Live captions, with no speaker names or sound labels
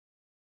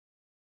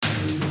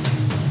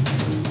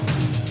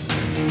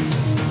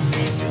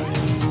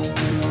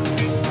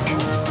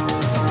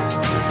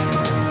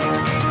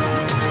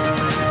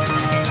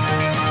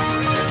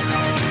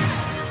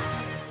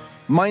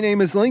My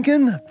name is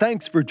Lincoln.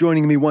 Thanks for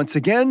joining me once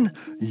again.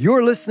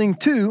 You're listening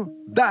to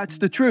That's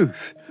the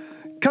Truth.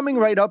 Coming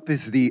right up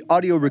is the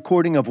audio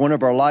recording of one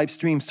of our live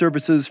stream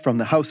services from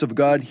the House of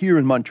God here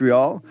in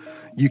Montreal.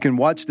 You can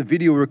watch the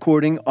video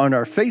recording on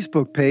our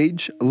Facebook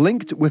page,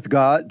 Linked with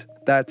God.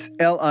 That's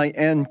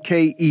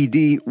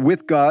Linked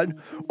with God.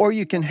 Or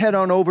you can head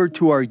on over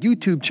to our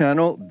YouTube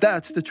channel,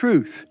 That's the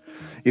Truth.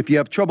 If you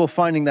have trouble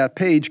finding that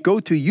page, go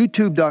to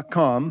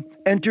youtube.com,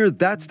 enter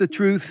That's the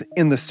Truth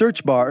in the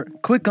search bar,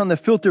 click on the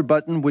filter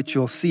button, which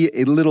you'll see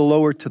a little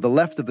lower to the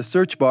left of the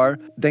search bar,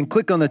 then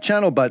click on the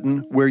channel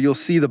button where you'll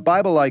see the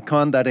Bible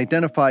icon that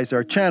identifies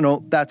our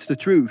channel, That's the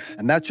Truth,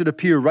 and that should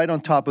appear right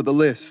on top of the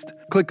list.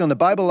 Click on the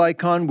Bible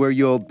icon where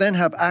you'll then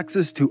have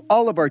access to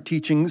all of our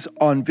teachings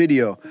on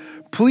video.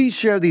 Please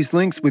share these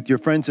links with your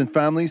friends and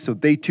family so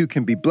they too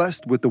can be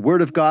blessed with the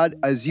Word of God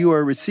as you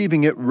are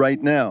receiving it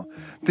right now.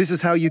 This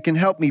is how you can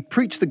help me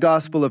preach the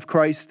gospel of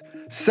Christ,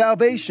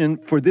 salvation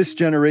for this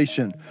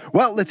generation.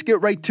 Well, let's get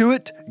right to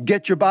it.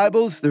 Get your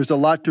Bibles. There's a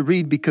lot to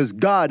read because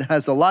God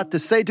has a lot to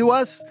say to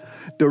us.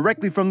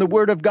 Directly from the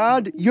Word of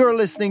God, you're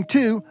listening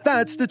to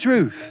That's the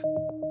Truth.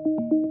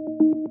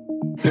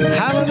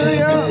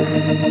 Hallelujah!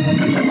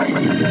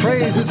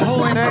 Praise His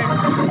holy name.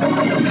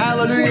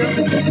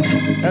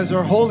 Hallelujah! As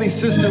our holy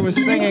sister was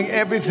singing,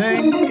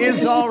 everything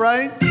is all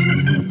right.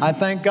 I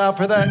thank God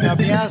for that. Now, if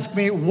you ask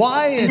me,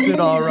 why is it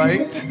all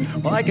right?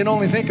 Well, I can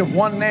only think of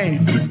one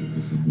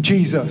name.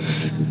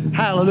 Jesus.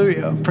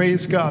 Hallelujah.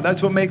 Praise God.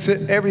 That's what makes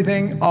it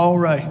everything all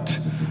right.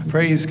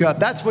 Praise God.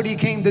 That's what He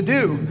came to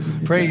do.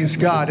 Praise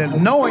God.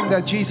 And knowing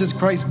that Jesus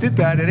Christ did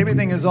that and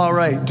everything is all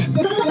right.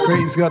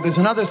 Praise God. There's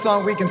another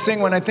song we can sing,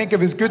 when I think of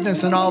His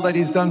goodness and all that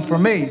He's done for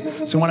me.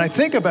 So when I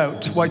think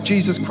about what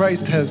Jesus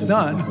Christ has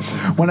done,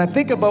 when I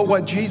think about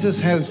what Jesus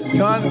has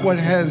done,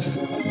 what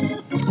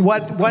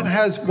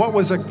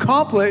was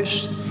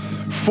accomplished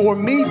for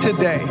me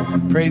today,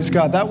 praise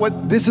God.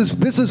 This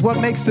is what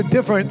makes the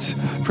difference,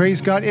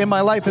 praise God, in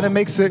my life, and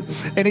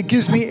it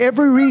gives me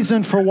every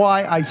reason for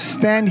why I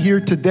stand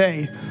here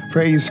today.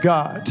 Praise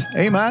God.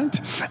 Amen.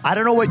 I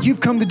don't know what you've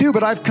come to do,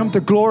 but I've come to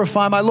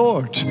glorify my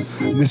Lord.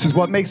 And this is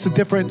what makes the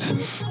difference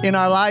in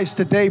our lives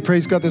today.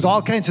 Praise God. There's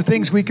all kinds of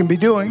things we can be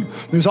doing.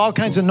 There's all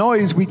kinds of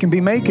noise we can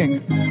be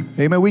making.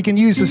 Amen. We can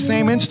use the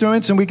same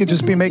instruments and we can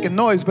just be making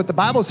noise, but the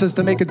Bible says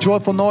to make a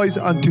joyful noise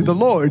unto the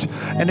Lord.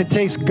 And it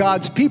takes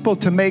God's people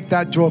to make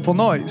that joyful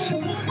noise.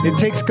 It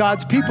takes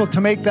God's people to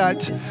make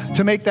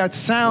that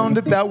sound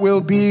that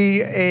will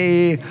be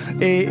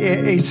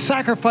a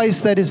sacrifice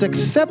that is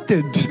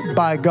accepted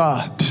by God.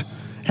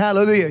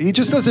 Hallelujah. He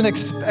just doesn't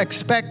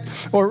expect,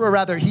 or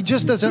rather, He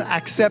just doesn't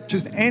accept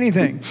just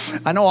anything.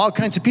 I know all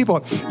kinds of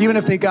people, even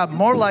if they got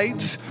more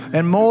lights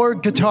and more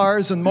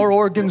guitars and more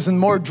organs and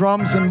more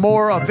drums and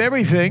more of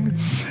everything,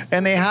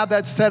 and they have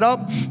that set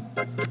up,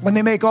 and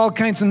they make all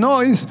kinds of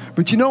noise,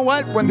 but you know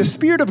what? When the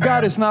Spirit of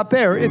God is not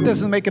there, it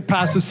doesn't make it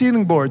past the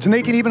ceiling boards. And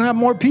they can even have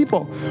more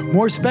people,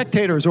 more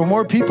spectators, or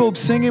more people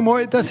singing more.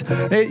 With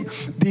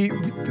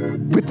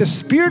the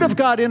Spirit of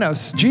God in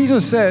us,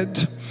 Jesus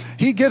said,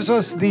 He gives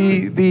us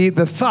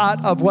the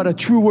thought of what a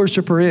true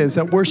worshiper is,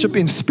 that worship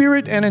in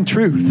spirit and in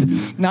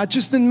truth, not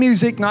just in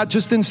music, not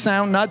just in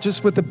sound, not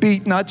just with a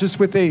beat, not just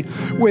with a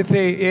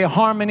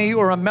harmony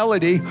or a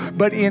melody,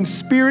 but in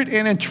spirit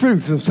and in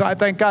truth. So I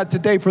thank God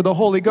today for the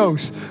Holy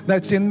Ghost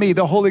that's in me,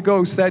 the Holy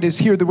Ghost that is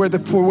here.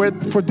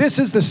 For this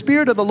is the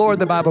Spirit of the Lord,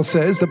 the Bible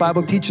says, the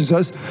Bible teaches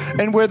us,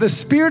 and where the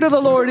Spirit of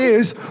the Lord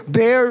is,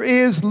 there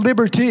is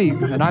liberty.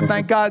 And I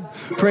thank God,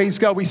 praise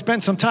God. We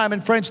spent some time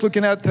in French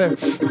looking at the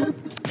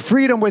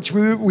freedom which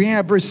we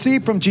have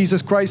received from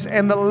Jesus Christ,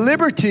 and the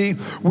liberty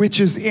which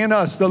is in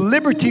us, the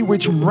liberty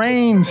which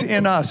reigns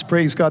in us,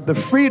 praise God, the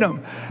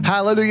freedom,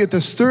 hallelujah,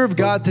 to serve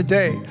God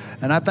today.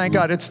 And I thank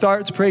God. It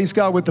starts, praise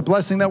God, with the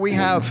blessing that we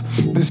have,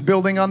 this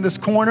building on this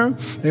corner.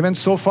 Amen.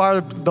 So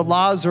far, the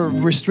laws or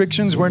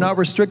restrictions, we're not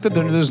restricted.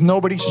 There's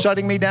nobody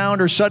shutting me down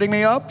or shutting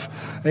me up.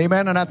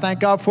 Amen. And I thank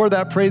God for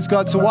that, praise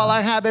God. So while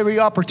I have every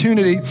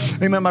opportunity,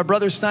 amen, my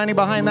brother's standing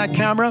behind that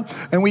camera,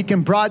 and we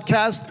can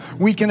broadcast,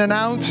 we can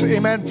announce,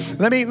 amen.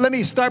 Let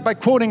me start by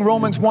quoting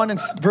Romans 1 and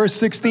verse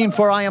 16.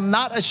 For I am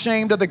not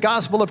ashamed of the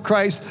gospel of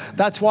Christ.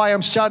 That's why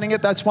I'm shouting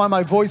it. That's why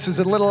my voice is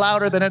a little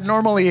louder than it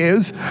normally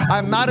is.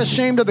 I'm not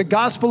ashamed of the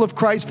gospel of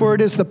Christ, for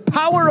it is the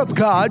power of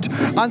God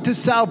unto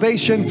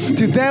salvation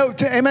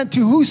to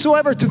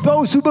whosoever, to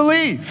those who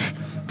believe.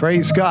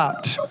 Praise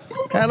God.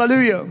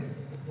 Hallelujah.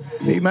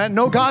 Amen.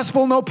 No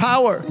gospel, no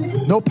power.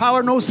 No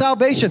power, no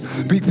salvation.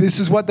 This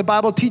is what the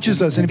Bible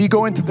teaches us. And if you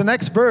go into the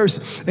next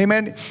verse,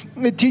 amen,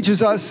 it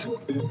teaches us,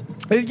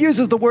 it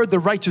uses the word the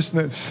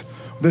righteousness,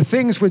 the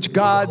things which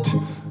God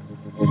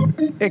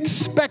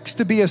expects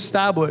to be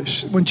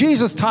established. When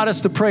Jesus taught us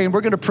to pray, and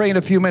we're going to pray in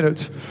a few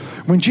minutes.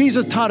 When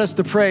Jesus taught us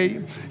to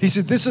pray, He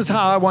said, this is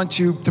how I want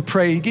you to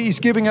pray. He's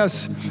giving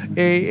us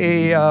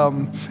a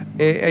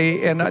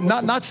and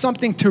not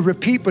something to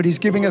repeat, but he's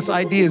giving us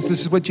ideas.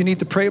 This is what you need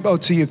to pray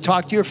about. So you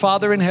talk to your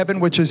Father in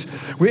heaven,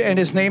 and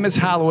his name is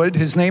hallowed,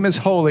 his name is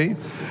holy,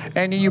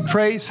 and you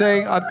pray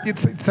saying,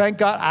 thank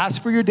God,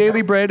 ask for your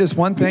daily bread is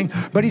one thing,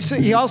 but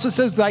he also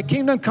says, thy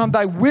kingdom come,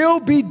 thy will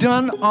be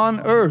done on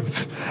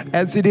earth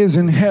as it is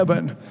in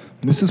heaven.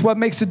 This is what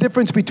makes the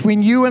difference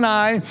between you and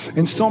I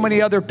and so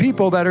many other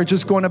people that are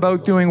just going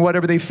about doing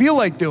whatever they feel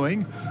like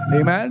doing.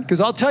 Amen? Because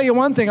I'll tell you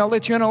one thing, I'll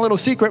let you in a little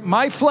secret.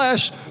 My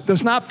flesh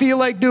does not feel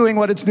like doing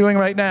what it's doing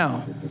right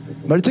now.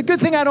 But it's a good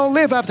thing I don't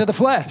live after the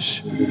flesh,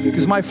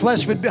 because my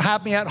flesh would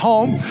have me at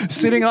home,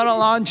 sitting on a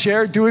lawn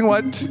chair, doing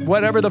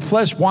whatever the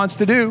flesh wants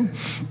to do.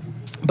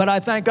 But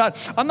I thank God.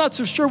 I'm not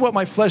so sure what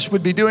my flesh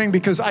would be doing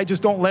because I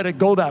just don't let it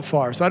go that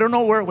far. So I don't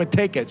know where it would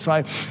take it.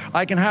 So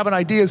I can have an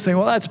idea saying,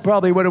 well, that's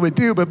probably what it would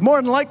do. But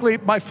more than likely,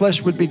 my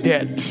flesh would be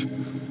dead.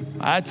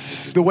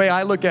 That's the way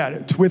I look at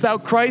it.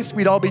 Without Christ,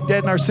 we'd all be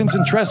dead in our sins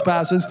and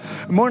trespasses.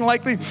 More than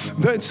likely,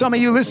 some of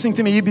you listening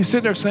to me, you'd be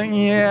sitting there saying,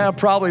 yeah,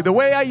 probably. The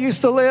way I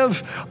used to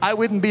live, I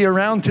wouldn't be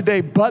around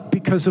today, but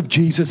because of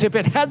Jesus. If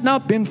it had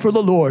not been for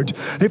the Lord,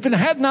 if it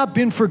had not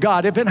been for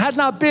God, if it had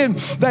not been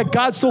that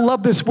God so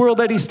loved this world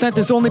that he sent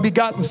his only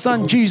begotten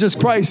Son, Jesus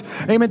Christ,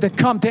 amen, to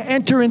come, to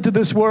enter into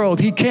this world.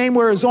 He came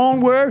where his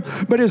own were,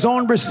 but his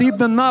own received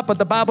them not. But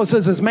the Bible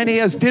says, as many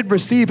as did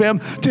receive him,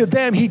 to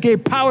them he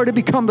gave power to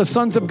become the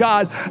sons of God.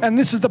 And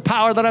this is the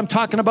power that I'm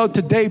talking about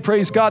today,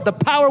 praise God. The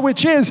power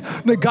which is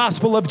the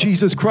gospel of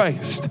Jesus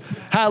Christ.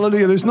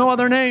 Hallelujah. There's no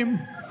other name.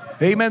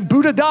 Amen.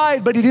 Buddha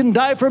died, but he didn't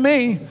die for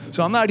me.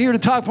 So I'm not here to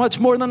talk much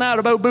more than that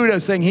about Buddha,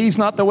 saying he's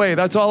not the way.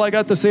 That's all I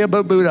got to say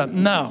about Buddha.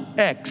 No,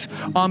 X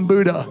on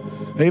Buddha.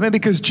 Amen.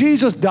 Because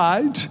Jesus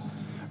died,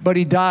 but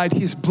he died.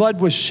 His blood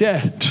was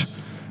shed.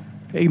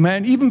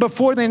 Amen. Even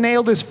before they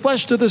nailed his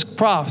flesh to this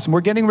cross, and we're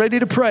getting ready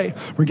to pray.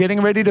 We're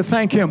getting ready to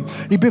thank him.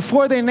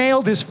 Before they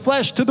nailed his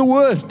flesh to the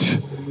wood,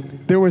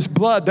 there was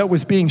blood that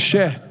was being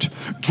shed.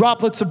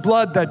 Droplets of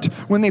blood that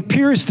when they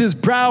pierced his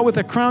brow with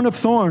a crown of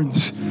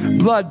thorns,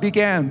 blood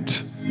began.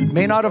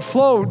 May not have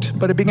flowed,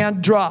 but it began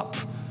to drop.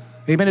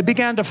 Amen. It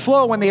began to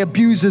flow when they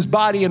abused his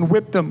body and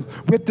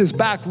whipped his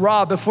back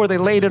raw before they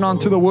laid it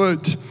onto the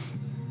wood.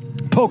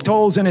 Poked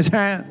holes in his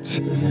hands.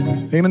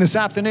 Amen. This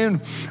afternoon,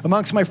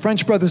 amongst my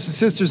French brothers and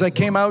sisters, I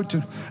came out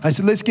and I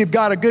said, let's give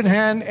God a good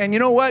hand. And you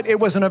know what? It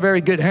wasn't a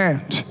very good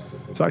hand.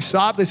 So I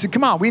stopped. They said,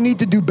 come on, we need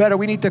to do better.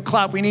 We need to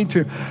clap. We need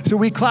to. So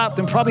we clapped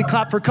and probably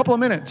clapped for a couple of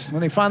minutes. When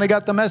they finally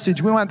got the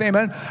message, we went,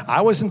 amen.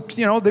 I wasn't,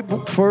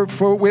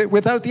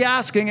 without the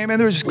asking, amen,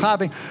 they were just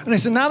clapping. And I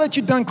said, now that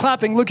you've done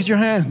clapping, look at your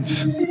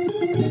hands.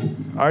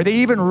 Are they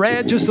even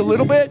red just a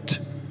little bit?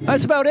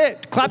 That's about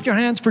it. Clap your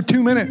hands for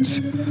 2 minutes.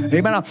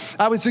 Amen.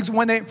 I was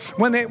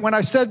when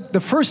I said the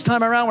first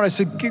time around, when I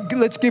said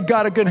let's give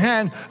God a good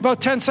hand, about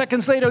 10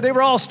 seconds later they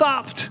were all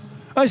stopped.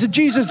 I said,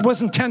 Jesus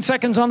wasn't 10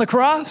 seconds on the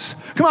cross.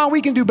 Come on,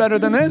 we can do better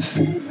than this.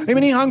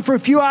 Amen. He hung for a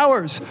few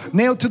hours,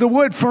 nailed to the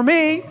wood for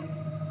me.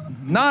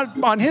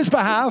 Not on his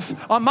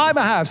behalf, on my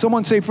behalf.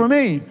 Someone say for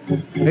me.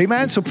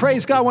 Amen. So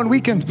praise God when we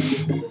can.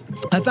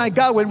 I thank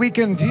God when we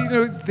can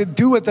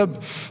do what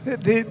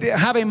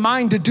have a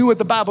mind to do what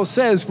the Bible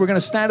says. We're going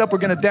to stand up, we're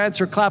going to dance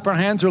or clap our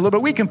hands or a little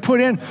bit. We can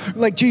put in,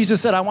 like Jesus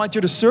said, I want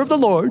you to serve the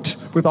Lord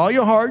with all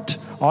your heart,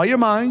 all your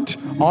mind,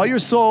 all your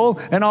soul,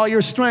 and all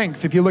your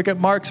strength. If you look at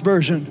Mark's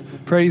version,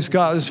 praise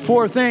God. There's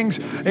 4 things,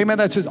 amen,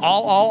 that says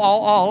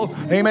all,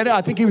 amen.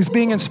 I think he was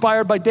being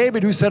inspired by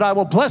David, who said, I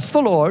will bless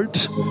the Lord,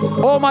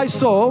 oh my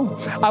soul,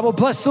 I will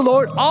bless the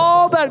Lord,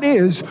 all that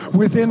is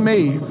within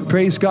me.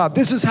 Praise God.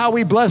 This is how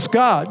we bless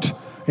God.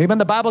 Amen.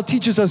 The Bible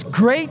teaches us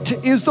great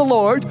is the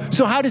Lord.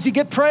 So how does he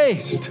get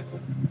praised?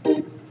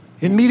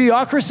 In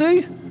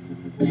mediocrity?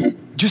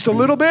 Just a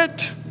little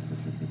bit?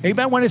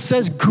 Amen. When it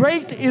says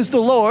great is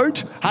the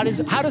Lord, how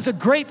does a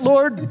great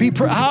Lord be,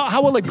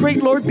 how will a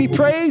great Lord be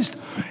praised?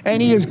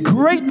 And he is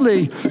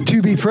greatly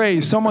to be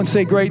praised. Someone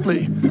say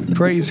greatly.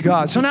 Praise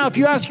God. So now if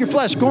you ask your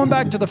flesh, going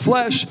back to the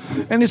flesh,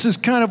 and this is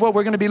kind of what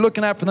we're going to be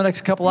looking at for the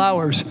next couple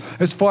hours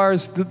as far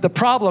as the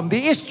problem.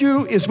 The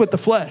issue is with the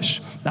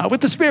flesh. Not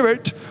with the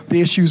spirit, the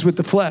issue is with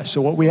the flesh.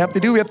 So what we have to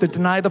do, we have to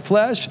deny the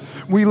flesh.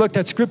 We looked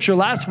at scripture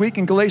last week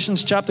in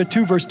Galatians chapter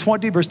 2, verse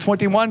 20, verse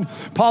 21.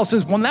 Paul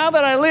says, well, now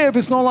that I live,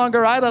 it's no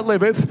longer I that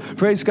liveth,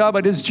 praise God,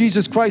 but it's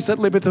Jesus Christ that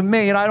liveth in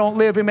me. And I don't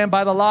live, amen,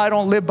 by the law. I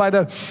don't live by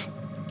the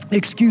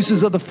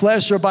excuses of the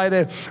flesh or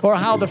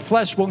how the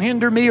flesh will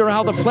hinder me or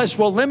how the flesh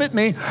will limit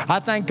me.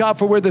 I thank God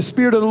for where the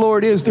Spirit of the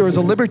Lord is, there is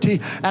a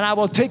liberty, and I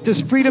will take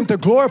this freedom to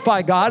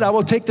glorify God. I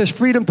will take this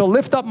freedom to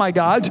lift up my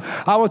God.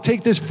 I will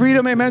take this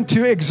freedom, amen,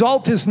 to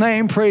exalt his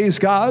name, praise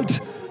God.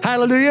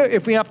 Hallelujah.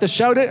 If we have to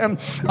shout it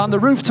on the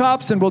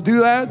rooftops, and we'll do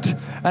that.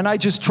 And I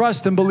just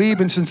trust and believe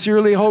and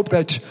sincerely hope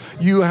that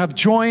you have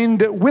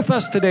joined with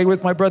us today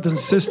with my brothers and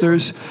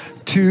sisters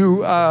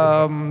to,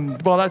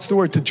 that's the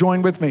word, to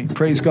join with me.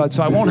 Praise God.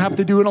 So I won't have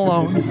to do it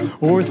alone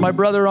or with my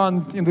brother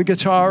on the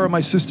guitar or my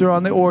sister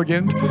on the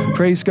organ.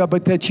 Praise God.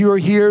 But that you are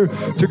here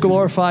to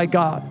glorify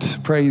God.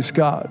 Praise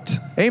God.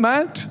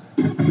 Amen.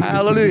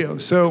 Hallelujah.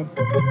 So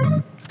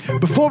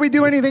Before we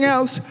do anything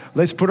else,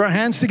 let's put our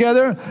hands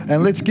together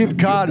and let's give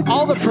God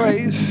all the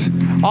praise,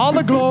 all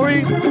the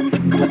glory,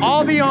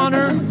 all the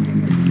honor.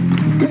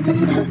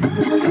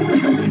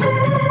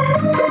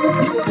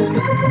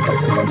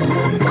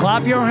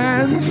 Clap your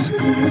hands,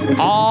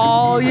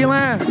 all ye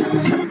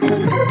lands.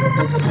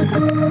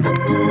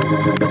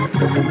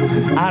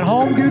 At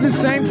home, do the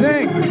same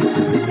thing.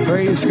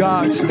 Praise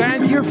God.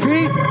 Stand to your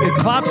feet. It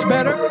claps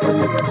better.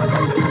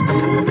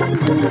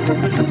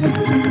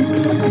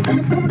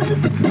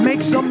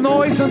 Make some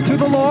noise unto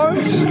the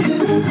Lord.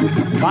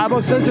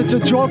 Bible says it's a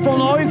joyful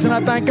noise, and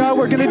I thank God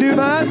we're going to do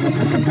that.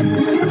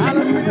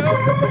 Hallelujah.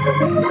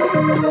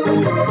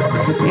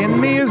 In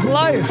me is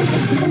life.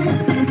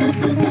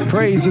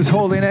 Praise His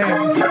holy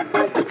name.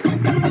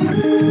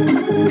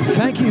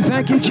 Thank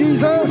you,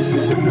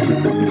 Jesus.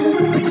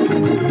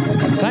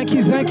 Thank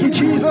you,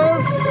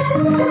 Jesus.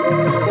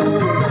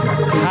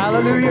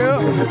 Hallelujah.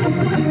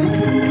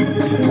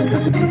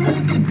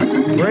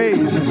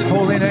 Praise His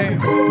holy name.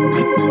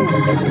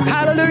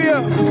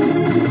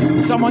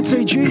 Hallelujah. Someone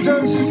say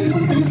Jesus,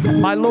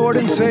 my Lord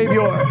and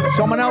Savior.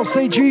 Someone else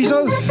say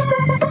Jesus.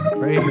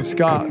 Praise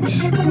God,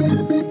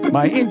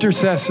 my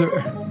intercessor.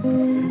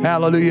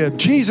 Hallelujah.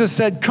 Jesus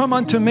said, come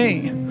unto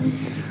me.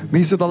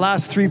 These are the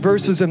last 3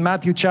 verses in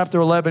Matthew chapter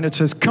 11. It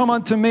says, come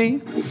unto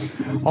me,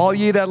 all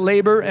ye that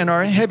labor and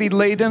are heavy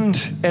laden,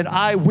 and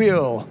I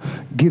will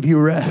give you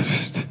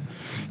rest.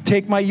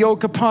 Take my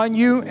yoke upon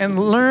you and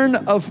learn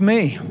of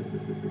me.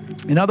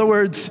 In other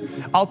words,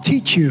 I'll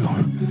teach you.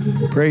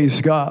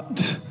 Praise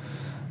God.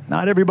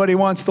 Not everybody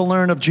wants to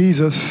learn of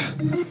Jesus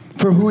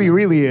for who He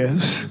really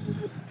is.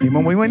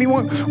 When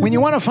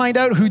you want to find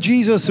out who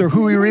Jesus or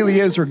who He really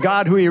is, or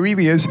God who He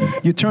really is,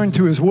 you turn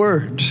to His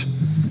Word.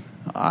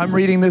 I'm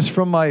reading this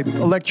from my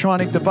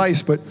electronic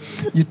device, but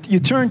you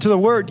turn to the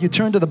Word, you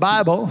turn to the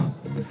Bible,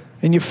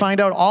 and you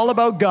find out all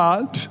about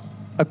God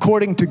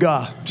according to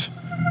God.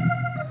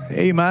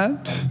 Amen.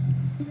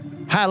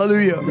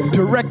 Hallelujah.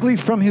 Directly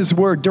from His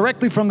Word,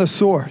 directly from the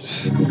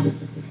source.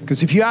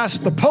 Because if you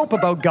ask the Pope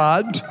about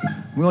God,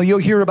 well, you'll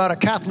hear about a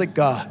Catholic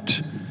God.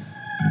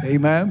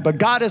 Amen. But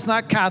God is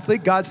not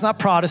Catholic. God's not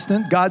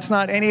Protestant. God's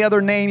not any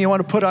other name you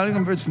want to put on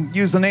him.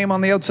 Use the name on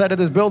the outside of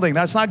this building.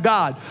 That's not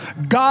God.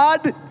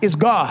 God is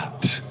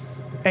God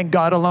and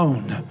God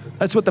alone.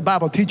 That's what the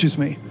Bible teaches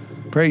me.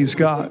 Praise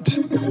God.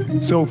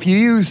 So if you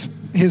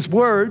use His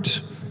Word,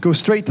 go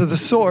straight to the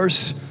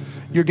source,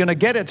 you're going to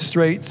get it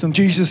straight. So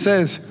Jesus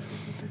says,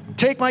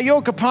 take my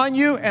yoke upon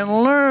you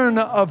and learn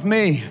of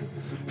me,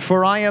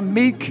 for I am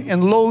meek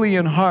and lowly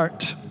in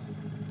heart,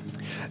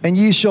 and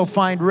ye shall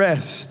find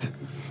rest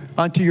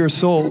unto your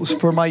souls.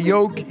 For my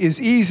yoke is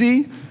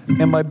easy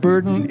and my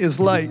burden is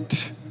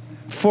light.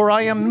 For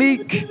I am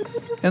meek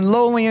and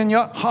lowly in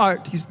your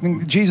heart.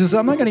 Jesus said,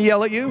 I'm not going to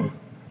yell at you.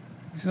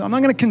 He said, I'm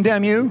not going to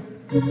condemn you.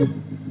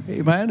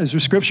 Amen. Is there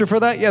scripture for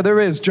that? Yeah, there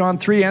is. John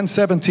 3 and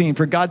 17.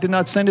 For God did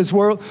not send His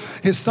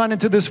Son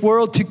into this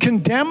world to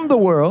condemn the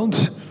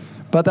world,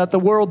 but that the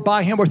world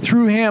by Him or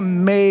through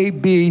Him may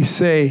be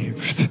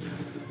saved.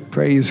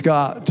 Praise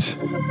God.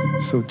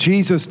 So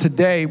Jesus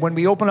today, when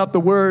we open up the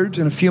Word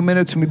in a few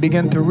minutes and we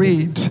begin to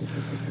read,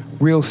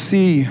 we'll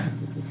see,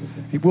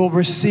 we'll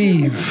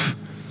receive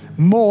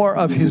more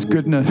of His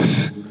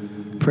goodness.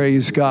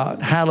 Praise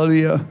God.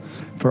 Hallelujah.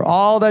 For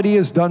all that He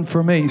has done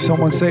for me.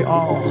 Someone say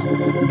all.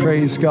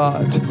 Praise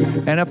God.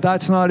 And if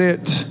that's not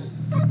it,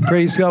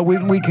 praise God,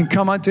 we can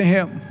come unto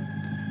Him.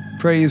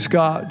 Praise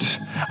God.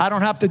 I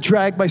don't have to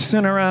drag my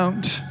sin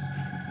around.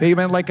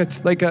 Amen. Like a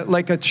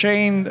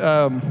chain,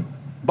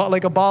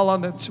 like a ball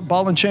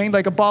and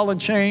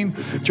chain,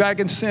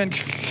 dragging sin.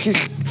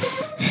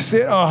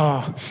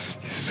 Oh,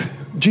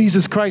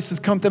 Jesus Christ has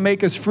come to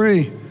make us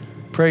free.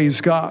 Praise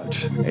God.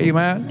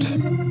 Amen.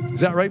 Is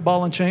that right?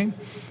 Ball and chain.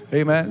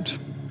 Amen.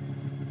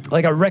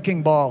 Like a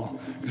wrecking ball,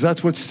 because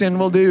that's what sin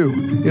will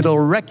do. It'll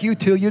wreck you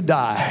till you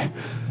die.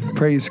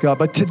 Praise God.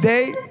 But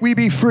today we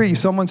be free.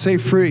 Someone say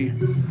free.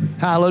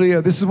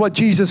 Hallelujah. This is what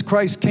Jesus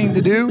Christ came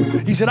to do.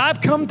 He said,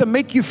 I've come to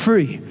make you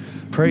free.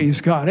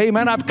 Praise God.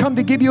 Amen. I've come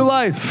to give you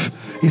life.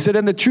 He said,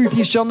 in the truth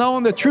you shall know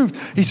in the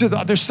truth. He said,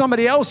 there's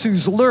somebody else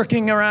who's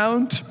lurking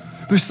around.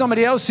 There's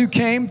somebody else who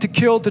came to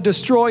kill, to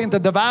destroy, and to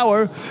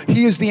devour.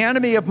 He is the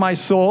enemy of my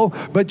soul.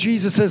 But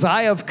Jesus says,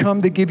 I have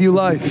come to give you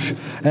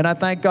life. And I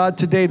thank God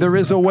today there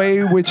is a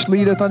way which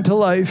leadeth unto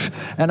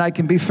life. And I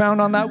can be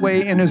found on that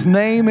way. And His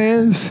name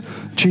is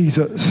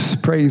Jesus.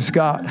 Praise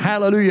God.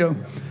 Hallelujah.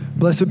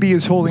 Blessed be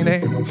His holy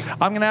name.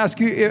 I'm going to ask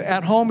you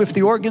at home, if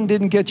the organ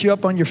didn't get you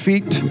up on your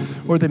feet,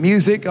 or the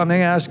music, I'm going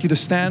to ask you to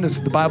stand,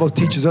 as the Bible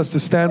teaches us to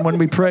stand when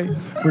we pray.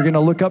 We're going to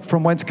look up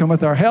from whence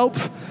cometh our help.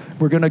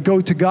 We're going to go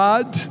to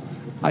God.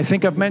 I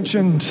think I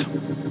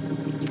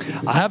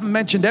haven't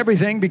mentioned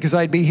everything because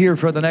I'd be here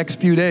for the next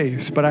few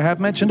days, but I have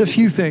mentioned a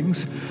few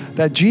things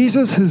that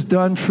Jesus has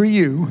done for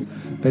you,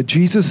 that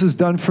Jesus has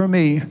done for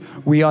me.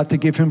 We ought to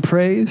give Him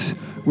praise.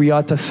 We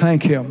ought to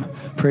thank Him.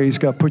 Praise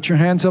God. Put your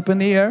hands up in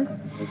the air.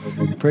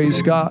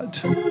 Praise God.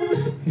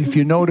 If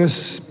you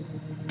notice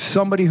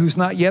somebody who's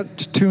not yet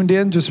tuned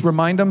in, just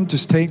remind them,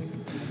 just take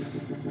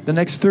the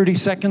next 30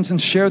 seconds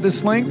and share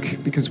this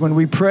link, because when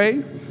we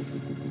pray,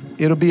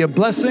 it'll be a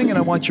blessing, and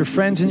I want your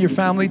friends and your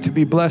family to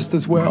be blessed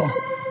as well.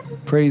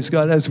 Praise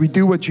God, as we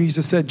do what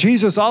Jesus said.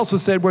 Jesus also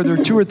said, where there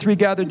are 2 or 3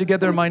 gathered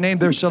together in my name,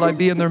 there shall I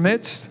be in their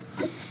midst.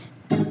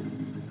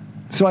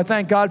 So I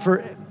thank God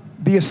for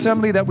the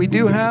assembly that we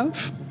do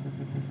have.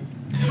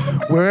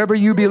 Wherever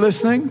you be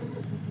listening,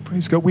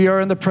 praise God, we are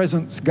in the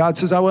presence. God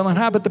says, I will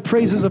inhabit the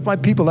praises of my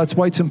people. That's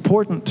why it's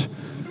important,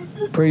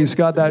 praise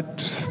God,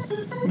 that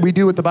we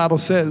do what the Bible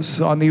says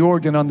on the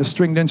organ, on the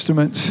stringed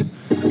instruments.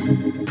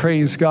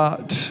 Praise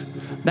God.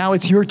 Now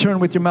it's your turn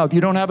with your mouth.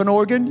 You don't have an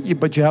organ,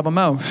 but you have a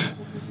mouth.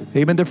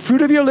 Amen. The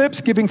fruit of your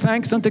lips, giving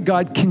thanks unto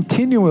God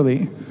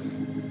continually.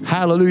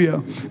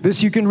 Hallelujah.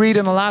 This you can read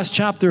in the last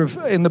chapter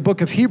in the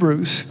book of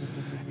Hebrews.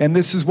 And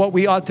this is what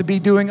we ought to be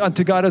doing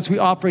unto God as we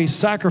offer a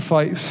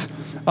sacrifice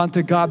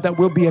unto God that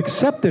will be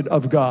accepted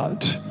of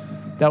God,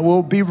 that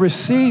will be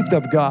received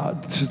of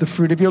God. This is the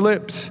fruit of your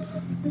lips.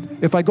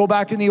 If I go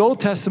back in the Old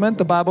Testament,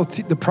 the Bible,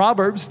 the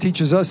Proverbs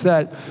teaches us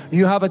that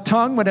you have a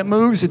tongue. When it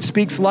moves, it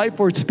speaks life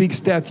or it speaks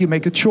death. You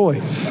make a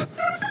choice.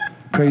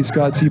 Praise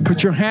God. So you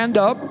put your hand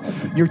up,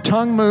 your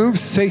tongue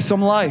moves, say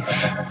some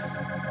life.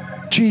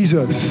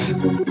 Jesus,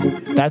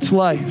 that's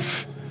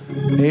life.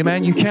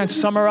 Amen. You can't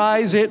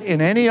summarize it in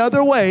any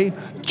other way.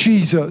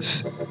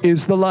 Jesus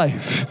is the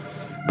life.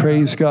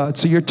 Praise God.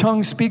 So your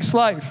tongue speaks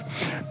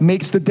life,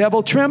 makes the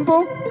devil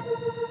tremble.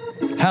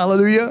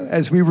 Hallelujah.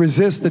 As we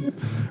resist it,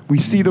 we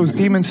see those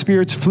demon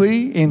spirits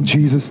flee in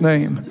Jesus'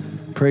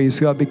 name. Praise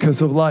God,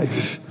 because of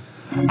life.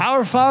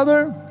 Our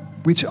Father,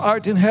 which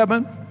art in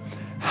heaven,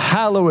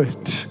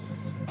 hallowed,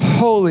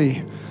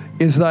 holy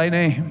is thy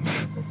name.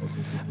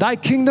 Thy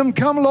kingdom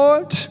come,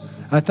 Lord.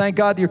 I thank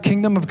God your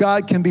kingdom of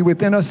God can be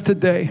within us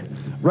today.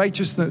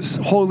 Righteousness,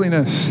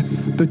 holiness,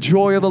 the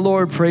joy of the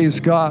Lord,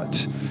 praise God.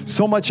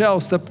 So much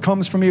else that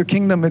comes from your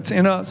kingdom, it's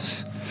in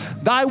us.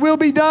 Thy will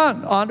be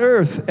done on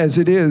earth as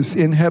it is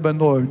in heaven,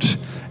 Lord.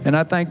 And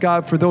I thank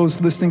God for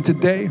those listening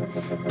today.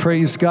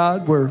 Praise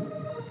God.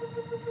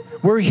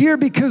 We're here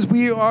because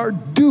we are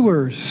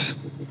doers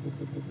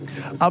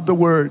of the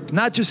word,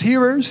 not just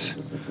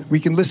hearers.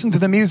 We can listen to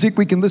the music,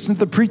 we can listen to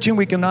the preaching,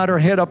 we can nod our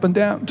head up and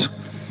down.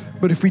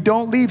 But if we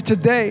don't leave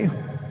today,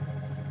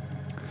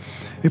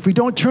 if we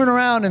don't turn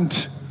around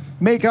and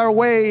make our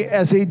way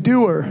as a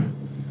doer,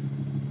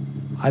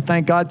 I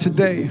thank God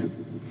today,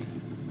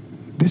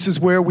 this is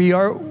where we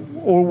are,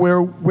 or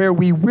where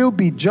we will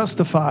be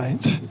justified.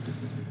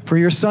 For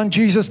your Son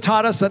Jesus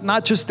taught us that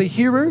not just the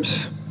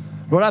hearers.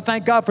 Lord, I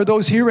thank God for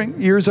those hearing.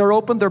 Ears are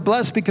open, they're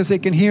blessed because they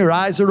can hear.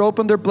 Eyes are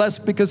open, they're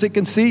blessed because they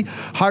can see.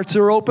 Hearts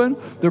are open,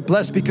 they're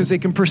blessed because they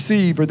can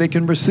perceive or they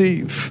can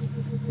receive.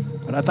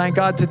 And I thank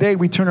God today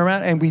we turn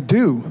around and we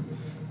do.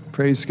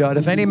 Praise God.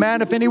 If any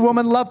man, if any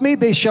woman love me,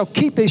 they shall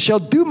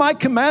do my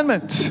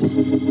commandments.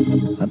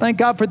 I thank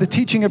God for the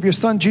teaching of your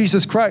Son,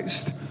 Jesus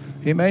Christ.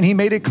 Amen. He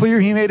made it clear.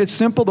 He made it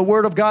simple. The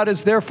word of God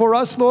is there for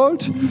us,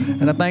 Lord.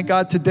 And I thank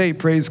God today,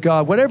 praise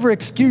God. Whatever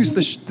excuse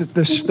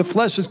the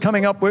flesh is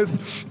coming up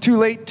with, too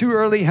late, too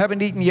early,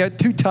 haven't eaten yet,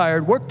 too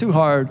tired, worked too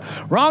hard,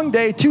 wrong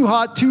day, too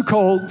hot, too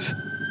cold.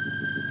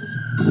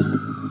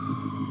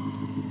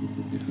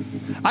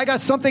 I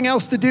got something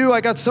else to do.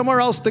 I got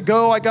somewhere else to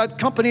go. I got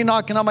company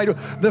knocking on my door.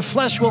 The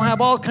flesh will have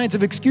all kinds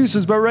of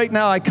excuses, but right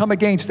now I come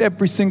against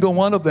every single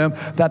one of them,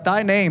 that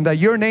that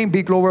your name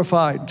be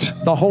glorified,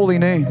 the holy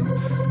name.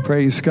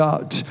 Praise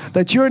God.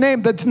 That your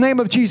name, the name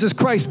of Jesus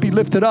Christ be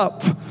lifted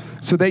up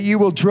so that you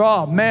will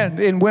draw men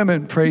and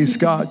women, praise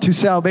God, to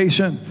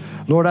salvation.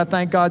 Lord, I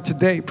thank God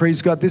today.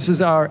 Praise God. This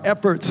is our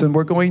efforts, and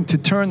we're going to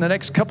turn the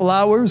next couple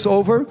hours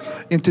over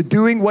into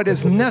doing what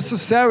is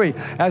necessary.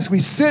 As we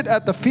sit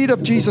at the feet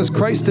of Jesus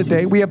Christ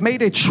today, we have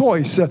made a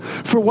choice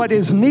for what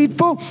is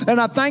needful, and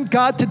I thank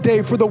God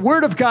today for the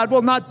Word of God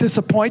will not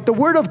disappoint. The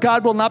Word of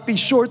God will not be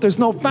short. There's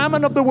no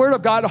famine of the Word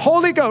of God.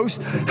 Holy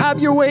Ghost,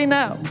 have your way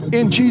now.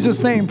 In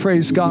Jesus' name,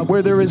 praise God.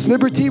 Where there is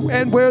liberty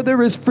and where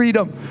there is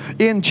freedom.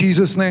 In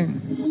Jesus'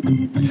 name.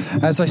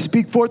 As I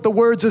speak forth the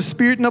words of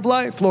spirit and of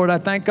life, Lord, I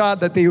thank God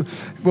that they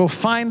will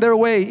find their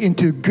way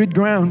into good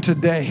ground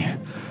today.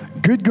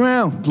 Good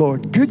ground,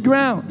 Lord, good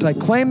ground. I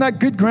claim that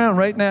good ground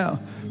right now.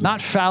 Not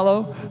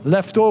fallow,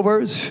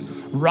 leftovers,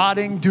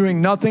 rotting,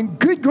 doing nothing.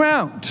 Good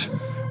ground,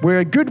 where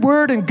a good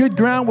word and good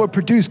ground will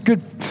produce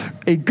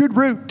a good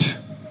root,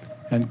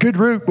 and good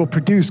root will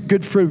produce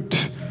good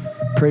fruit.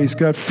 Praise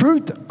God.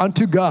 Fruit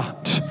unto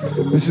God.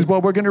 This is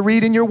what we're going to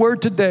read in your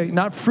word today.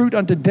 Not fruit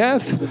unto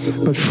death,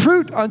 but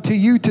fruit unto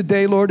you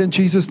today, Lord, in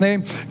Jesus'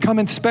 name. Come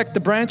inspect the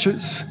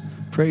branches.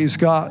 Praise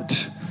God.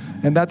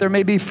 And that there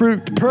may be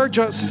fruit. Purge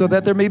us so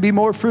that there may be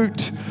more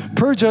fruit.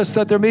 Purge us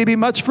that there may be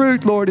much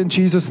fruit, Lord, in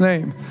Jesus'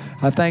 name.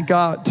 I thank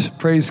God.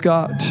 Praise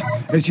God.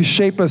 As you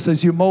shape us,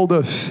 as you mold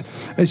us,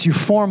 as you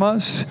form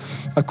us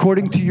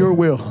according to your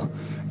will.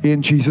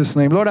 In Jesus'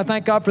 name. Lord, I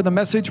thank God for the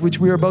message which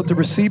we are about to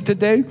receive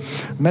today.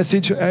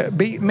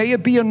 May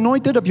it be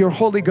anointed of your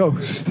Holy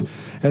Ghost.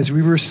 as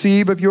we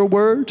receive of your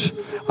word.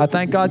 I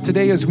thank God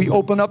today as we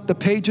open up the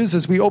pages,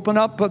 as we open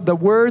up the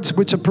words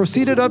which have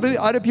proceeded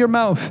out of your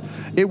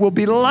mouth, it will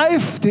be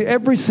life to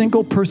every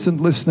single person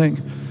listening,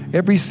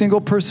 every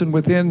single person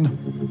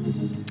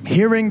within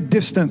hearing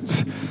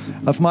distance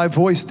of my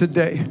voice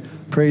today.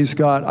 Praise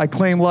God. I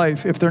claim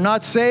life. If they're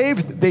not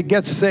saved, they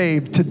get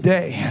saved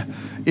today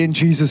in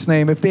Jesus'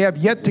 name. If they have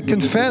yet to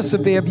confess,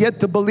 if they have yet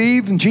to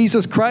believe in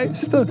Jesus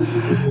Christ,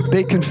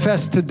 they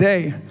confess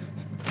today.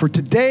 For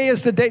today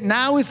is the day.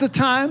 Now is the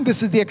time.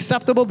 This is the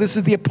acceptable. This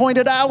is the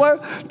appointed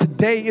hour.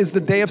 Today is the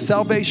day of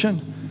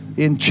salvation.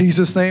 In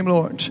Jesus' name,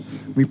 Lord.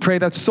 We pray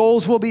that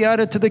souls will be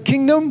added to the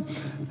kingdom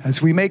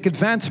as we make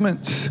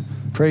advancements.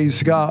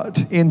 Praise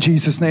God. In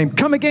Jesus' name.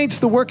 Come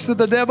against the works of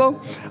the devil.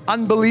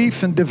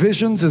 Unbelief and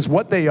divisions is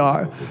what they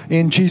are.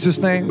 In Jesus'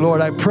 name, Lord,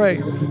 I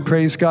pray,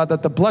 praise God,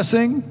 that the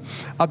blessing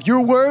of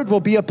your word will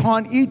be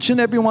upon each and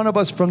every one of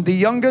us, from the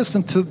youngest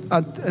unto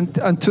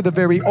the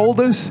very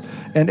oldest,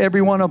 and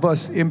every one of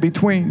us in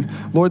between.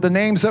 Lord, the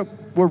names that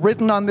were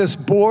written on this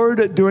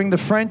board during the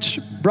French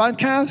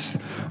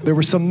broadcast, there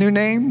were some new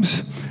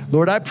names.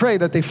 Lord, I pray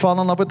that they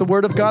fall in love with the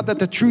word of God, that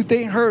the truth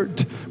they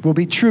heard will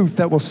be truth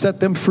that will set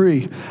them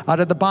free out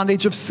of the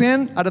bondage of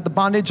sin, out of the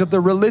bondage of the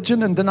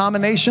religion and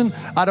denomination,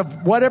 out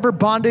of whatever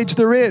bondage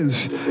there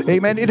is.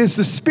 Amen. It is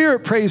the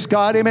Spirit, praise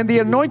God. Amen. The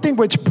anointing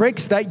which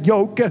breaks that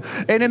yoke.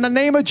 And in the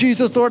name of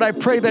Jesus, Lord, I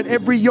pray that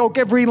every yoke,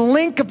 every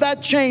link of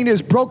that chain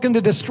is broken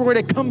to destroy it.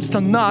 It comes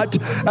to naught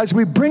as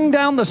we bring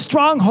down the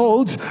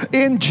strongholds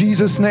in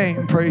Jesus'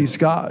 name. Praise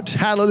God.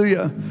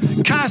 Hallelujah.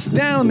 Cast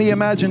down the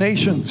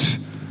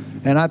imaginations.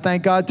 And I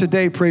thank God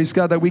today, praise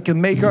God, that we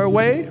can make our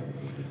way,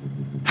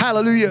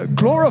 hallelujah,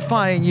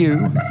 glorifying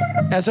you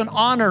as an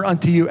honor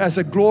unto you, as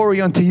a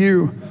glory unto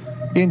you,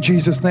 in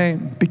Jesus'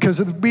 name. Because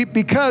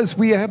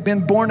we have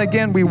been born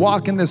again, we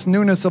walk in this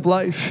newness of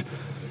life.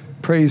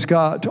 Praise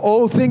God.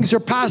 Old things are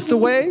passed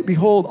away.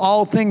 Behold,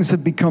 all things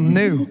have become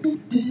new.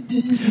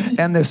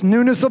 And this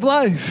newness of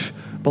life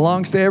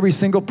belongs to every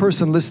single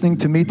person listening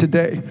to me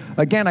today.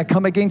 Again, I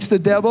come against the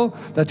devil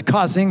that's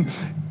causing,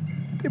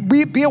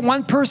 be it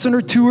one person or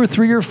two or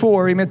three or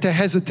four, amen, to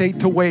hesitate,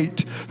 to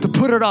wait, to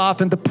put it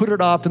off and to put it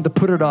off and to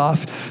put it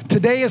off.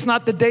 Today is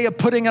not the day of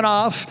putting it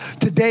off.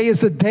 Today is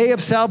the day of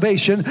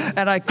salvation.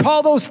 And I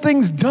call those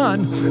things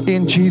done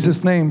in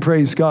Jesus' name.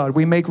 Praise God.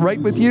 We make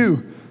right with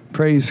you.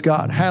 Praise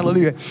God.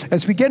 Hallelujah.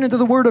 As we get into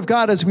the Word of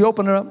God, as we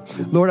open it up,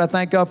 Lord, I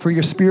thank God for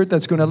your Spirit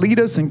that's going to lead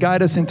us and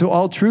guide us into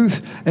all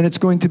truth. And it's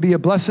going to be a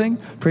blessing.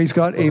 Praise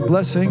God. A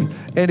blessing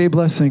and a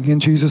blessing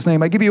in Jesus'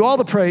 name. I give you all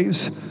the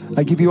praise.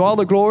 I give you all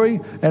the glory.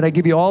 And I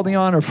give you all the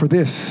honor for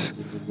this.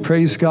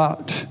 Praise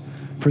God.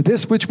 For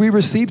this which we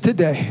receive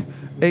today.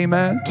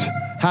 Amen.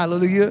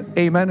 Hallelujah.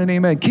 Amen and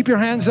amen. Keep your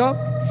hands up.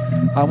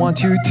 I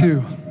want you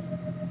to,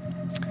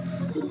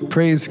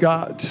 praise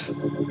God,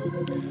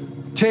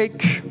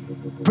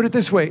 put it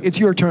this way, it's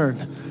your turn.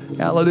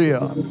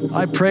 Hallelujah.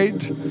 I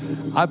prayed.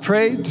 Now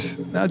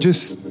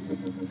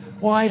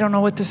I don't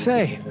know what to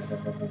say.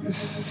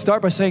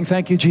 Start by saying,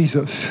 thank you,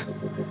 Jesus.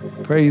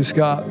 Praise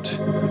God.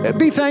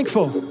 Be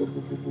thankful.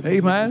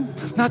 Amen.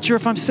 Not sure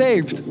if I'm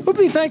saved, but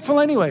be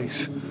thankful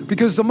anyways.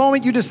 Because the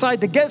moment you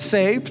decide to get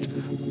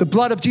saved, the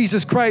blood of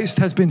Jesus Christ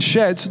has been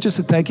shed. So just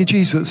say, thank you,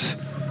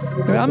 Jesus.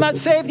 I'm not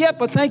saved yet,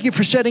 but thank you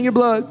for shedding your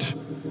blood.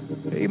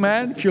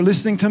 Amen. If you're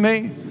listening to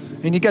me,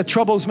 and you got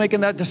troubles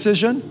making that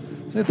decision,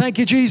 say, thank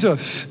you,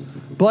 Jesus.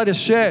 Blood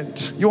is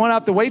shed. You won't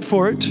have to wait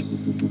for it.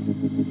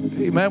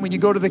 Amen. When you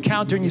go to the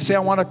counter and you say, I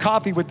want a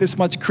coffee with this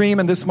much cream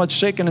and this much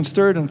shaken and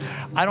stirred, and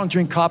I don't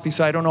drink coffee,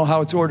 so I don't know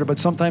how it's ordered, but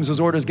sometimes those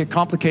orders get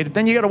complicated.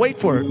 Then you got to wait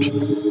for it.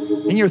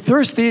 And you're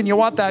thirsty and you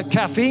want that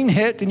caffeine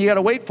hit, and you got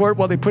to wait for it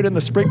while they put in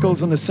the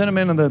sprinkles and the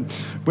cinnamon and the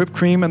whipped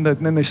cream, and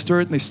then they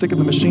stir it and they stick it in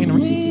the machine.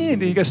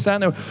 And you got to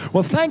stand there.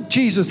 Well, thank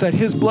Jesus that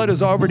his blood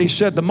is already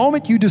shed. The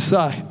moment you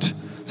decide,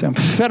 say, I'm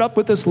fed up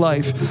with this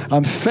life.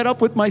 I'm fed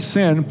up with my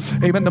sin.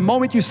 Amen. The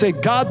moment you say,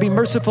 God, be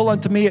merciful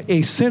unto me,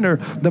 a sinner,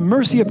 the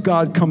mercy of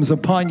God comes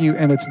upon you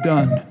and it's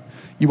done.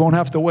 You won't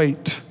have to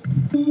wait.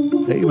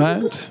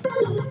 Amen.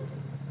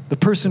 The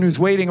person who's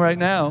waiting right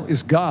now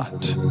is God.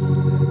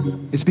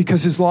 It's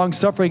because his long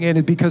suffering and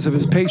it's because of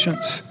his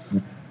patience.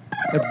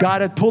 If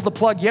God had pulled the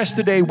plug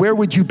yesterday, where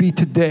would you be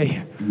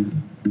today?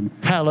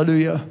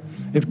 Hallelujah.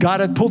 If God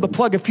had pulled the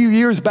plug a few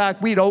years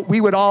back, we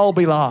would all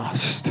be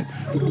lost.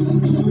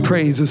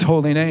 Praise his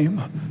holy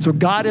name. So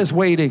God is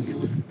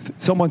waiting.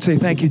 Someone say,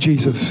 thank you,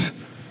 Jesus.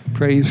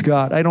 Praise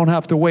God. I don't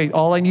have to wait.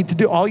 All you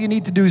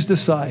need to do is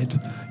decide.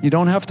 You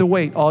don't have to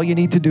wait. All you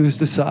need to do is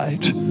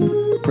decide.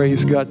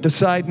 Praise God.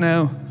 Decide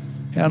now.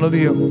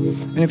 Hallelujah.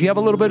 And if you have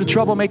a little bit of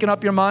trouble making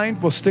up your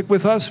mind, well, stick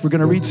with us. We're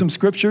going to read some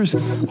scriptures.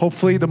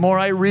 Hopefully, the more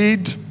I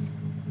read,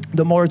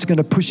 the more it's going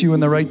to push you in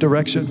the right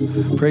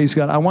direction. Praise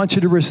God. I want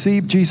you to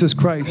receive Jesus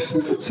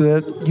Christ so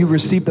that you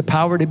receive the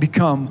power to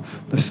become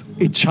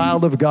a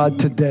child of God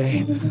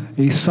today,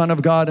 a son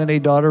of God and a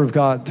daughter of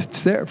God.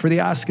 It's there for the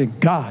asking.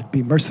 God,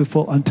 be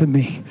merciful unto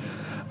me,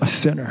 a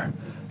sinner.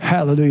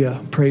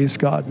 Hallelujah. Praise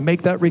God.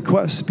 Make that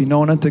request. Be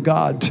known unto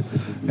God.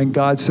 And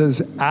God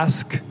says,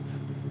 ask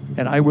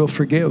and I will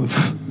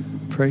forgive.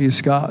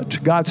 Praise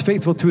God. God's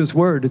faithful to his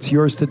word. It's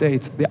yours today.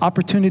 The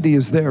opportunity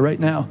is there right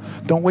now.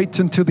 Don't wait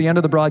until the end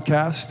of the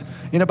broadcast.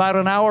 In about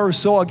an hour or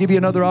so, I'll give you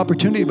another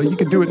opportunity, but you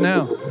can do it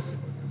now.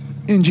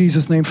 In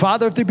Jesus' name.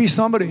 Father, if there be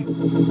somebody,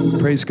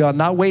 praise God,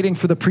 not waiting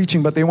for the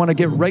preaching, but they want to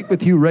get right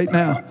with you right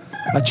now.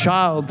 A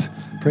child,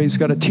 praise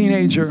God, a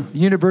teenager,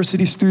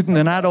 university student,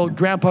 an adult,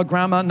 grandpa,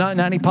 grandma,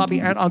 nanny,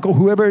 poppy, aunt, uncle,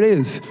 whoever it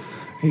is.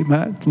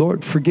 Amen.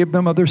 Lord, forgive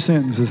them of their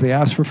sins as they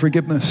ask for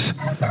forgiveness.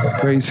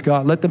 Praise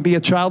God. Let them be a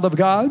child of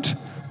God.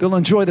 They'll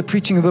enjoy the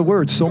preaching of the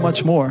word so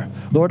much more.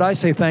 Lord, I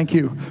say thank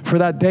you for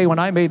that day when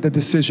I made the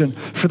decision,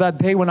 for that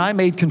day when I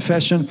made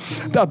confession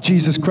of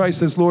Jesus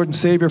Christ as Lord and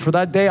Savior, for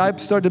that day I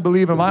started to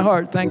believe in my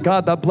heart. Thank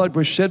God that blood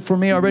was shed for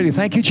me already.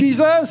 Thank you,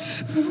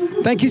 Jesus.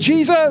 Thank you,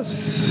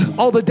 Jesus.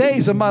 All the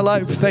days of my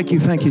life. Thank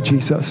you,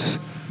 Jesus.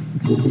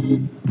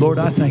 Lord,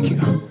 I thank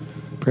you.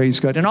 Praise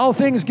God. In all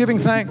things, giving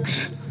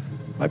thanks.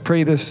 I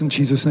pray this in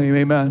Jesus' name.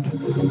 Amen.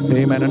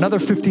 Amen. Another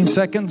 15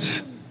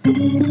 seconds.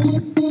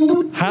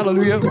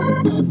 Hallelujah.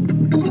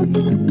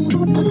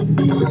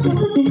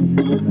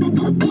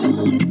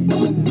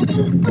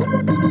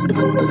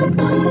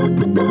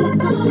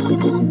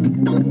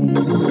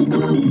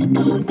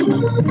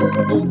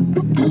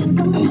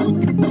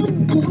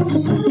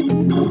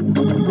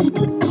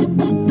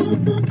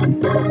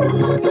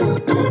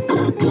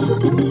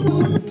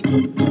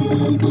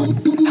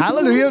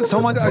 Hallelujah.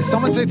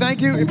 Someone say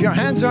thank you. If your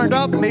hands aren't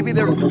up, maybe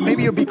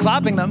you'll be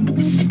clapping them.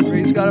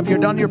 Praise God. If you're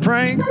done your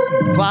praying,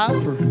 clap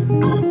or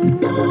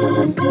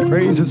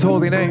praise his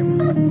holy name.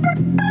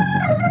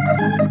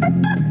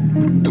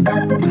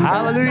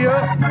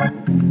 Hallelujah.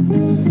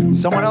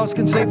 Someone else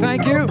can say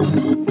thank you.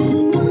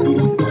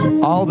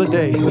 All the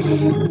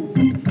days.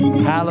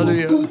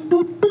 Hallelujah.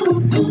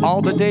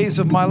 All the days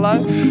of my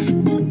life.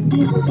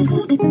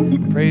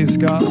 Praise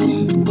God.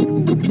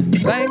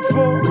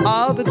 Thankful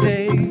all the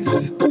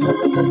days.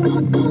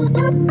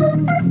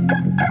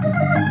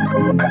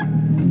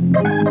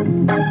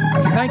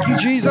 Thank you,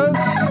 Jesus.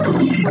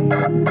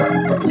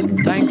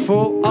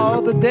 Thankful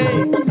all the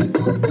days.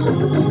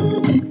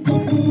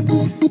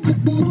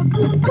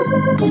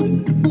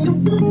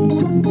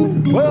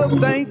 Well,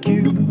 thank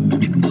you.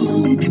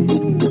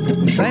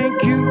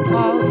 Thank you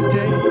all the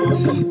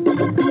days.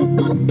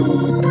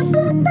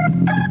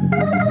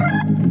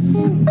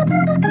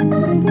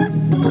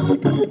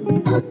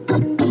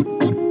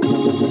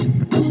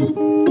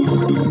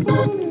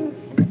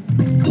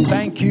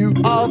 Thank you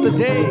all the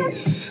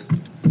days.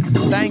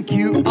 Thank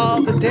you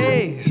all the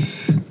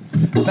days.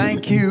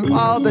 Thank you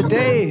all the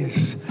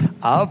days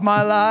of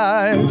my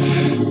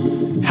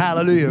life.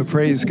 Hallelujah.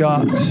 Praise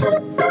God.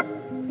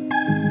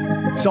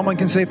 Someone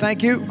can say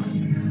thank you.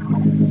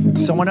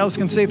 Someone else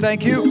can say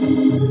thank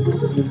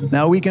you.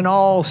 Now we can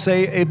all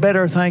say a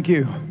better thank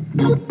you.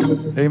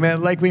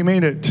 Amen. Like we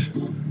mean it.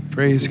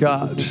 Praise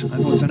God. I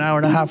know it's an hour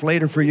and a half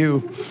later for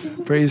you.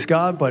 Praise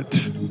God,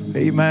 but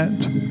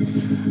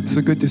amen.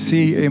 So good to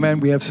see. Amen.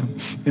 We have some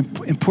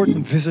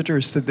important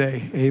visitors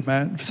today.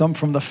 Amen. Some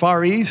from the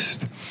Far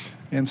East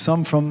and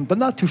some from, but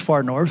not too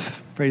far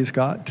north. Praise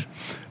God.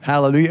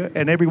 Hallelujah.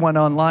 And everyone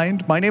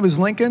online. My name is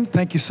Lincoln.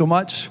 Thank you so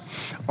much.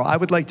 I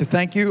would like to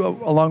thank you,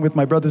 along with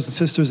my brothers and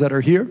sisters that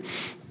are here,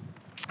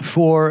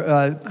 for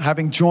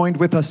having joined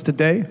with us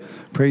today.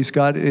 Praise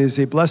God. It is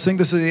a blessing.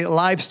 This is a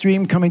live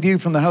stream coming to you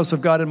from the House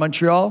of God in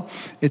Montreal.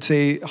 It's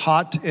a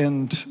hot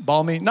and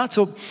balmy, not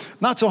so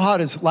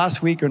hot as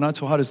last week or not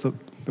so hot as the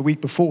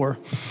week before.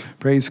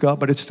 Praise God.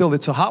 But it's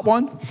a hot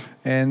one.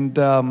 And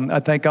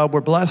I thank God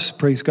we're blessed.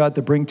 Praise God,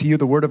 to bring to you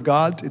the Word of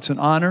God. It's an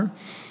honor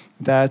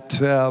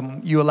that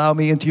you allow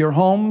me into your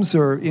homes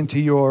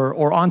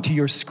or onto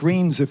your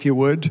screens, if you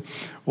would,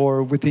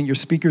 or within your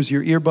speakers,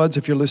 your earbuds,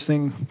 if you're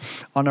listening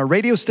on our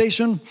radio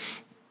station,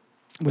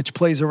 which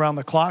plays around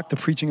the clock, the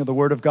preaching of the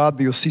Word of God.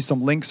 You'll see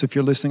some links if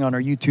you're listening on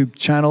our YouTube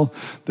channel.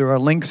 There are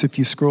links. If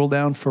you scroll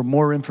down for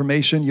more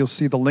information, you'll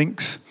see the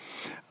links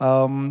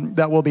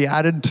that will be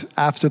added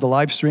after the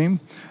live stream.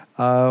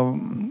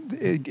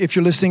 If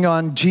you're listening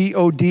on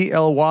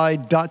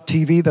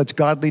godly.tv, that's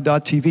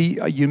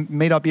godly.tv, you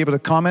may not be able to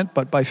comment,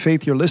 but by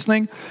faith you're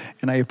listening,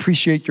 and I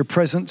appreciate your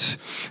presence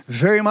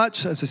very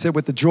much. As I said,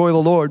 with the joy of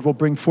the Lord, we'll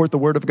bring forth the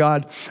Word of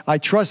God. I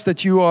trust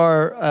that you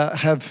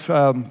have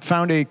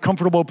found a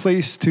comfortable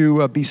place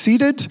to be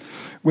seated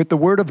with the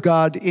Word of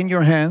God in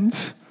your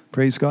hands.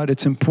 Praise God.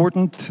 It's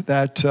important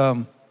that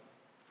you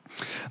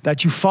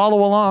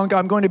follow along.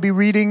 I'm going to be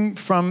reading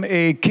from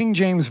a King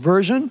James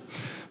Version.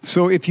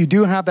 So if you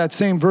do have that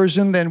same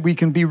version, then we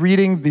can be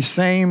reading the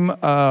same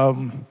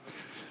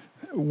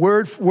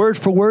word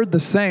for word,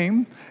 the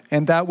same,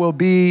 and that will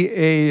be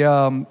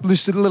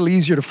just a little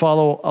easier to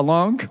follow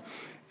along.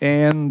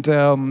 And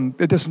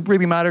it doesn't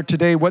really matter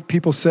today what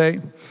people say.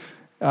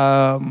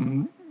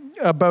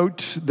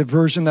 about the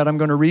version that I'm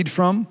going to read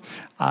from.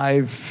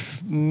 The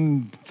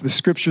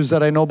scriptures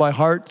that I know by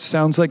heart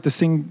sounds like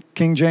the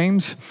King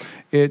James.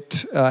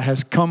 It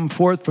has come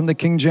forth from the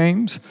King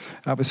James.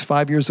 I was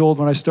 5 years old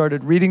when I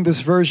started reading this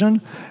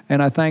version,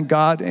 and I thank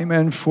God,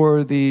 amen,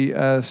 for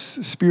the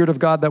Spirit of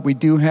God that we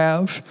do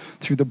have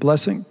through the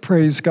blessing.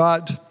 Praise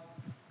God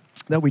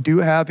that we do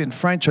have in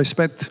French. I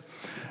spent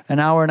an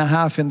hour and a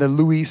half in the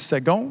Louis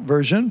Segond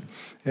version,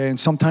 and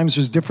sometimes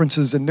there's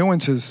differences and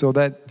nuances, so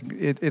that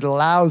it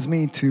allows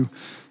me to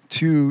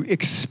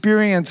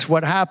experience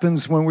what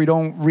happens when we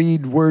don't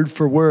read word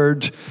for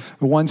word,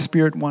 one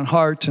spirit, one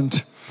heart.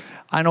 And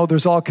I know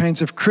there's all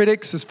kinds of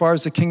critics as far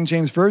as the King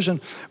James Version,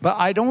 but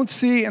I don't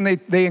see, and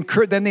they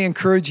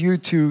encourage you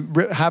to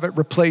have it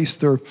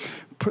replaced or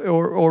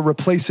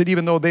replace it,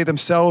 even though they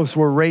themselves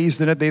were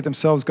raised in it, they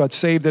themselves got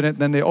saved in it.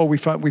 Then we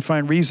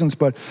find reasons,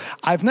 but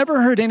I've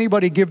never heard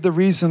anybody give the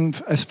reason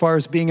as far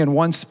as being in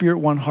one spirit,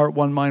 one heart,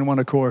 one mind, one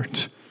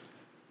accord.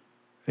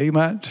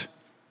 Amen.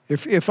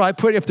 If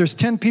there's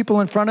 10 people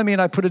in front of me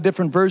and I put a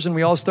different version,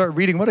 we all start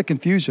reading, what a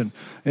confusion.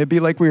 It'd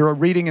be like we were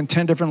reading in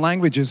 10 different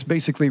languages,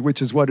 basically,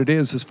 which is what it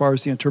is as far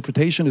as the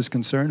interpretation is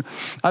concerned.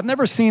 I've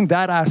never seen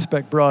that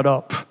aspect brought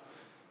up,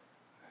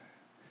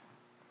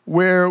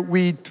 where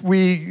we take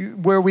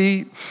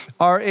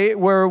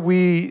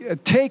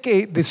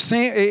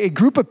a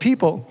group of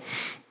people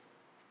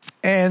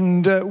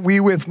and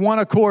we with one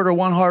accord or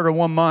one heart or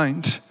one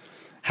mind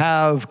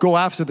go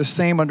after the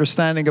same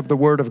understanding of the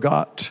Word of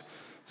God.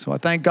 So I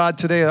thank God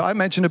today. I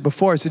mentioned it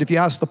before. I said if you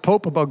ask the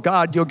Pope about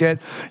God, you'll get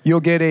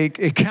a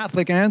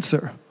Catholic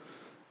answer.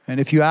 And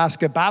if you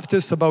ask a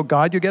Baptist about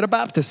God, you get a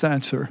Baptist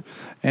answer.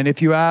 And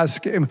if you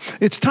ask,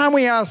 it's time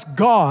we ask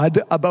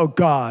God about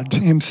God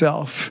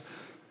himself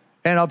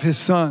and of his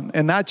Son.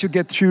 And that you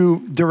get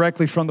through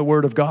directly from the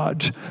Word of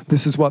God.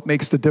 This is what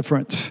makes the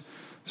difference.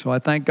 So I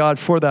thank God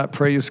for that.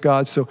 Praise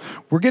God. So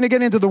we're going to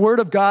get into the Word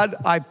of God.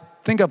 I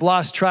think I've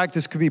lost track.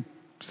 This could be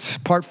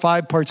part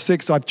 5, part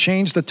 6. So I've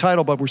changed the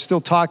title, but we're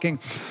still talking.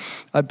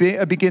 I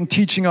begin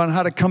teaching on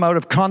how to come out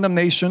of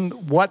condemnation,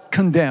 what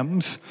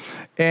condemns,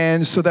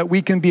 and so that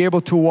we can be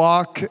able to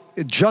walk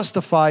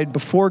justified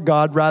before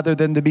God rather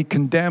than to be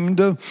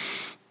condemned.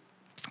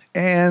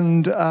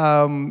 And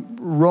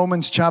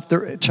Romans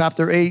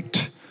chapter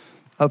 8,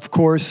 of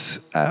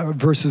course,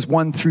 verses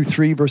 1 through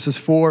 3, verses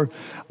 4.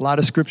 A lot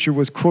of scripture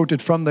was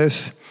quoted from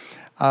this.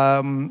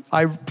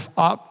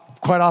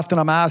 Quite often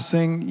I'm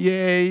asking,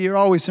 you're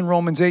always in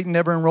Romans 8 and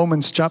never in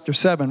Romans chapter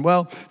 7.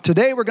 Well,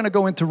 today we're going to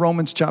go into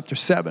Romans chapter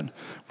 7.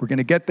 We're going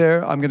to get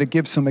there. I'm going to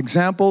give some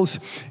examples.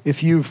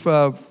 If you've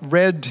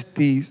read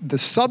the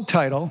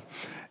subtitle,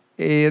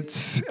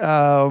 it's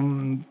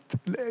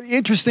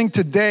interesting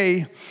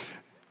today.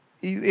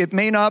 It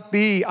may not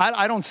be,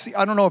 I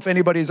don't know if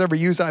anybody's ever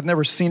used it. I've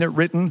never seen it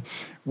written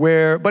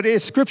but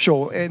it's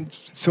scriptural. And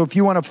so if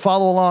you want to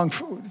follow along,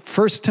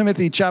 1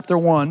 Timothy chapter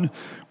 1,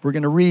 we're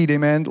going to read,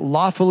 amen,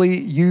 lawfully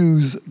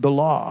use the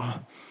law.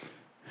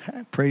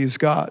 Praise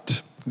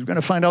God. We're going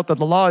to find out that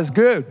the law is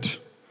good.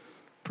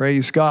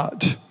 Praise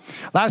God.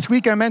 Last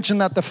week I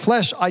mentioned that the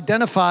flesh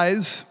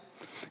identifies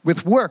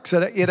with works.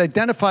 It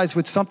identifies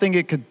with something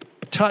it could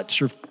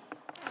touch or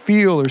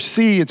feel or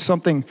see. It's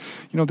something,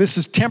 this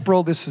is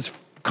temporal, this is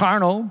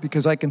carnal,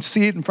 because I can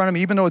see it in front of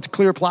me. Even though it's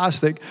clear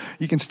plastic,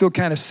 you can still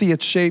kind of see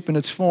its shape and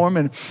its form,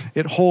 and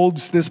it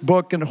holds this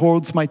book and it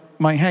holds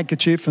my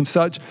handkerchief and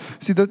such.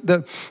 See,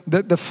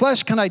 the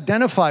flesh can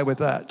identify with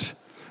that.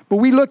 But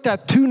we looked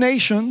at 2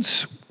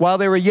 nations while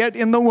they were yet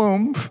in the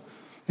womb.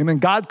 Amen.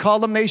 God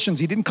called them nations.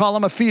 He didn't call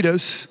them a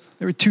fetus.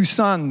 There were 2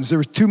 sons. There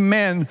were 2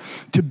 men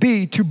to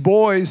be, 2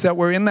 boys that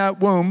were in that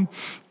womb.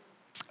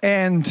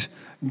 And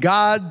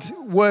God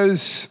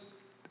was,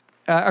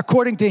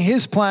 according to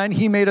his plan,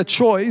 he made a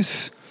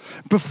choice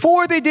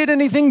before they did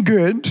anything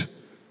good,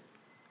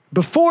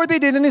 before they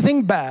did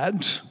anything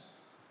bad.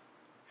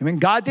 I mean,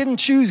 God didn't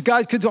choose.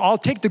 God could, I'll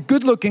take the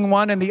good-looking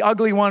one and the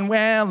ugly one,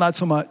 well, not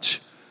so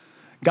much.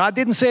 God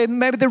didn't say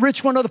maybe the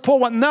rich one or the poor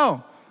one.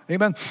 No.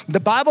 Amen. The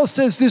Bible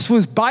says this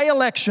was by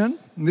election.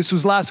 This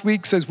was last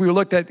week as we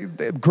looked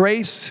at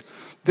grace,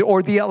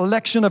 or the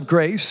election of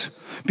grace,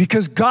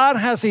 because God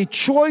has a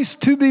choice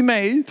to be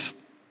made.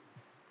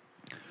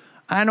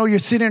 I know you're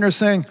sitting there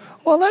saying,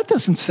 well, that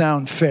doesn't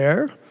sound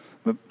fair.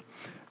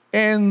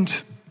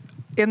 And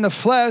in the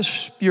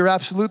flesh, you're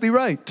absolutely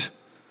right.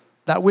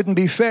 That wouldn't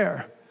be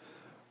fair.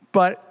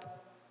 But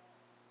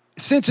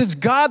since it's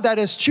God that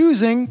is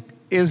choosing,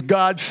 is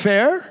God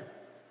fair?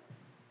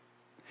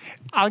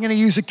 I'm going to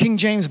use a King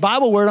James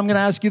Bible word. I'm going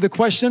to ask you the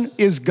question,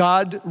 is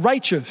God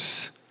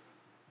righteous?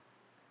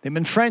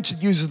 In French,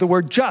 it uses the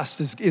word just.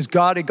 Is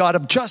God a God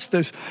of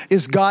justice?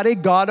 Is God a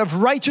God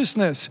of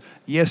righteousness?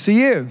 Yes,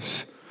 he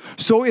is.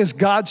 So is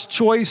God's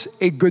choice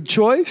a good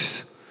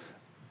choice?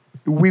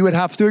 We would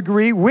have to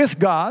agree with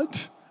God.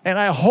 And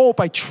I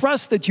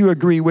trust that you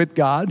agree with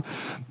God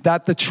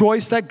that the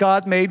choice that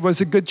God made was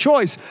a good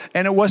choice.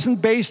 And it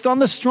wasn't based on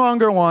the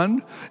stronger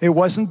one. It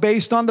wasn't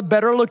based on the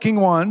better looking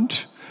one.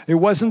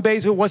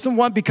 It wasn't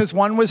one because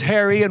one was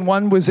Harry and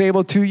one was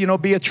able to,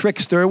 be a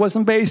trickster. It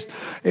wasn't based,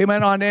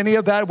 amen, on any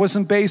of that. It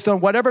wasn't based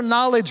on whatever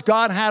knowledge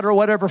God had or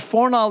whatever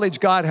foreknowledge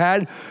God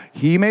had.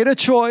 He made a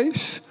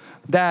choice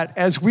that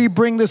as we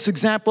bring this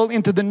example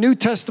into the New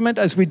Testament,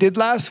 as we did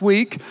last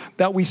week,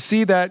 that we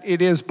see that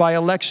it is by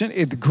election.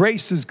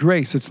 Grace is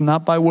grace. It's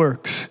not by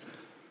works.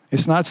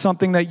 It's not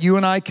something that you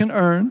and I can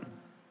earn.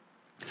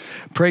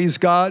 Praise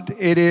God.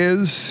 It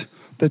is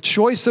the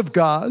choice of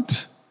God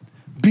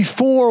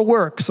before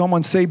works.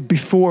 Someone say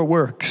before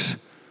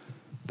works.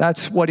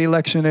 That's what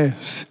election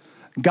is.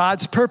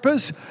 God's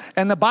purpose.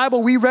 And the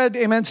Bible we read,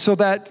 amen, so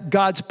that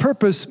God's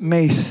purpose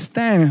may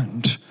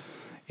stand.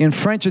 In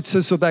French, it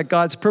says so that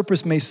God's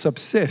purpose may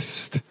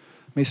subsist,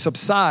 may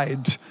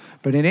subside.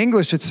 But in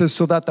English, it says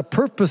so that the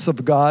purpose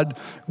of God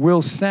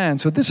will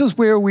stand. So this is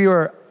where we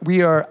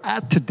are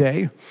at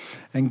today.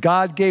 And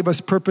God gave us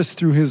purpose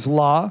through his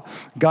law.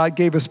 God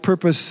gave us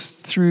purpose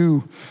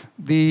through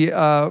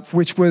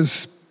which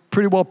was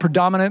pretty well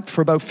predominant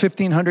for about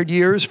 1,500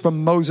 years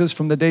from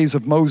the days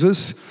of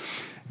Moses.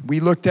 We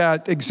looked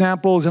at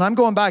examples, and I'm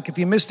going back. If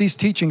you missed these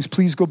teachings,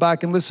 please go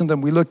back and listen to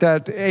them. We looked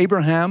at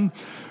Abraham,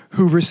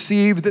 who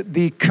received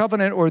the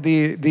covenant or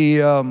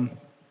the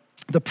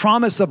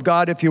promise of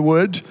God, if you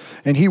would,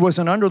 and he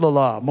wasn't under the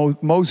law.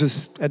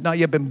 Moses had not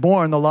yet been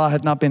born. The law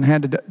had not been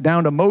handed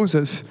down to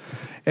Moses.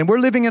 And we're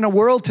living in a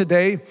world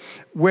today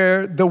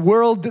where the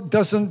world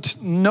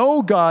doesn't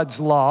know God's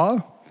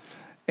law,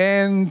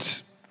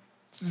 and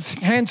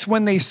hence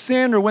when they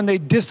sin or when they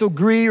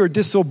disagree or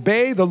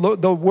disobey the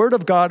word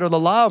of God or the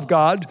law of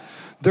God,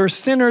 they're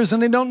sinners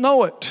and they don't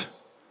know it.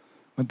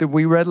 But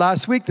we read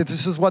last week that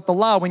this is what the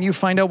law, when you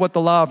find out what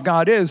the law of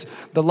God is,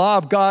 the law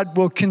of God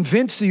will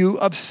convince you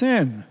of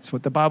sin. That's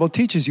what the Bible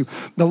teaches you.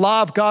 The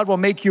law of God will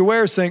make you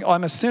aware, saying,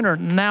 I'm a sinner,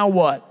 now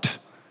what?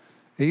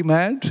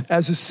 Amen?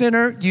 As a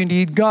sinner, you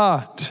need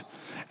God.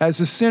 As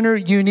a sinner,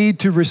 you need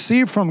to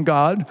receive from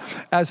God.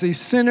 As a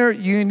sinner,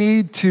 you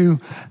need to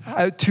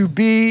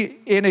be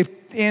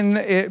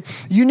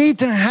you need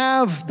to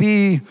have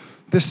the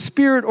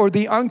spirit or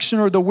the unction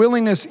or the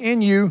willingness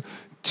in you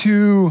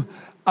to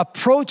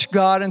approach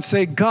God and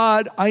say,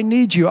 God, I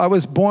need you. I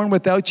was born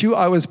without you.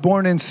 I was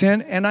born in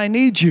sin, and I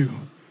need you.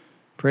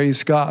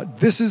 Praise God.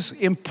 This is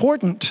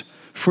important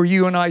for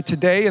you and I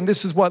today, and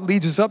this is what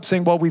leads us up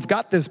saying, well, we've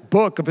got this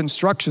book of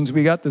instructions.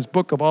 We got this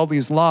book of all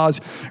these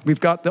laws. We've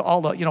got all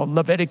the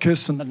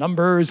Leviticus and the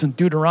Numbers and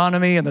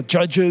Deuteronomy and the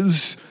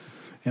Judges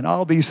and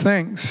all these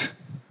things.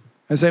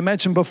 As I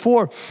mentioned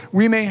before,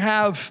 we may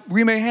have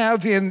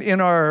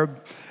in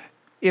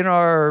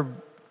our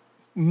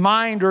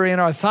mind or in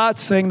our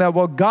thoughts saying that,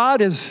 well,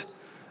 God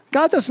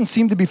doesn't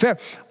seem to be fair.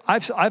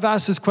 I've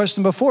asked this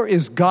question before.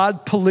 Is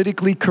God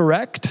politically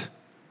correct?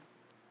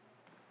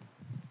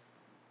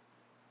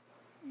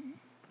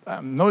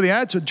 Know the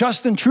answer.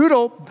 Justin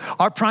Trudeau,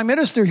 our prime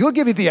minister, he'll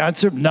give you the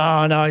answer.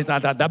 No, he's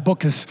not that. That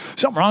book is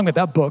something wrong with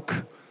that book.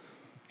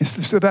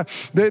 So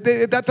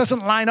that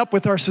doesn't line up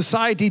with our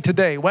society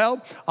today.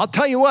 Well, I'll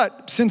tell you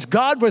what, since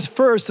God was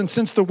first and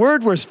since the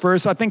word was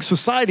first, I think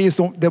society is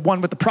the one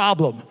with the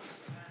problem.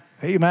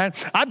 Amen.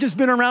 I've just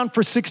been around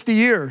for 60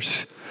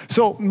 years.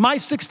 So my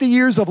 60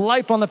 years of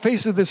life on the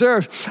face of this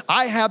earth,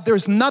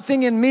 there's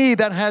nothing in me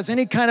that has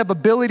any kind of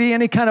ability,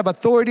 any kind of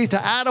authority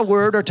to add a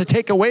word or to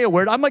take away a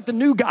word. I'm like the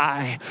new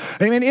guy.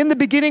 Amen. In the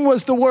beginning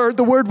was the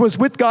Word was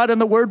with God, and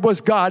the Word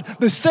was God.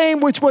 The same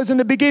which was in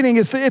the beginning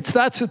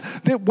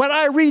what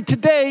I read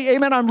today,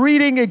 amen, I'm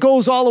reading, it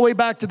goes all the way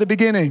back to the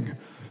beginning.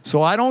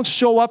 So I don't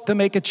show up to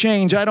make a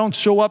change. I don't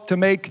show up to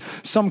make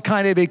some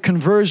kind of a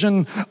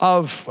conversion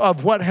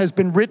of what has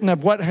been written,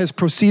 of what has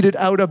proceeded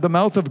out of the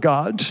mouth of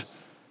God.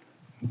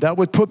 That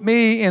would put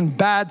me in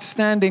bad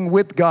standing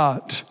with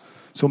God.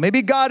 So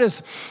maybe God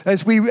is,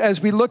 as we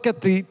look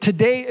at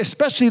today,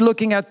 especially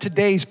looking at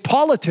today's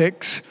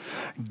politics,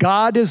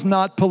 God is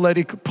not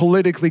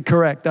politically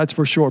correct, that's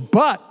for sure.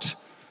 But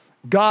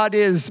God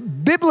is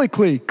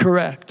biblically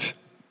correct.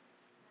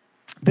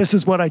 This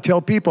is what I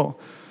tell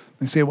people.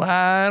 They say, well,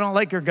 I don't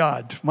like your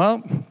God.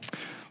 Well,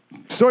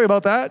 sorry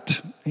about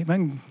that.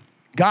 Amen.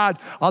 God,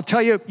 I'll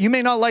tell you, you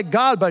may not like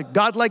God, but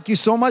God liked you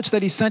so much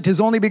that he sent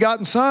his only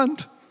begotten son.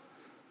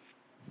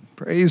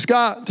 Praise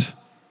God.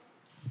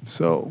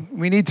 So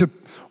we need to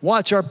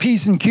watch our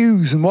P's and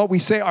Q's and what we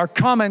say, our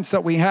comments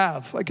that we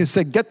have. Like I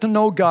said, get to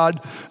know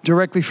God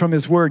directly from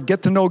his word.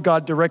 Get to know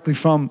God directly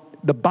from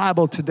the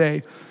Bible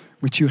today,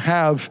 which you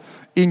have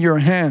in your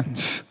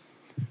hands.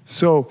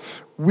 So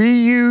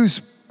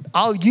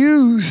I'll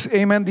use,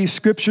 amen, these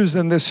scriptures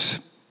and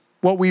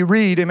what we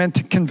read, amen,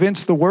 to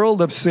convince the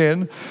world of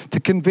sin,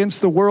 to convince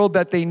the world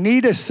that they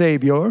need a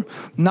Savior,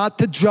 not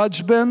to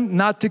judge them,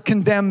 not to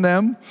condemn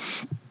them.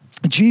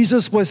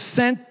 Jesus was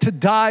sent to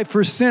die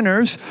for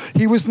sinners.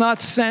 He was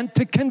not sent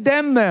to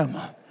condemn them.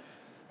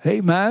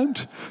 Amen.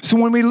 So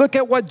when we look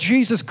at what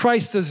Jesus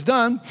Christ has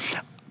done,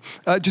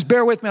 just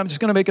bear with me, I'm just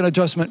going to make an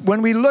adjustment.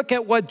 When we look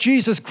at what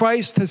Jesus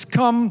Christ has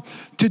come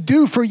to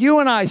do for you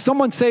and I,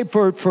 someone say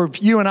for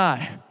you and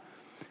I.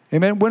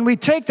 Amen. When we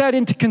take that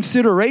into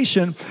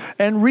consideration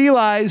and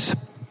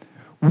realize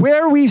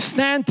where we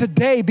stand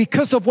today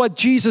because of what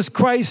Jesus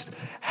Christ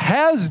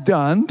has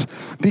done,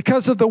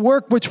 because of the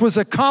work which was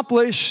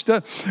accomplished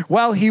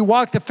while he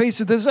walked the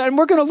face of this. And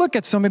we're going to look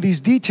at some of these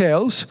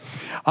details.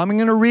 I'm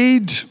going to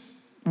read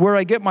where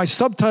I get my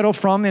subtitle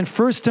from in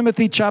 1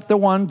 Timothy chapter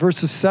 1,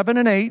 verses 7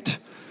 and 8.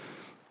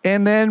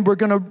 And then we're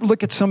going to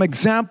look at some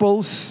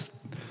examples.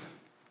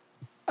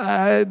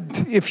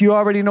 If you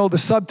already know the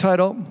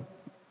subtitle,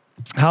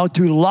 how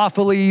to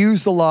lawfully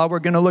use the law, we're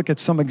going to look at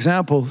some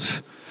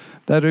examples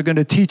that are going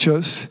to teach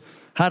us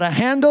how to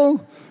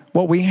handle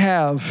what we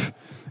have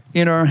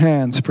in our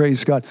hands.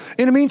 Praise God.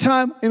 In the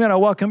meantime, amen, I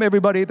welcome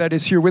everybody that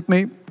is here with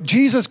me.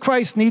 Jesus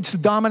Christ needs to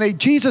dominate.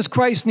 Jesus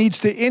Christ needs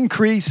to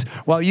increase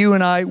while you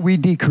and we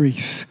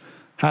decrease.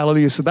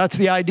 Hallelujah. So that's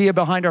the idea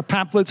behind our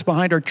pamphlets,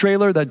 behind our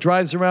trailer that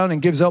drives around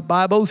and gives out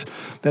Bibles,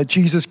 that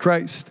Jesus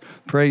Christ,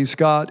 praise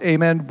God,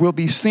 amen, will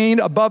be seen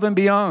above and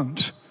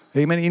beyond.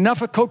 Amen.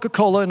 Enough of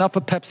Coca-Cola, enough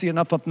of Pepsi,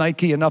 enough of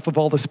Nike, enough of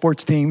all the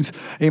sports teams.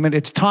 Amen.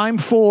 It's time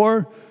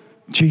for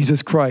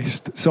Jesus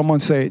Christ. Someone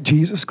say it,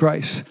 Jesus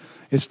Christ.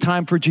 It's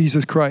time for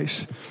Jesus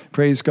Christ.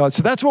 Praise God.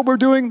 So that's what we're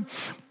doing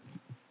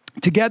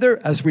together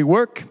as we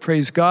work.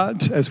 Praise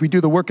God. As we do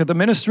the work of the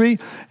ministry.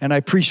 And I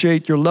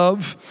appreciate your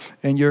love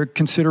and your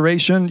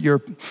consideration,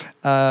 your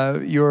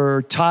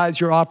tithes,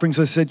 your offerings,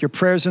 I said, your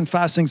prayers and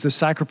fastings, the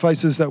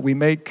sacrifices that we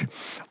make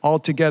all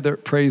together.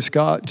 Praise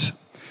God.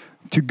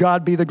 To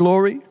God be the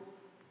glory.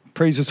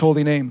 Praise his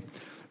holy name.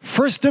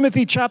 1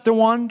 Timothy chapter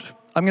 1,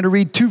 I'm going to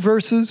read 2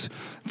 verses,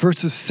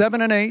 verses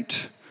 7 and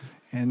 8.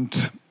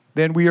 And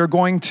then we are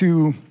going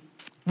to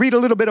read a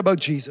little bit about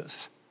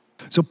Jesus.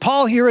 So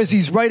Paul here, as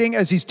he's writing,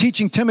 as he's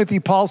teaching Timothy,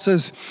 Paul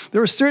says,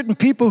 there are certain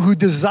people who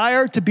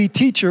desire to be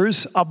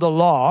teachers of the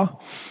law.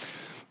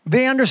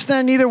 They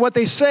understand neither what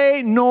they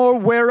say nor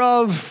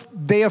whereof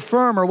they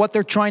affirm, or what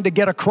they're trying to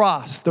get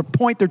across. The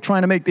point they're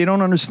trying to make, they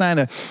don't understand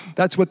it.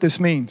 That's what this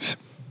means.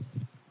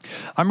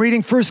 I'm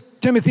reading 1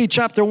 Timothy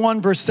chapter 1,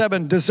 verse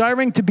 7.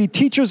 Desiring to be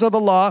teachers of the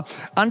law,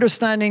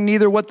 understanding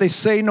neither what they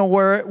say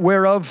nor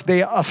whereof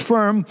they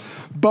affirm.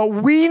 But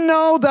we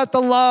know that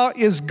the law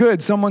is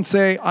good. Someone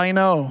say, I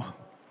know.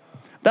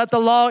 That the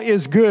law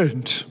is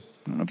good.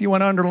 I don't know if you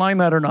want to underline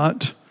that or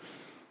not.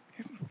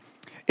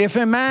 If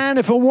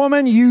a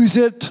woman use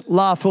it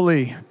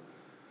lawfully.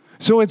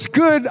 So it's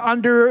good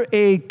under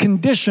a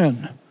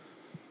condition.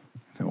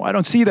 So I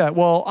don't see that.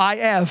 Well,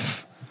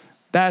 if,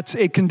 that's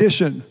a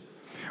condition.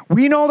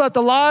 We know that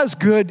the law is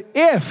good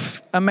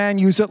if a man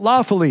use it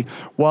lawfully.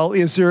 Well,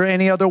 is there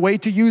any other way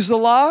to use the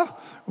law?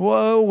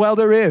 Well,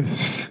 there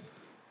is.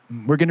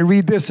 We're going to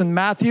read this in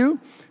Matthew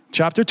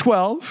chapter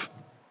 12.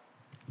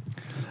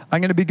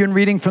 I'm going to begin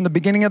reading from the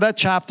beginning of that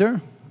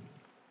chapter.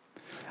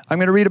 I'm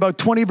going to read about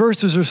 20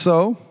 verses or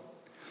so.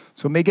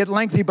 So it may get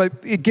lengthy, but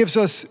it gives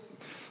us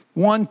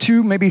 1,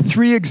 2, maybe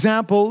 3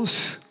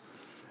 examples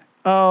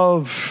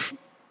of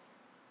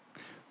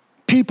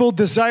people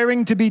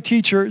desiring to be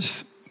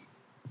teachers,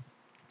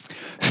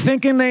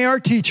 thinking they are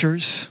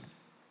teachers,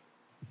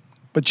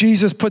 but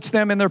Jesus puts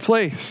them in their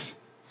place.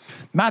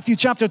 Matthew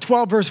chapter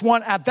 12, verse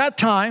 1, at that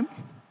time,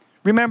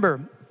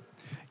 remember,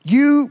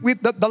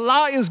 the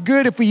law is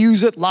good if we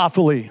use it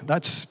lawfully.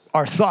 That's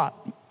our thought.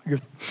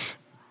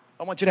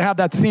 I want you to have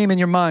that theme in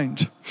your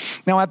mind.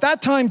 Now, at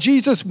that time,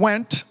 Jesus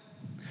went,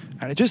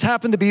 and it just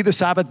happened to be the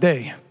Sabbath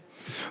day.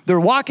 They're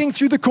walking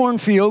through the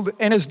cornfield,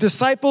 and his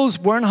disciples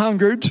weren't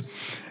hungered,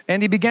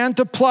 and he began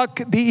to pluck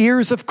the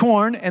ears of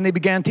corn, and they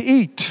began to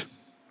eat.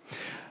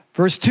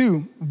 Verse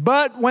 2,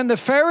 but when the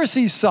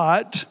Pharisees saw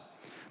it,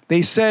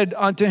 they said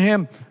unto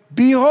him,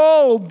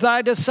 behold,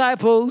 thy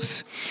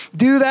disciples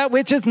do that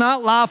which is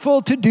not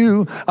lawful to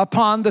do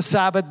upon the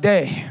Sabbath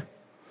day.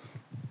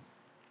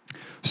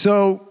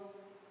 So,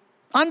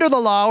 under the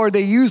law, or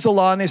they used the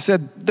law, and they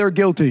said they're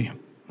guilty.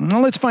 Now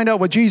let's find out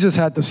what Jesus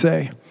had to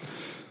say.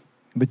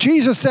 But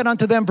Jesus said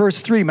unto them, verse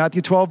 3,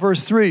 Matthew 12,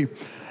 verse 3,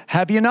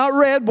 have you not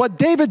read what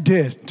David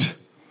did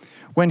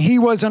when he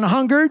was an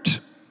hungered?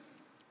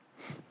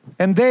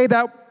 And they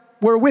that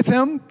were with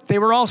him, they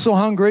were also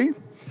hungry.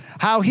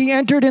 How he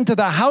entered into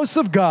the house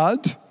of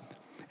God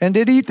and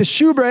did eat the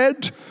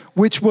shewbread,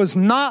 which was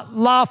not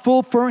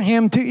lawful for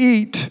him to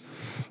eat,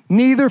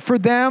 neither for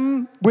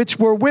them which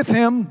were with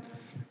him,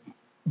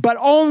 but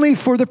only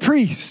for the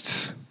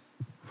priests.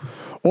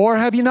 Or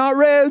have you not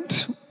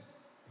read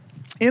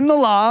in the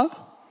law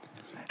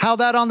how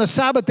that on the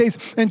Sabbath days,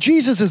 and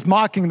Jesus is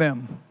mocking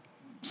them.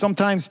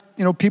 Sometimes,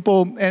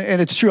 people,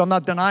 and it's true, I'm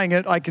not denying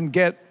it, I can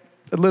get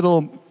a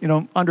little,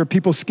 under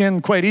people's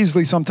skin quite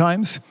easily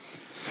sometimes.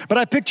 But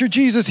I picture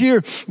Jesus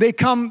here. They're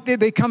coming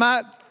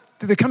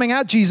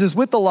at Jesus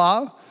with the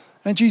law,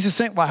 and Jesus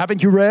saying, well,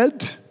 haven't you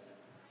read?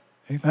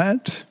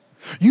 Amen.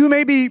 You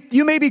may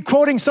be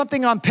quoting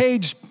something on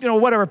page,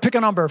 pick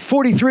a number,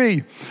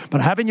 43,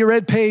 but haven't you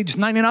read page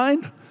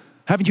 99?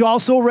 Haven't you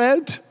also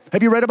read?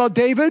 Have you read about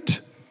David?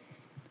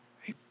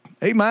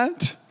 Amen.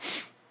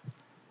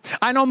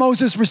 I know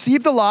Moses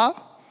received the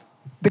law,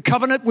 the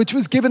covenant which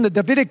was given, the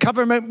Davidic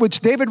covenant which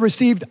David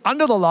received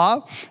under the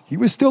law. He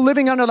was still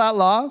living under that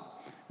law.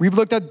 We've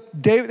looked at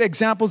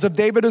examples of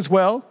David as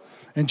well.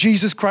 And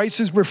Jesus Christ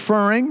is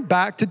referring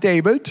back to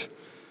David.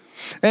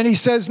 And he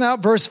says now,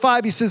 verse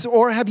 5, he says,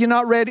 or have you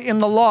not read in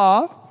the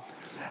law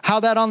how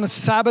that on the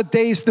Sabbath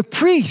days the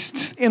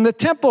priests in the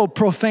temple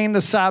profane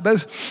the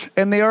Sabbath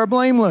and they are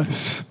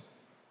blameless?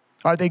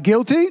 Are they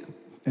guilty?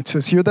 It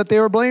says here that they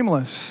are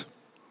blameless.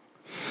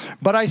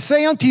 But I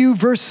say unto you,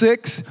 verse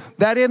 6,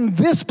 that in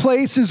this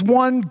place is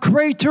one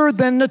greater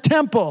than the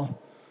temple.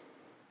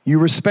 You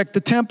respect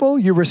the temple,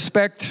 you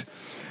respect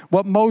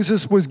what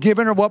Moses was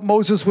given or what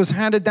Moses was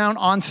handed down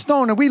on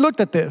stone. And we looked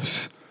at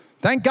this.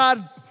 Thank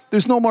God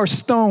there's no more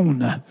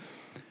stone.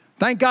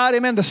 Thank God,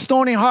 amen, the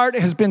stony heart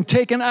has been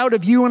taken out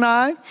of you and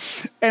I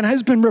and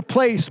has been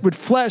replaced with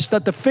flesh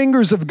that the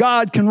fingers of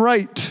God can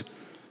write.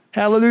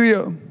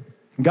 Hallelujah.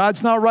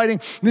 God's not writing.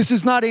 This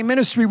is not a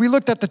ministry. We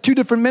looked at the two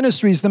different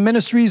ministries, the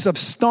ministries of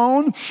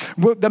stone.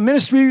 The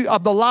ministry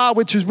of the law,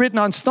 which was written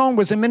on stone,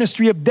 was a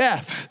ministry of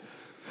death.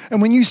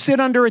 And when you sit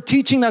under a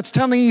teaching that's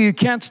telling you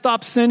can't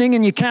stop sinning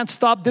and you can't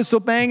stop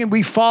disobeying and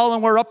we fall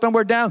and we're up and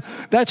we're down,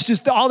 that's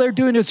just all they're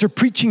doing is they're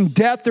preaching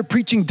death, they're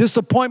preaching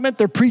disappointment,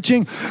 they're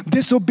preaching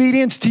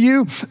disobedience to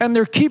you, and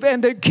they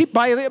keep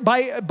by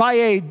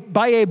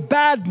a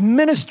bad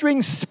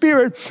ministering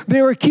spirit,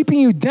 they are keeping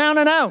you down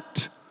and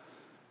out.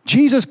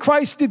 Jesus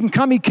Christ didn't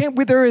come. He came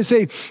with, there is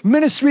a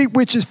ministry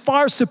which is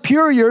far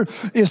superior,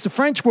 is the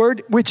French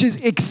word, which is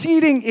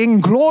exceeding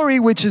in glory,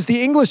 which is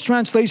the English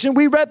translation.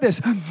 We read this.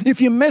 If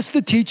you missed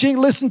the teaching,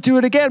 listen to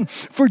it again.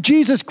 For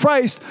Jesus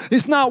Christ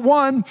is not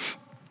one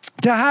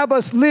to have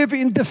us live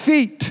in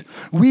defeat.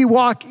 We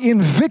walk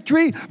in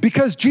victory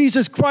because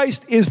Jesus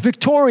Christ is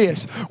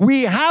victorious.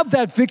 We have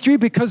that victory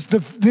because the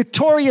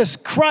victorious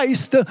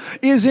Christ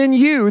is in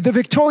you. The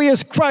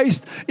victorious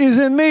Christ is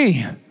in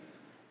me.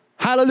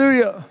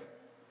 Hallelujah.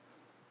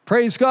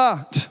 Praise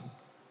God.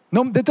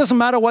 No, it doesn't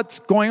matter what's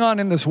going on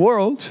in this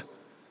world.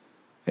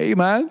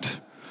 Amen.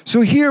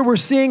 So here we're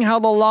seeing how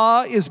the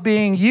law is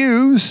being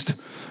used,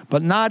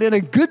 but not in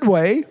a good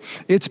way.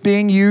 It's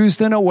being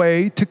used in a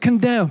way to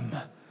condemn.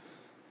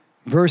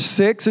 Verse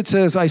 6, it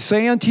says, I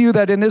say unto you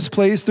that in this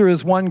place there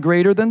is one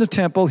greater than the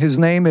temple. His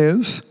name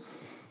is.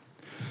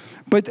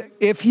 But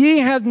if ye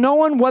had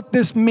known what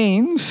this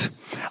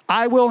means,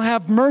 I will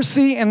have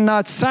mercy and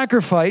not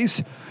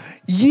sacrifice,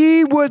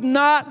 ye would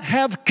not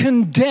have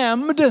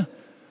condemned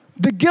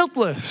the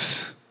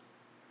guiltless.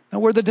 Now,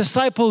 were the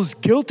disciples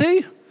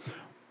guilty?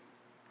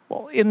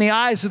 Well, in the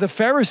eyes of the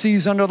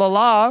Pharisees under the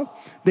law,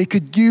 they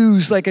could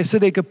use, like I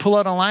said, they could pull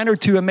out a line or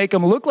two and make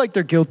them look like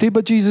they're guilty,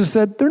 but Jesus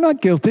said, they're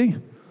not guilty.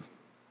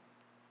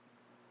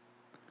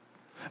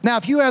 Now,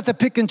 if you have to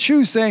pick and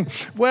choose saying,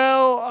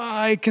 well,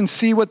 I can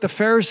see what the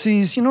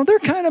Pharisees, they're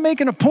kind of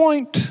making a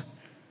point.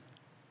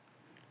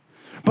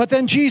 But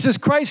then Jesus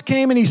Christ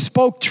came and he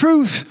spoke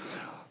truth.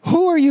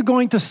 Who are you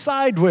going to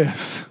side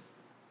with?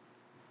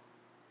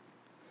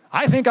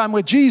 I think I'm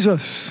with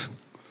Jesus.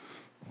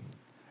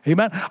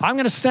 Amen. I'm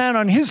going to stand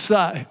on his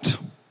side.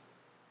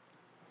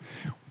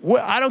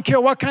 I don't care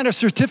what kind of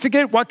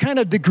certificate, what kind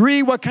of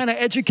degree, what kind of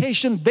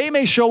education they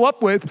may show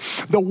up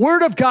with. The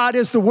Word of God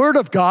is the Word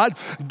of God.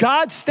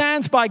 God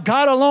stands by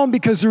God alone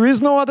because there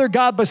is no other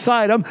God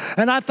beside him.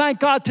 And I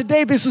thank God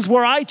today this is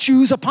where I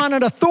choose upon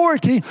an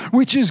authority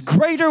which is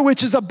greater,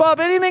 which is above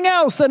anything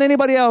else that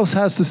anybody else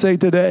has to say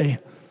today.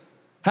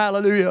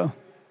 Hallelujah.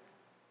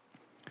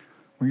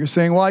 Well, you're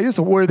saying, why is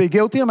it? Were they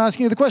guilty? I'm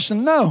asking you the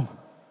question. No.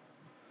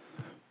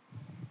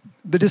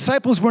 The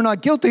disciples were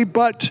not guilty,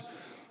 but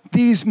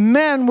these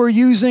men were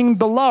using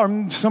the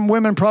law. Some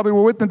women probably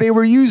were with them. They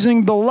were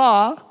using the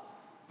law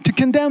to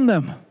condemn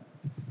them.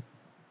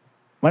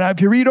 But if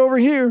you read over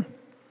here,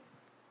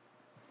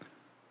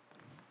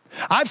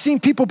 I've seen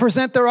people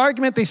present their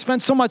argument. They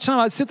spent so much time.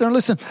 I'd sit there and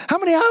listen. How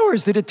many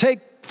hours did it take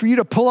for you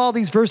to pull all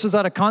these verses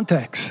out of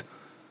context?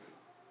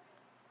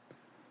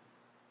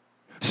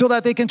 So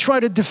that they can try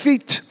to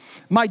defeat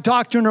my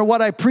doctrine or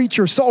what I preach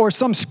or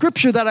some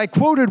scripture that I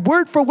quoted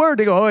word for word.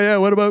 They go, oh yeah,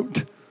 what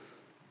about?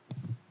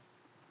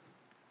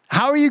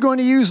 How are you going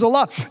to use the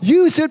law?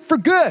 Use it for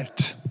good.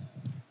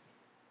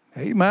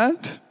 Amen.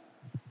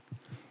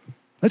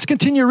 Let's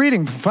continue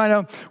reading. Find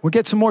out. We'll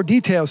get some more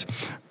details.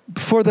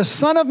 For the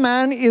Son of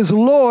Man is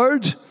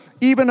Lord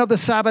even of the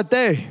Sabbath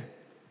day.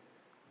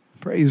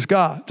 Praise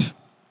God.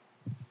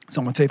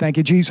 Someone say, thank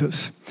you,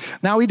 Jesus.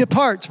 Now he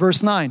departs,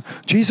 verse 9.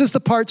 Jesus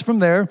departs from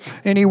there,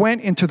 and he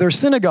went into their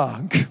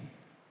synagogue.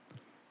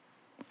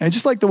 And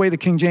just like the way the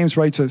King James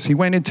writes us, he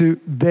went into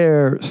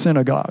their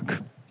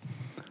synagogue.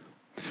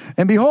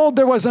 And behold,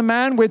 there was a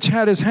man which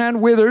had his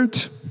hand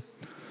withered,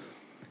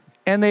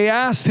 and they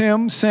asked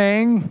him,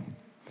 saying,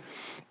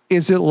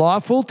 is it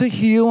lawful to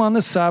heal on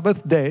the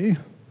Sabbath day?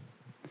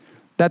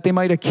 That they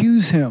might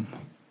accuse him.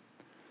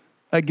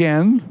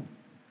 Again,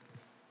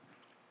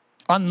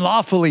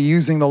 unlawfully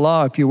using the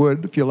law, if you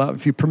would,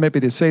 if you permit me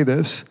to say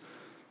this.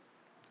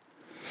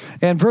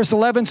 And verse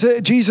 11,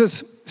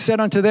 Jesus said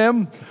unto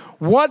them,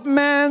 what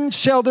man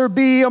shall there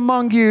be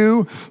among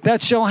you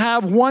that shall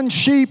have one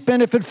sheep,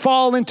 and if it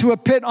fall into a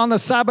pit on the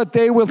Sabbath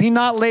day, will he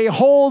not lay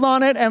hold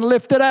on it and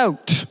lift it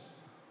out?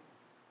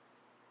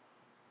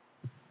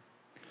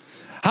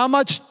 How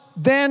much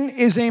then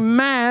is a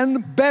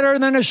man better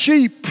than a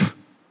sheep?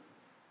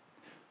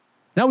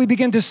 Now we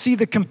begin to see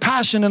the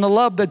compassion and the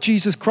love that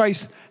Jesus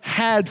Christ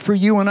had for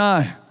you and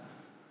I.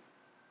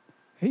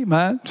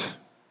 Amen.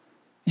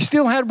 He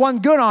still had one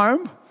good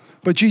arm,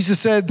 but Jesus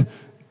said,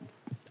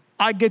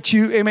 I get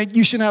you, amen,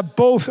 you should have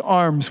both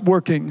arms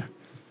working.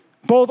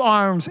 Both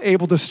arms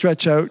able to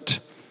stretch out.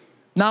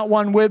 Not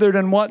one withered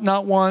and what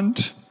not one.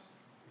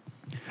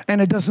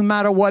 And it doesn't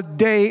matter what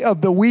day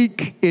of the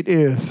week it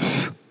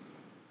is.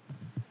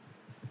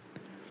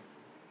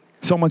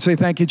 Someone say,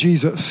 thank you,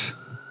 Jesus.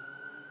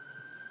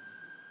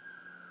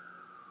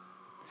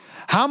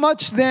 How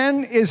much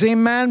then is a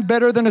man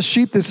better than a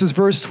sheep? This is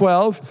verse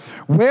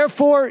 12.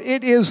 Wherefore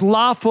it is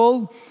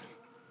lawful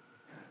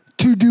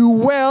to do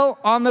well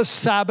on the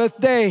Sabbath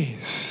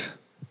days.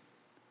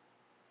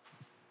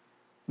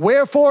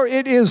 Wherefore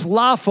it is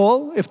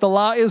lawful, if the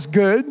law is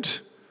good,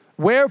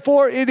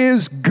 wherefore it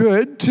is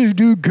good to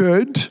do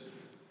good.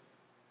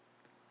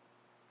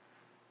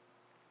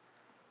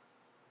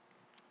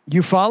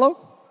 You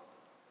follow?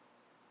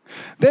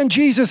 Then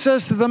Jesus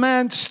says to the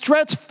man,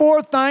 stretch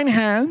forth thine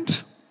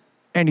hand.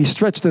 And he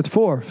stretched it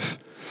forth.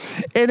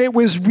 And it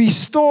was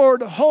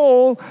restored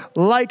whole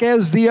like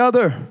as the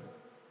other.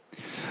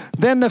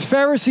 Then the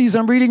Pharisees,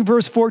 I'm reading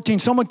verse 14.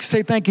 Someone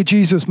say, thank you,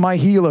 Jesus, my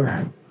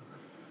healer.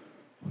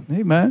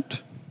 Amen.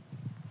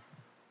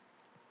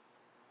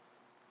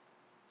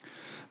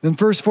 Then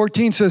verse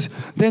 14 says,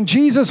 then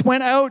Jesus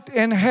went out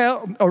and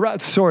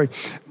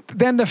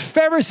then the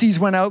Pharisees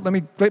went out. Let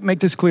me make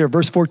this clear.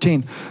 Verse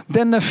 14.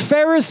 Then the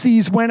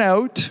Pharisees went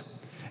out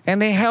and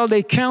they held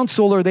a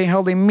council, or they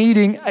held a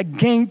meeting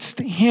against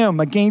him,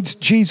 against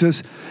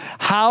Jesus,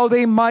 how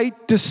they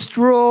might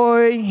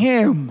destroy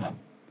him.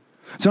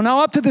 So now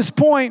up to this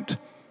point,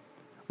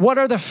 what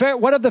have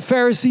the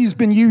Pharisees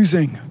been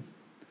using?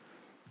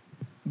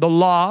 The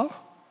law,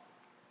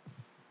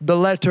 the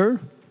letter.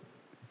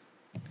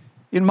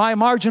 In my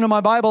margin of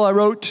my Bible, I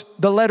wrote,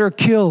 the letter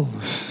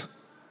kills.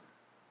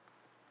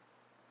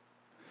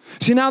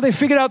 See, now they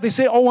figured out, they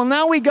say, oh, well,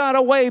 now we got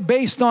a way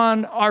based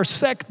on our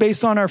sect,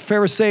 based on our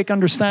Pharisaic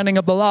understanding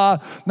of the law.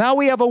 Now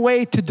we have a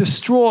way to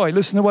destroy.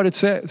 Listen to what it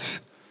says.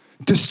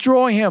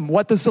 Destroy him.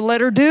 What does the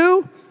letter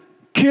do?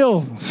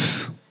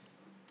 Kills.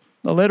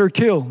 The letter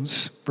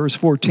kills. Verse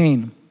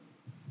 14.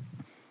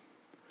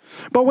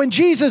 But when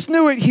Jesus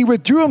knew it, he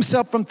withdrew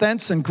himself from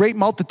thence, and great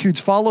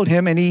multitudes followed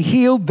him, and he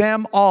healed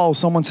them all.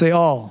 Someone say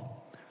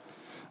all.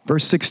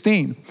 Verse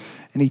 16.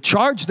 And he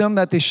charged them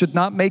that they should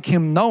not make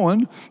him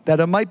known, that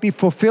it might be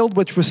fulfilled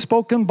which was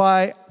spoken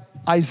by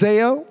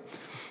Isaiah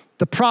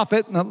the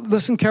prophet. Now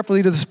listen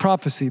carefully to this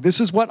prophecy. This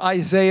is what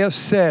Isaiah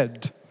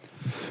said.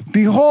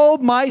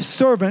 Behold my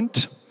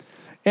servant,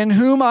 in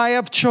whom I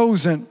have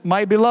chosen,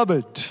 my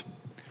beloved,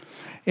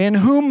 in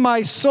whom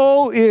my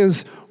soul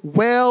is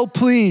well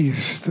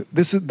pleased.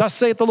 Thus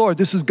saith the Lord.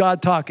 This is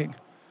God talking.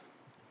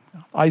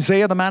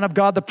 Isaiah, the man of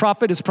God, the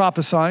prophet, is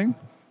prophesying.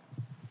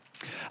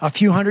 A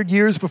few hundred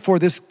years before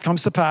this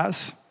comes to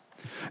pass,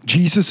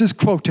 Jesus is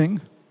quoting.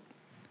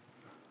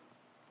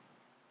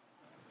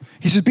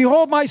 He says,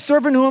 behold my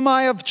servant whom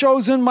I have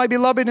chosen, my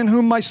beloved in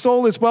whom my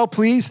soul is well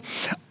pleased.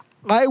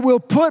 I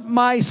will put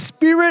my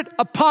spirit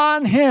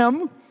upon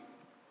him,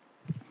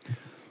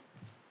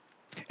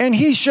 and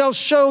he shall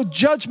show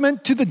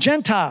judgment to the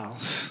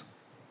Gentiles.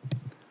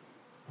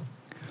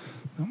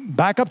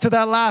 Back up to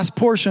that last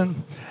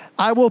portion.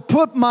 I will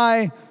put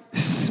my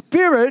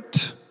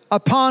spirit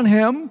upon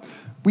him.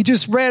 We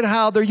just read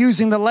how they're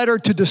using the letter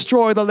to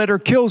destroy. The letter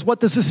kills. What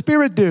does the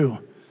Spirit do?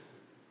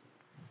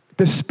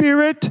 The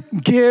Spirit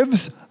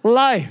gives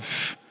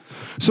life.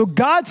 So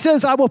God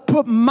says, I will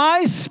put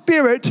my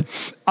Spirit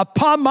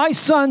upon my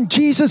Son,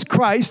 Jesus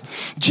Christ.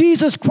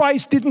 Jesus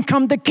Christ didn't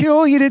come to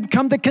kill. He didn't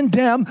come to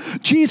condemn.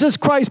 Jesus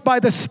Christ, by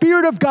the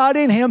Spirit of God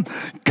in him,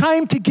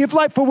 came to give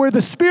life. For where the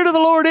Spirit of the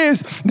Lord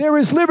is, there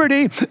is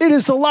liberty. It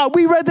is the law.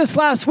 We read this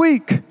last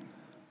week.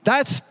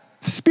 That's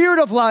Spirit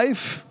of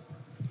life,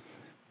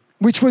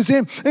 which was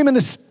in,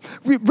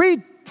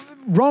 read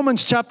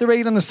Romans chapter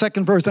 8 and the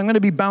second verse. I'm going to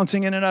be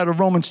bouncing in and out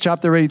of Romans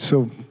chapter 8,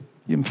 so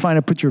you can find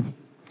it,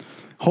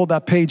 hold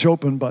that page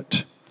open.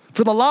 But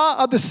for the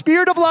law of the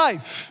Spirit of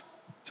life,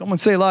 someone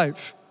say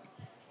life,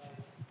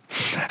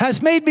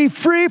 has made me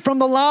free from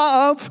the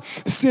law of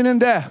sin and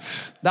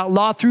death. That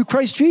law through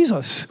Christ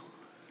Jesus.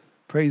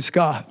 Praise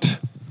God.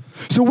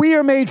 So we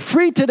are made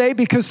free today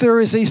because there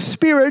is a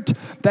Spirit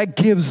that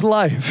gives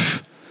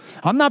life.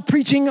 I'm not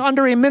preaching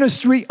under a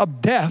ministry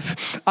of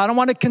death. I don't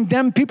want to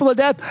condemn people to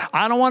death.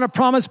 I don't want to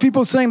promise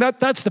people saying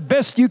that's the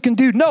best you can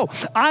do. No,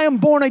 I am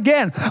born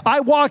again.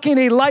 I walk in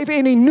a life,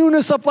 in a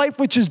newness of life,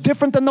 which is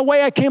different than the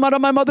way I came out of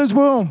my mother's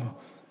womb.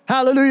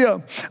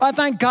 Hallelujah. I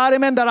thank God,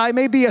 amen, that I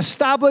may be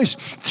established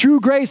through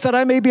grace, that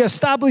I may be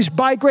established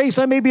by grace,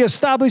 I may be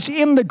established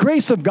in the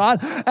grace of God.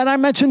 And I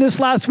mentioned this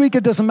last week,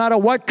 it doesn't matter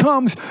what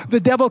comes, the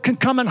devil can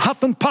come and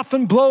huff and puff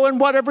and blow and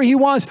whatever he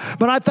wants.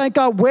 But I thank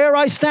God where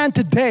I stand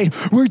today,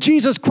 where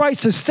Jesus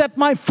Christ has set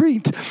my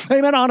feet,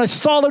 amen, on a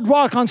solid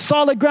rock, on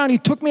solid ground. He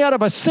took me out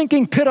of a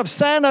sinking pit of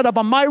sand, out of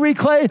a miry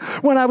clay,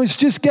 when I was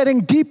just getting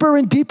deeper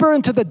and deeper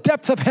into the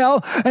depth of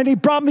hell. And he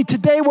brought me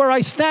today where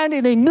I stand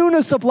in a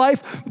newness of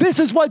life. This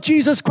is what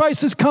Jesus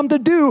Christ has come to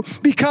do,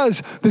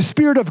 because the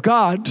Spirit of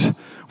God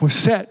was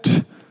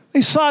set.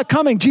 They saw it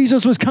coming.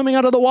 Jesus was coming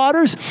out of the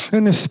waters,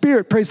 and the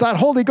Spirit, praise God,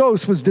 Holy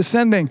Ghost was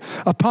descending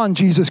upon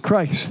Jesus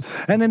Christ.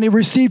 And then they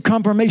received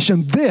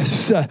confirmation.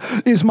 This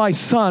is my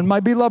Son, my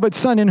beloved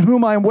Son, in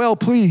whom I am well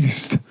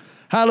pleased.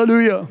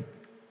 Hallelujah.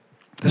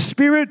 The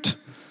Spirit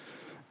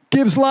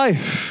gives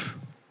life.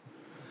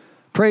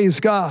 Praise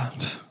God.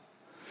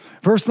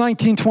 Verse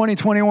 19, 20,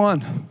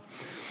 21.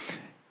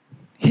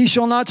 He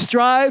shall not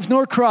strive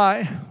nor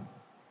cry.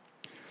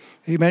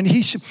 Amen.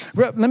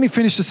 Let me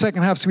finish the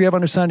second half so we have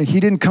understanding.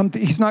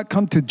 He's not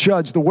come to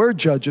judge. The word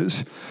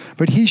judges,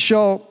 but he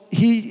shall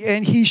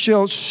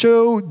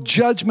show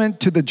judgment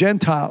to the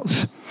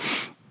Gentiles.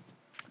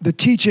 The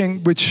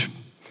teaching which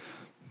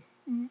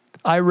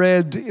I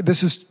read,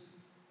 this is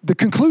the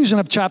conclusion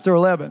of chapter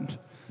 11,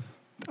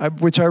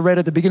 which I read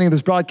at the beginning of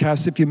this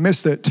broadcast. If you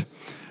missed it,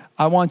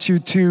 I want you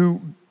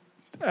to,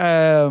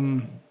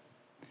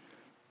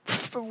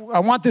 I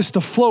want this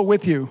to flow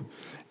with you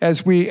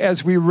as we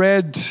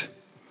read.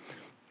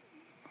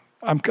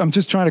 I'm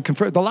just trying to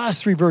confirm the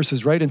last three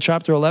verses, right, in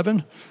chapter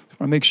 11. I want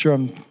to make sure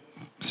I'm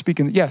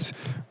speaking. Yes,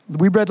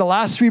 we read the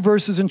last three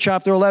verses in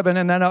chapter 11,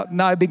 and then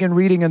now I begin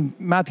reading in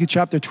Matthew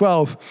chapter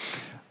 12.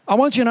 I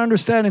want you to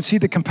understand and see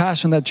the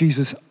compassion that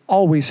Jesus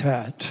always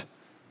had.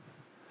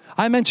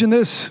 I mentioned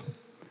this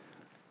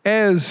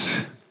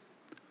as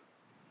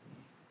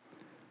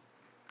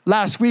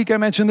last week. I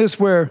mentioned this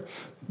where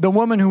the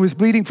woman who was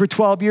bleeding for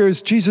 12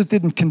 years, Jesus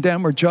didn't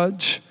condemn or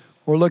judge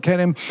or look at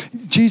him.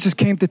 Jesus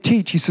came to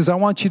teach. He says, I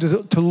want you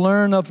to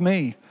learn of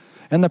me.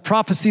 And the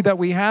prophecy that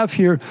we have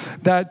here,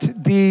 that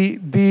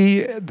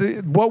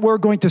what we're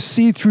going to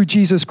see through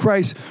Jesus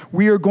Christ,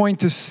 we are going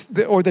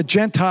to, or the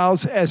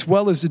Gentiles as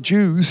well as the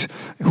Jews,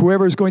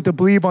 whoever is going to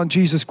believe on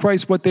Jesus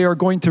Christ, what they are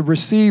going to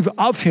receive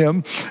of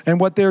him and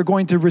what they're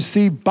going to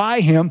receive by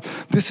him.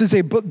 This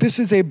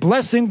is a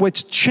blessing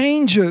which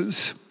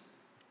changes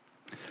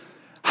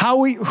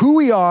who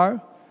we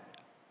are,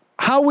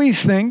 how we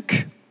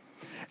think,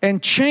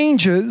 and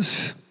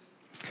changes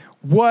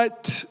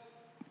what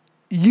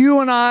you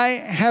and I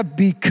have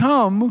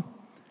become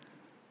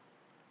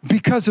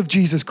because of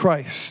Jesus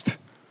Christ.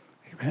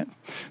 Amen.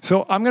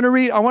 So I want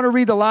to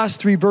read the last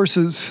three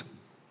verses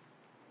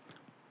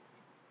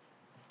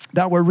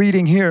that we're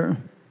reading here.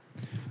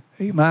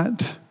 Amen.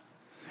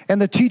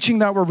 And the teaching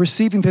that we're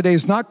receiving today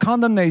is not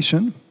condemnation.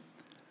 And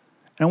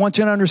I want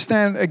you to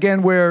understand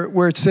again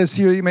where it says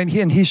here, amen,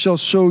 and he shall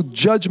show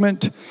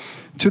judgment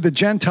to the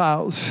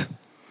Gentiles.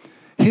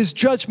 His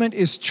judgment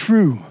is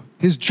true.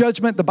 His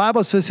judgment, the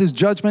Bible says his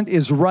judgment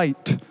is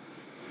right.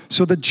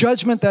 So the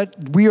judgment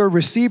that we are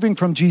receiving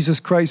from Jesus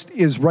Christ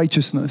is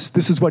righteousness.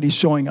 This is what he's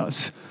showing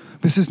us.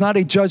 This is not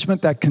a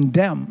judgment that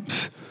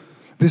condemns.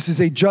 This is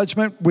a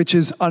judgment which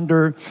is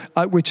unto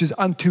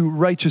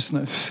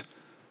righteousness.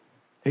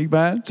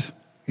 Amen.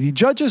 He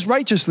judges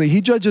righteously.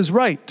 He judges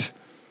right.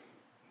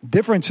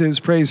 Difference is,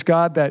 praise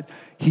God, that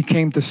he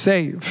came to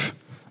save.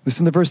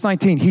 Listen to verse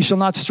 19. He shall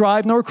not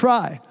strive nor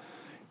cry.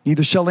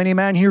 Neither shall any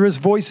man hear his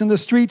voice in the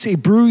streets. A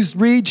bruised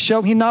reed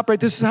shall he not break.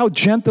 This is how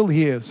gentle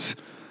he is.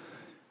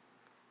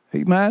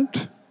 Amen.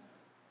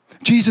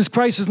 Jesus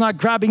Christ is not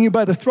grabbing you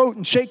by the throat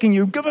and shaking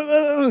you.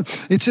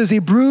 It says a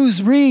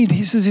bruised reed.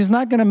 He says you're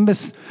not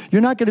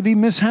going to be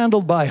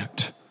mishandled by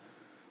it.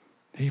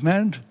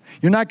 Amen.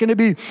 You're not going to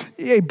be,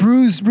 a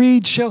bruised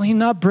reed shall he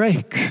not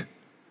break.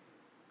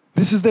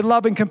 This is the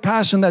love and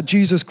compassion that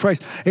Jesus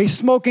Christ, a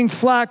smoking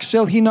flax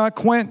shall he not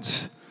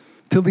quench,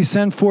 till he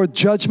send forth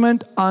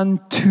judgment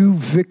unto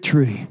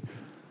victory.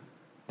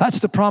 That's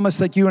the promise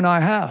that you and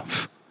I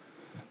have.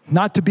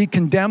 Not to be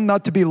condemned,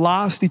 not to be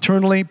lost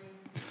eternally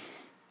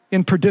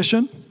in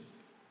perdition.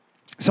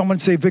 Someone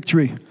say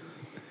victory.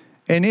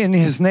 And in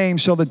his name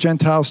shall the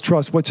Gentiles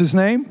trust. What's his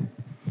name?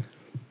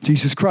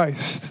 Jesus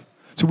Christ.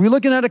 So we're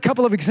looking at a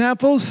couple of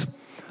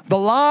examples. The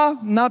law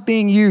not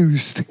being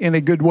used in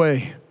a good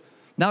way.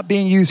 Not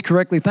being used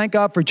correctly. Thank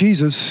God for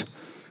Jesus.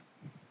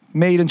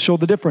 Made and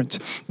showed the difference.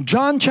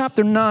 John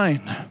chapter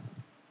 9.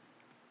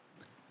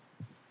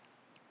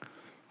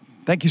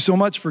 Thank you so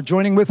much for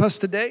joining with us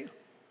today.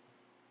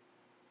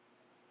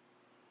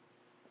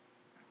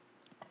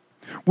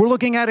 We're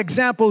looking at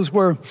examples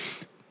where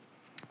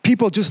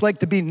people just like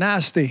to be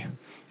nasty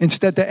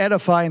instead to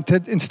edify,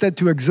 instead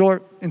to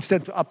exhort,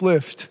 instead to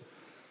uplift.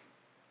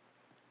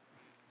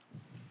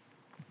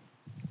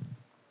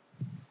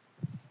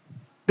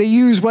 They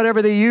used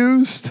whatever they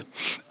used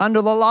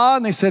under the law,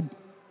 and they said,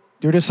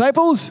 your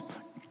disciples,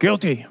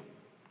 guilty.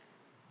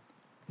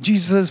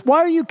 Jesus says, why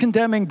are you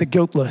condemning the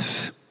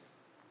guiltless?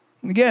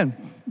 Again,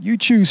 you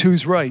choose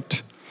who's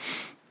right.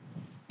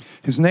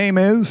 His name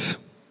is,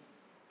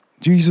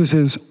 Jesus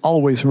is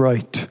always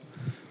right.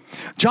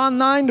 John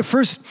 9,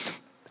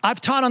 I've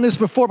taught on this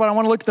before, but I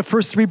want to look at the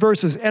first 3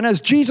 verses. And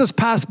as Jesus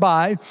passed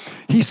by,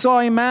 he saw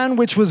a man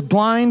which was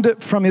blind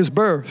from his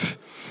birth.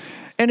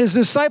 And his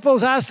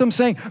disciples asked him,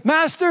 saying,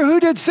 Master, who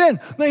did sin?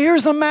 Now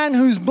here's a man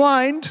who's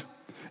blind.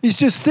 He's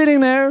just sitting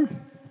there.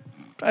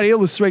 Try to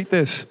illustrate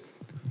this.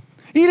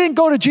 He didn't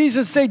go to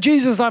Jesus and say,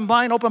 Jesus, I'm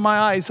blind, open my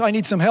eyes, I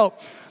need some help.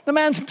 The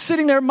man's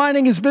sitting there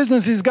minding his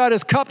business. He's got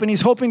his cup and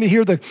he's hoping to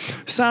hear the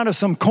sound of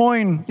some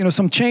coin,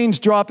 some change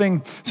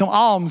dropping, some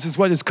alms is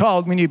what it's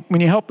called. When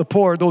you help the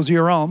poor, those are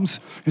your alms.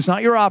 It's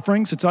not your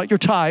offerings. It's not your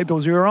tithe.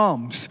 Those are your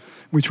alms,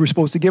 which we're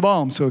supposed to give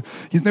alms. So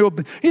he's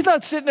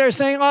not sitting there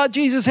saying, oh,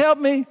 Jesus, help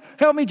me.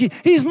 Help me.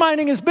 He's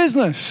minding his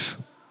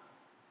business.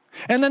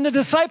 And then the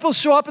disciples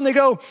show up and they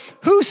go,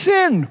 who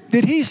sinned?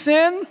 Did he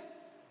sin?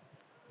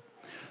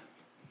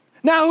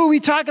 Now who are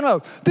we talking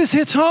about? This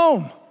hits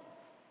home.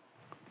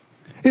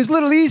 It's a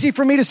little easy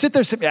for me to sit there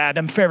and say,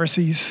 them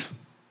Pharisees,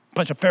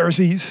 bunch of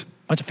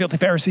filthy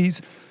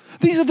Pharisees.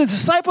 These are the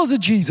disciples of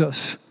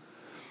Jesus.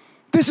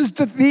 This is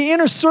the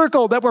inner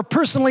circle that were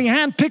personally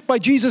handpicked by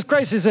Jesus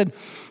Christ. He said,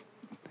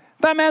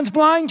 that man's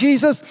blind,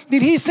 Jesus.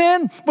 Did he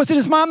sin? Was it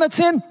his mom that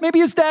sinned? Maybe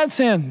his dad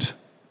sinned.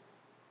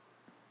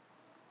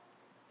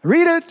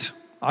 Read it.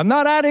 I'm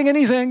not adding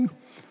anything.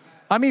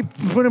 I mean,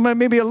 putting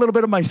maybe a little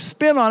bit of my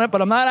spin on it,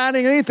 but I'm not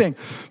adding anything.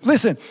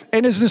 Listen,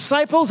 and his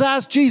disciples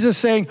asked Jesus,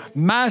 saying,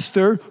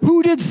 Master,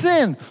 who did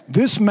sin,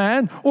 this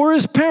man or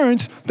his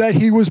parents, that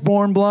he was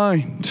born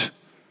blind?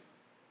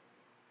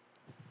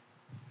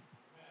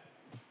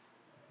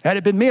 Had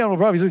it been me, I would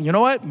probably say, you know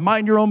what?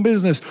 Mind your own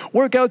business.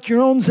 Work out your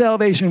own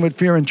salvation with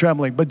fear and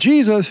trembling. But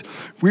Jesus,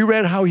 we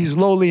read how he's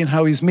lowly and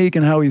how he's meek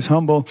and how he's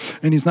humble,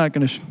 and he's not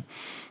going to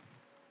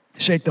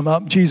shake them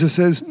up. Jesus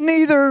says,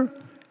 neither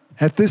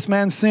hath this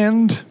man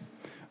sinned,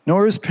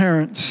 nor his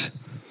parents,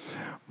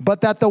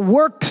 but that the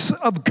works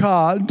of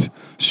God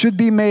should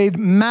be made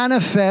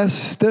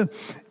manifest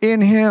in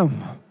him.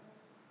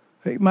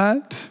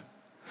 Amen.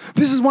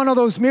 This is one of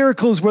those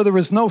miracles where there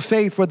was no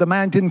faith, where the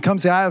man didn't come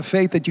say, I have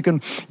faith that you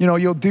can,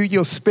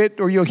 you'll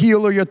spit or you'll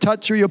heal or you'll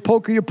touch or you'll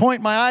poke or you'll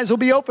point, my eyes will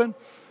be open.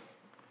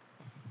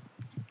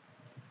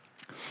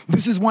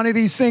 This is one of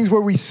these things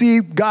where we see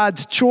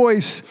God's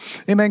choice.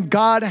 Amen.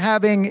 God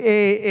having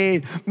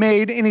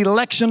made an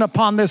election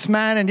upon this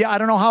man. And I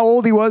don't know how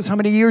old he was, how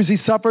many years he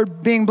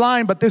suffered being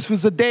blind, but this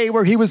was the day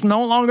where he was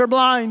no longer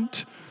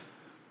blind.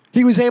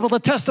 He was able to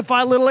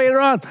testify a little later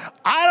on.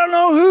 I don't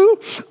know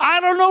who.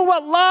 I don't know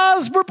what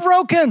laws were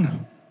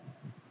broken.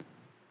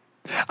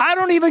 I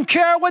don't even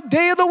care what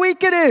day of the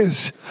week it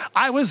is.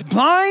 I was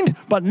blind,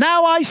 but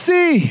now I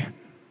see.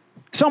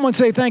 Someone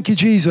say, thank you,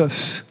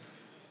 Jesus.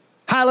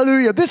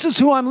 Hallelujah. This is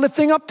who I'm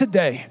lifting up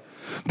today.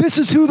 This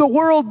is who the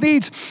world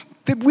needs.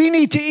 That we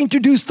need to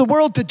introduce the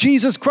world to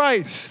Jesus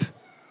Christ.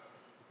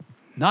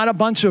 Not a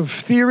bunch of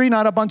theory,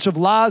 not a bunch of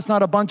laws,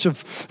 not a bunch of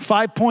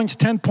 5 points,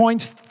 10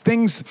 points,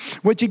 things,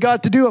 what you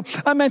got to do.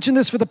 I mentioned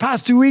this for the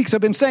past 2 weeks.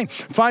 I've been saying,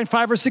 find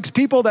 5 or 6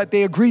 people that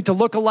they agree to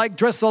look alike,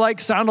 dress alike,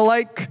 sound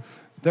alike,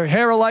 their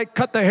hair alike,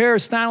 cut their hair,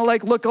 stand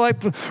alike, look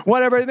alike,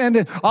 whatever. And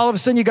then all of a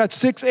sudden you got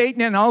 6, 8,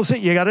 and then all of a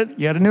sudden you got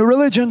a new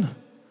religion.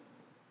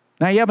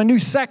 Now you have a new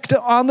sect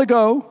on the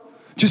go.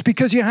 Just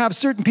because you have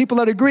certain people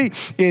that agree,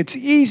 it's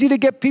easy to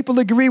get people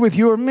to agree with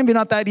you, or maybe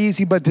not that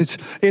easy, but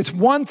it's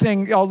one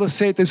thing. I'll just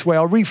say it this way.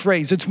 I'll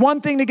rephrase. It's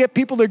one thing to get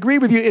people to agree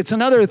with you. It's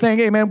another thing,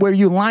 amen, where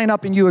you line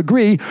up and you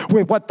agree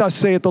with what thus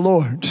saith the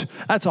Lord.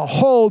 That's a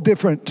whole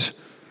different.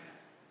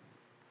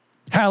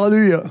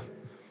 Hallelujah.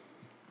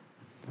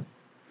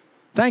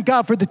 Thank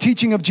God for the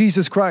teaching of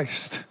Jesus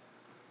Christ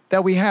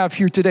that we have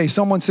here today.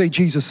 Someone say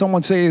Jesus.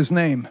 Someone say his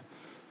name.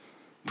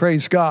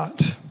 Praise God.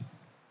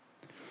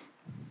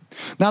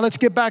 Now let's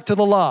get back to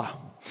the law.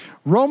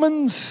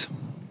 Romans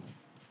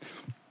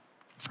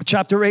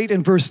chapter 8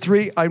 and verse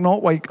 3. I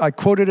know I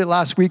quoted it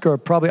last week, or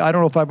probably, I don't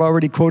know if I've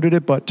already quoted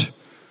it, but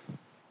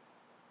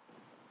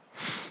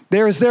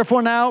there is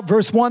therefore now,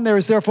 verse 1, there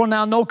is therefore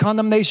now no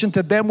condemnation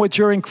to them which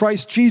are in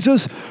Christ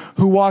Jesus,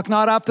 who walk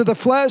not after the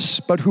flesh,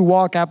 but who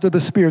walk after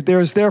the Spirit. There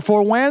is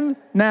therefore when?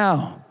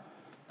 Now.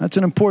 That's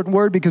an important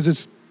word because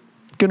it's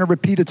going to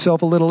repeat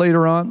itself a little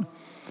later on.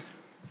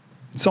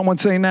 Someone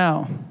say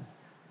now.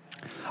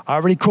 I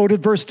already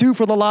quoted verse 2,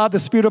 for the law of the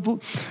Spirit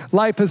of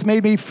life has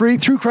made me free,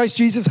 through Christ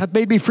Jesus hath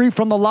made me free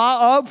from the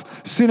law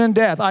of sin and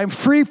death. I'm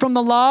free from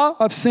the law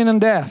of sin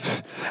and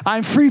death.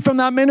 I'm free from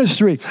that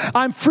ministry.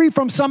 I'm free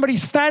from somebody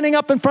standing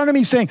up in front of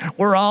me saying,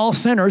 we're all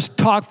sinners,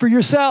 talk for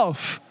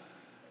yourself.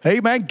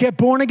 Amen, get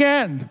born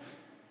again.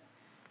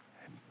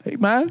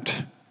 Amen.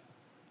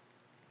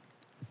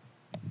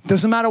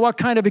 Doesn't matter what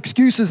kind of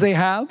excuses they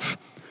have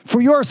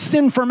for your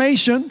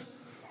sinformation.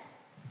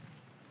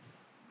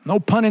 No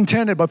pun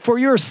intended, but for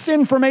your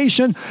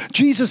sinformation,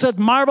 Jesus said,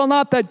 marvel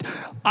not that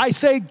I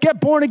say,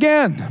 get born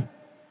again.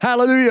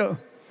 Hallelujah.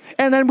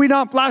 And then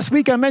last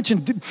week I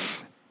mentioned,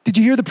 did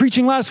you hear the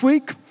preaching last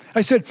week?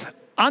 I said,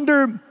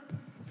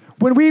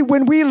 when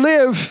we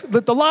live,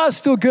 that the law is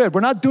still good.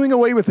 We're not doing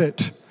away with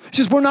it. It's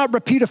just we're not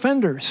repeat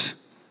offenders.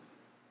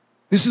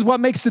 This is what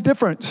makes the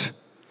difference.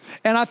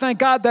 And I thank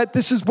God that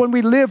this is when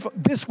we live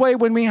this way,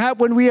 when we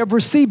have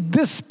received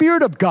this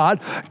Spirit of God,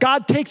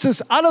 God takes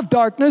us out of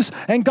darkness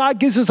and God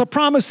gives us a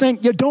promise saying,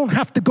 you don't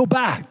have to go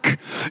back.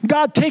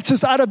 God takes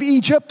us out of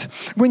Egypt.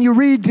 When you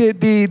read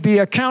the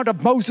account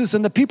of Moses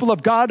and the people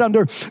of God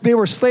they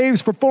were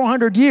slaves for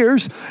 400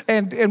 years,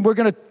 and we're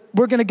going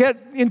to get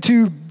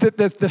into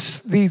the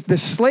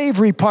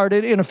slavery part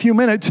in a few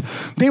minutes.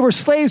 They were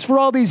slaves for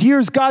all these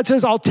years. God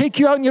says, I'll take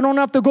you out and you don't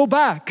have to go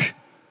back.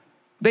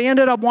 They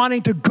ended up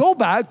wanting to go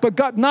back,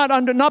 but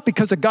not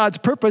because of God's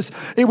purpose.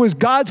 It was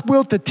God's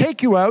will to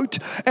take you out,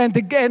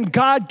 and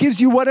God gives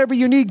you whatever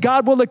you need.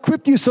 God will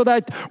equip you so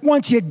that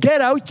once you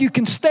get out, you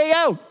can stay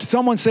out.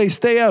 Someone say,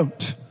 stay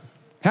out.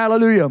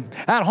 Hallelujah.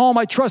 At home,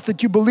 I trust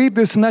that you believe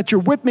this and that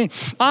you're with me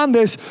on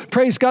this.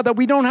 Praise God that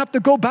we don't have to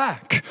go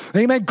back.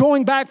 Amen.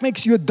 Going back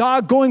makes you a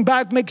dog. Going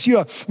back makes you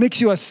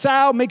a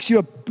sow, makes you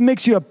a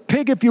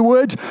pig, if you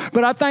would.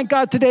 But I thank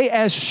God today,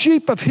 as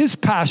sheep of His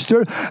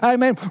pasture,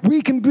 amen,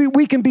 we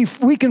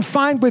can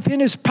find within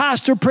His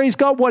pasture, praise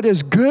God, what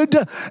is good.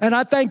 And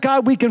I thank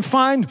God we can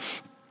find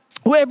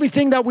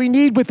everything that we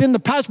need within the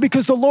pasture,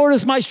 because the Lord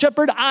is my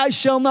shepherd, I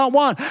shall not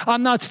want.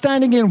 I'm not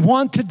standing in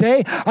want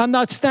today. I'm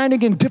not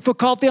standing in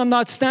difficulty. I'm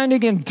not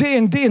standing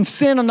in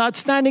sin. I'm not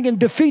standing in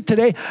defeat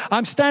today.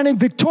 I'm standing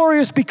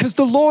victorious because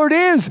the Lord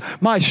is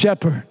my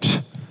shepherd.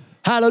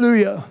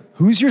 Hallelujah.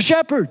 Who's your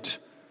shepherd?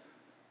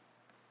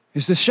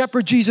 Is the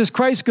shepherd Jesus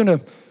Christ going to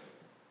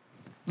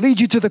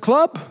lead you to the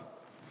club?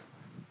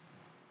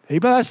 Hey,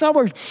 but that's not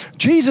where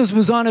Jesus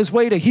was on His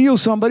way to heal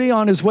somebody,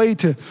 on His way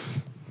to,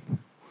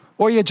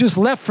 or you just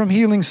left from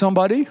healing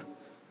somebody.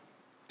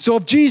 So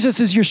if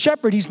Jesus is your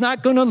shepherd, He's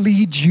not going to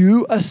lead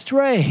you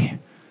astray.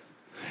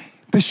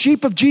 The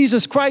sheep of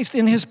Jesus Christ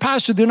in His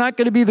pasture, they're not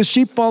going to be the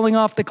sheep falling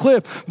off the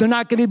cliff. They're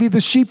not going to be the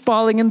sheep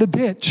falling in the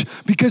ditch,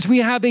 because we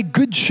have a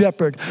good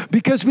shepherd,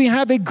 because we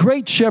have a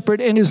great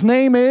shepherd, and His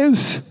name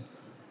is,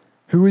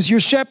 who is your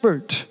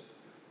shepherd?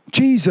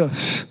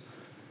 Jesus.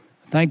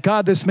 Thank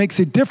God this makes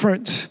a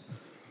difference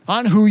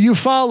on who you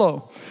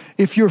follow.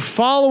 If you're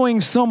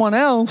following someone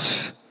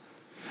else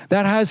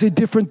that has a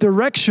different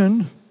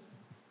direction,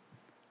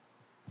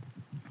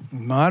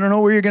 I don't know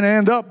where you're going to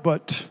end up,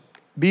 but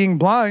being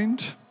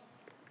blind.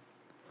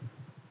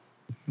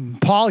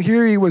 Paul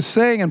here, he was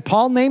saying, and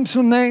Paul named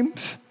some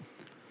names.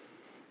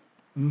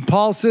 And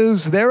Paul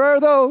says, there are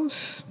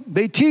those,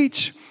 they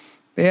teach,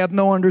 they have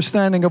no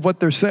understanding of what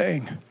they're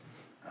saying.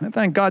 I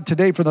thank God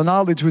today for the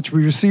knowledge which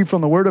we receive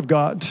from the Word of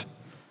God.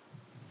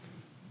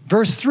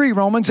 Verse 3,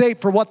 Romans 8,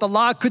 for what the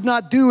law could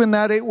not do in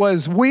that it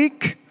was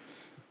weak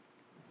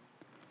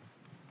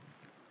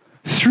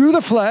through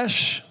the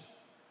flesh,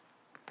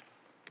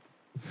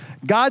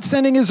 God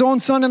sending His own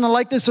Son in the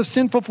likeness of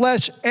sinful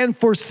flesh, and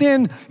for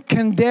sin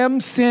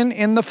condemned sin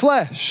in the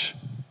flesh.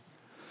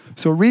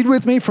 So read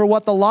with me, for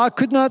what the law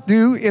could not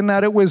do in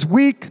that it was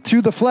weak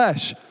through the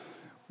flesh.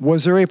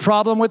 Was there a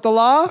problem with the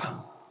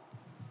law?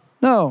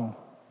 No.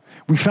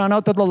 We found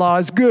out that the law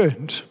is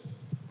good.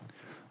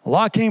 The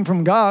law came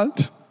from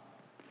God.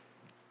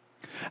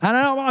 And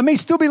I may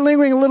still be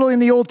lingering a little in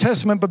the Old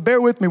Testament, but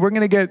bear with me.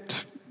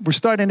 We're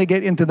starting to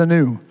get into the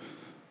New.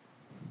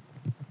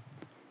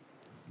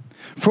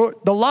 For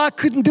the law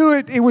couldn't do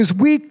it. It was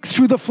weak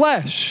through the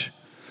flesh.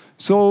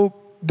 So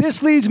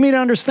this leads me to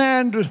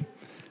understand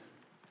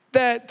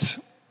that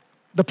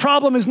the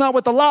problem is not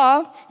with the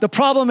law. The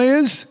problem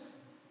is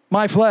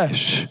my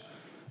flesh.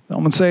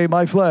 Someone say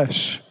my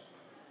flesh.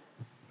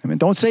 I mean,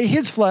 don't say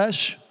his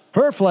flesh,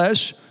 her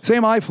flesh.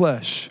 Say my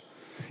flesh.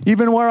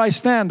 Even where I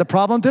stand, the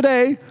problem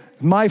today,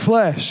 my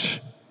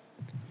flesh.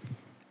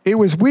 It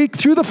was weak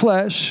through the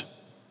flesh.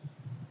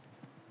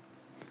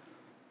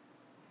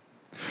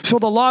 So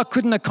the law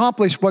couldn't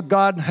accomplish what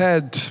God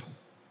had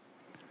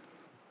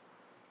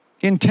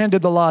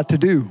intended the law to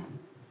do.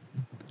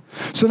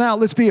 So now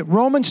let's be at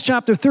Romans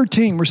chapter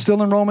 13. We're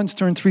still in Romans.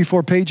 Turn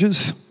 3-4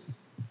 pages.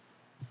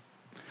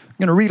 I'm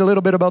going to read a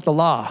little bit about the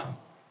law.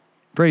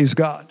 Praise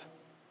God.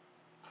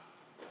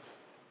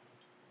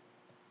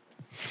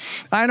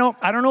 I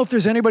don't know if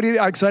there's anybody,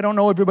 because I don't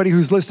know everybody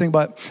who's listening,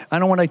 but I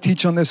know when I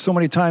teach on this so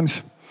many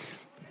times,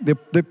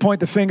 they point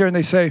the finger and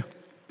they say,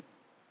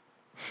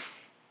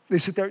 they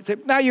sit there,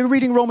 now you're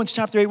reading Romans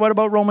chapter 8, what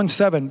about Romans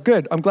 7?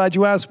 Good, I'm glad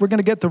you asked. We're going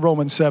to get to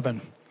Romans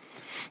 7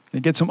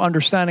 and get some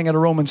understanding out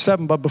of Romans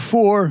 7. But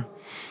before,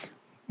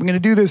 we're going to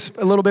do this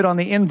a little bit on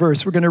the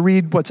inverse. We're going to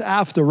read what's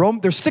after.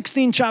 There's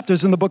 16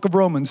 chapters in the book of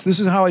Romans.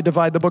 This is how I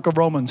divide the book of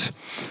Romans.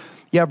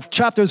 You have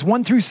chapters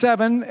 1 through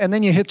 7, and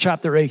then you hit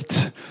chapter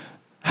 8.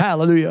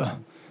 Hallelujah.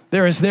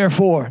 There is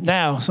therefore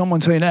now,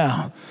 someone say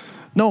now,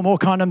 no more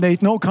condemnation,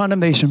 no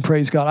condemnation,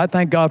 praise God. I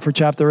thank God for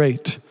chapter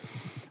 8.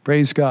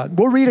 Praise God.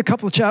 We'll read a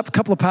couple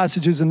of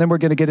passages, and then we're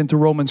going to get into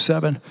Romans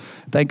 7.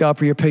 Thank God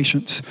for your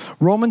patience.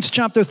 Romans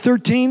chapter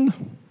 13.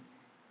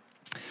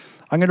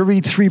 I'm going to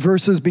read 3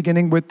 verses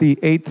beginning with the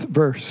 8th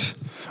verse.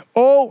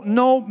 Oh,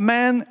 no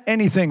man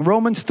anything.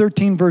 Romans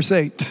 13 verse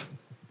 8.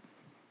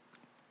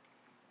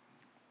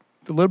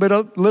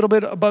 A little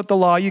bit about the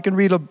law. You can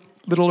read a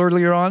little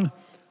earlier on.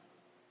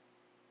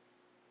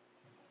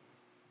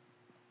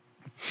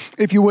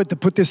 If you would, to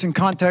put this in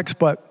context,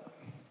 but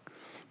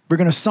we're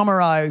going to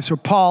summarize, or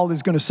Paul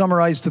is going to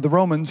summarize to the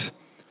Romans.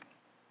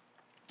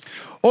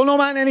 Owe no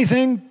man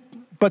anything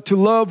but to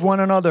love one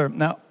another.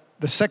 Now,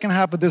 the second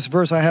half of this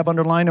verse I have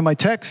underlined in my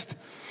text.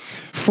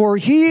 For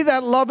he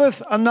that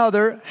loveth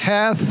another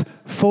hath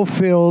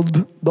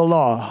fulfilled the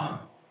law.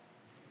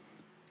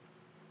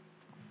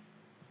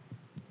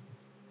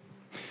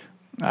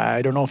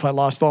 I don't know if I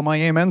lost all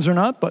my amens or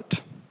not,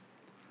 but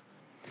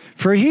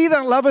for he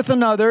that loveth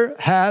another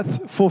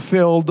hath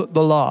fulfilled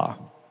the law.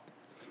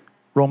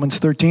 Romans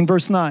 13,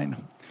 verse 9.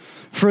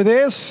 For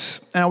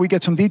this, now we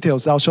get some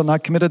details. Thou shalt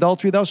not commit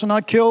adultery, thou shalt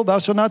not kill, thou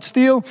shalt not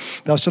steal,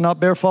 thou shalt not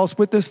bear false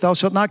witness, thou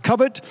shalt not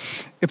covet.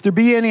 If there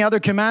be any other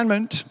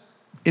commandment,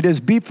 it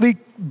is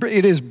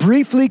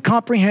briefly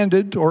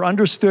comprehended or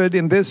understood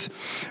in this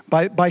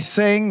by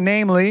saying,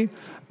 namely,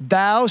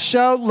 thou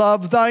shalt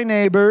love thy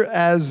neighbor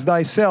as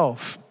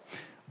thyself.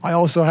 I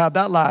also have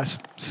that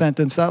last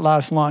sentence, that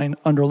last line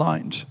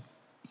underlined.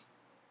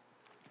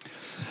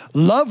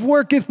 Love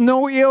worketh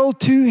no ill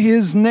to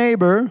his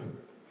neighbor.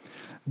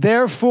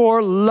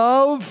 Therefore,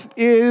 love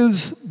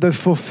is the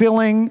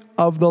fulfilling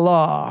of the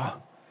law.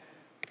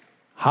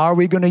 How are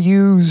we going to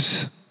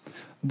use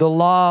the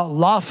law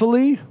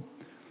lawfully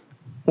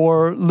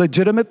or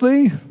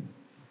legitimately?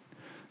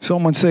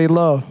 Someone say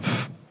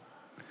love.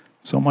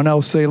 Someone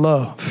else say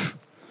love.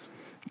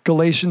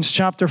 Galatians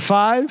chapter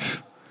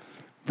 5,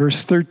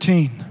 verse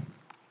 13.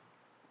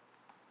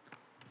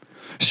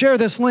 Share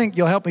this link.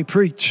 You'll help me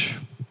preach.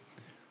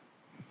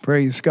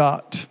 Praise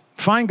God.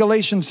 Find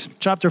Galatians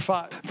chapter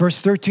 5,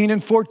 verse 13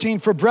 and 14.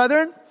 For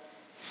brethren,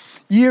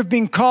 ye have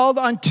been called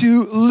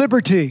unto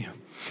liberty.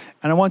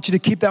 And I want you to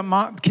keep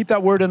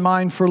that word in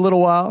mind for a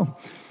little while.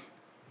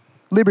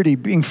 Liberty,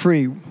 being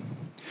free.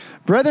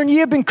 Brethren, ye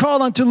have been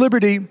called unto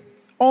liberty,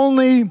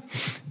 only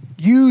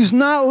use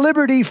not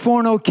liberty for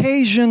an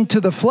occasion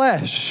to the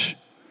flesh.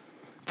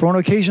 For an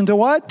occasion to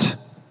what?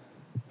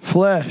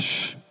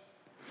 Flesh.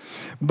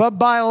 But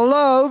by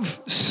love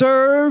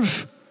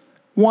serve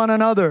one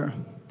another.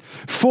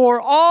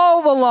 For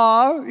all the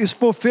law is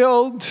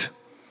fulfilled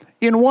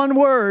in one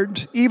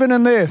word, even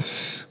in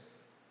this.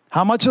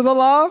 How much of the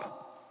law?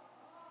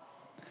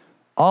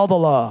 All the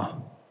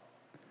law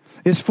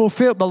is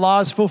fulfilled. The law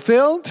is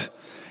fulfilled.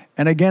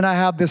 And again, I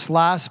have this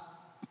last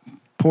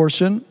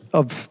portion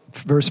of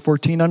verse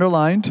 14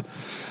 underlined.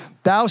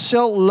 Thou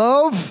shalt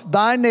love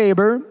thy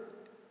neighbor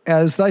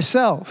as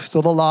thyself.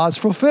 So the law is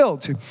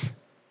fulfilled.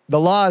 The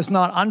law is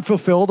not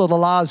unfulfilled, or the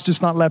law is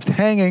just not left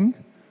hanging.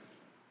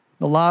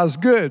 The law is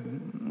good.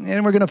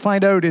 And we're going to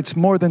find out it's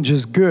more than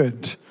just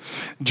good.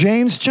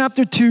 James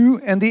chapter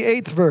 2 and the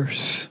 8th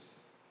verse.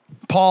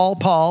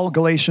 Paul,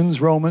 Galatians,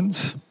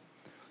 Romans.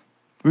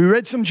 We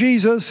read some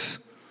Jesus.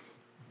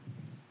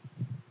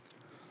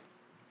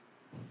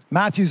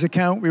 Matthew's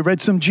account. We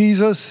read some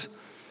Jesus.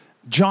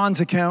 John's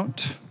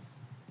account.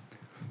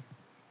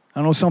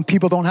 I know some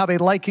people don't have a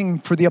liking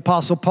for the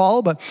Apostle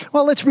Paul, but,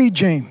 well, let's read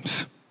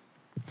James,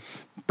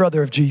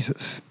 brother of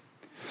Jesus.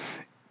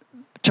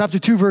 Chapter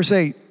 2, verse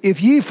 8.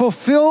 If ye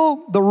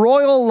fulfill the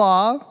royal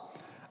law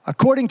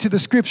according to the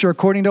scripture,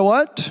 according to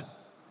what?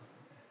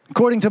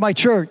 According to my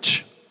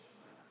church?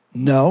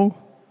 No.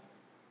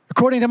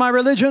 According to my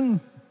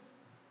religion?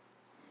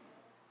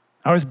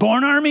 I was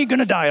born army,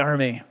 gonna die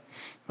army.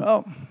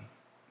 Well,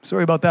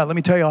 sorry about that. Let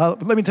me tell you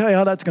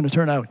how that's gonna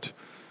turn out.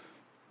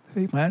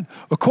 Amen.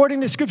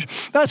 According to scripture.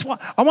 That's why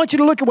I want you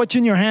to look at what's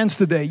in your hands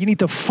today. You need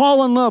to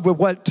fall in love with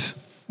what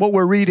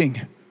we're reading.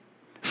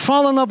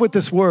 Fall in love with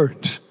this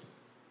word.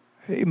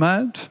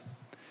 Amen.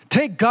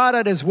 Take God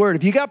at his word.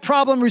 If you got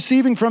problem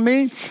receiving from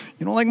me,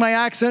 you don't like my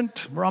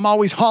accent, where I'm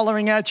always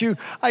hollering at you,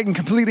 I can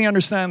completely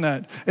understand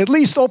that. At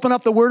least open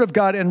up the word of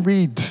God and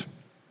read.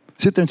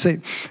 Sit there and say,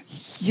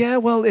 yeah,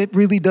 well, it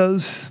really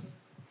does.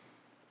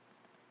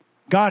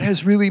 God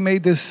has really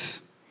made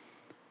this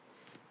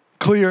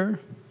clear.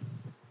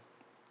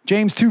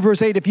 James 2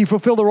 verse 8, if you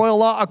fulfill the royal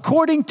law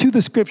according to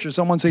the scripture,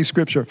 someone say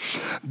scripture,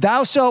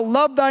 thou shalt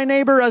love thy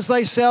neighbor as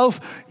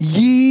thyself,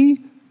 ye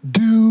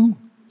do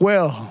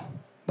well.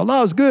 The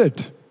law is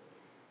good.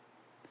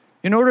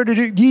 In order to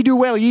do, ye do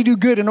well, ye do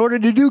good. In order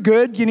to do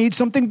good, you need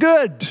something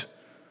good.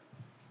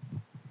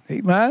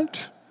 Amen.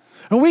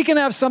 And we can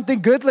have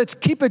something good. Let's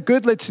keep it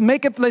good. Let's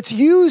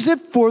use it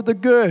for the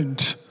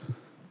good.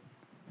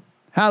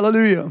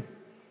 Hallelujah.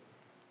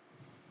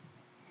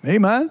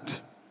 Amen.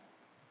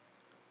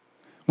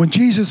 When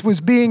Jesus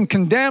was being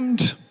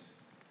condemned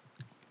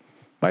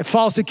by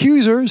false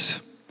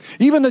accusers,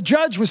 even the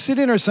judge was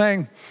sitting there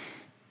saying,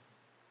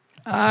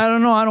 I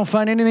don't know, I don't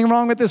find anything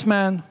wrong with this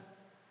man.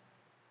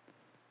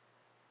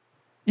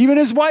 Even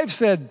his wife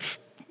said,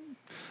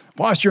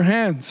 wash your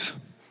hands.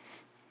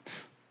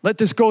 Let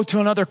this go to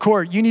another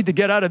court. You need to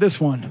get out of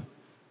this one.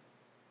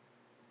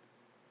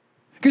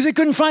 Because they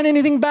couldn't find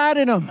anything bad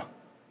in him.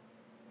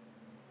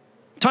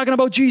 Talking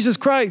about Jesus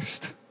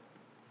Christ.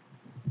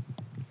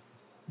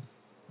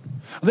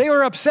 They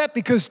were upset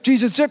because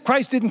Jesus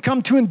Christ didn't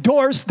come to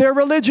endorse their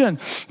religion.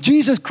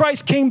 Jesus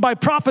Christ came by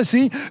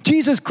prophecy.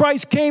 Jesus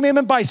Christ came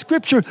in by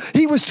scripture.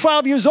 He was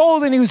 12 years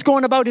old and he was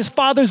going about his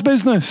Father's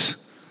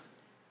business.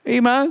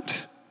 Amen.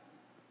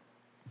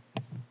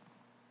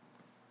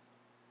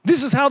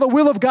 This is how the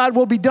will of God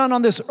will be done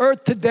on this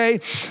earth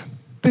today.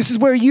 This is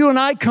where you and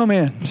I come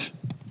in.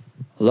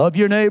 Love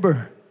your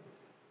neighbor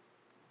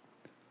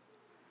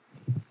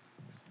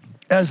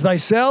as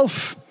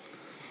thyself.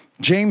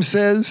 James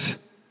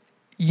says,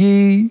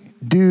 ye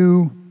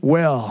do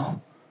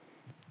well.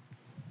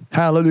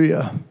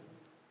 Hallelujah.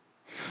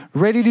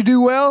 Ready to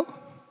do well?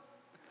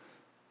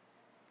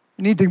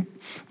 The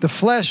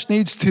flesh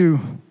needs to,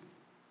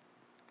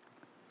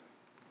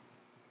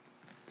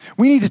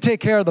 we need to take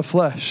care of the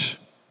flesh.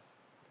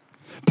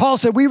 Paul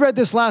said, we read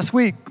this last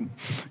week,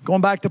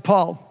 going back to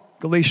Paul,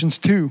 Galatians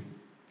 2.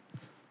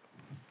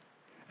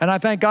 And I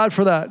thank God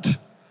for that.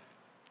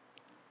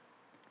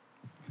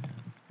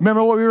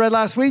 Remember what we read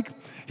last week?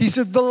 He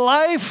said, the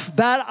life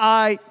that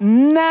I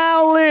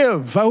now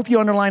live. I hope you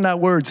underline that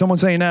word. Someone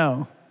say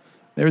now.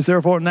 There's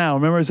therefore now.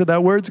 Remember I said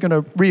that word's going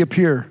to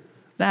reappear.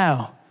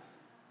 Now.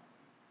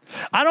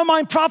 I don't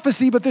mind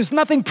prophecy, but there's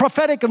nothing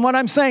prophetic in what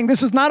I'm saying.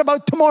 This is not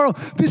about tomorrow.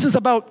 This is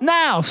about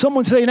now.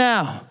 Someone say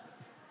now.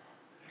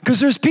 Because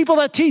there's people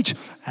that teach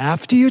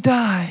after you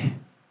die.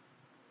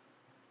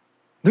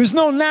 There's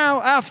no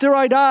now after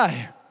I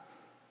die.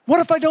 What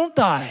if I don't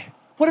die?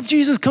 What if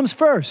Jesus comes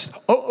first?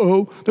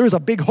 There's a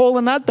big hole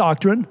in that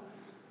doctrine.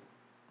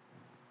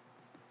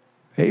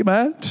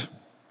 Amen.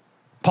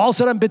 Paul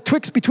said, I'm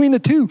betwixt between the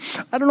two.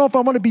 I don't know if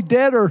I want to be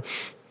dead or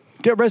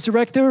get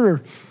resurrected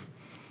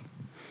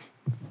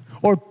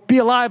or be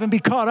alive and be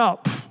caught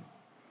up.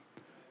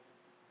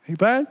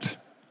 Amen.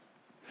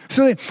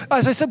 So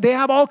as I said, they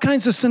have all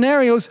kinds of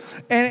scenarios,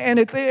 and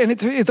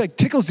it like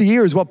tickles the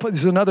ears. Well,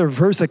 there's another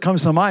verse that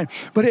comes to mind,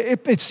 but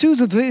it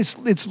soothes.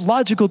 It's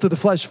logical to the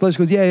flesh. The flesh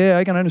goes, yeah,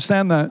 I can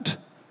understand that.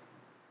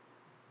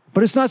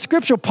 But it's not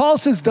scriptural. Paul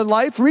says the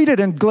life, read it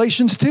in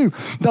Galatians 2,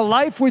 the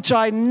life which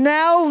I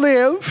now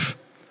live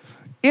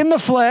in the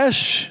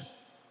flesh,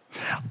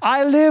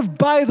 I live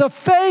by the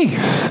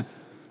faith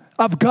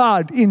of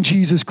God in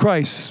Jesus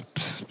Christ.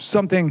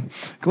 Something,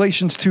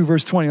 Galatians 2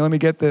 verse 20. Let me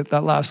get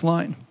that last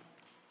line.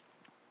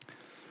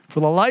 For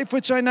the life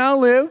which I now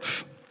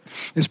live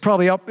is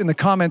probably up in the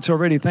comments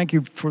already. Thank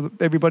you for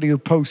everybody who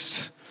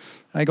posts.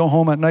 I go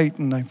home at night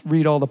and I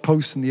read all the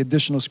posts and the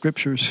additional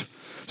scriptures.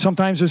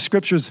 Sometimes there's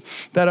scriptures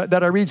that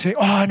I read and say,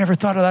 I never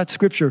thought of that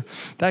scripture.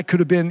 That could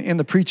have been in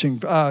the preaching.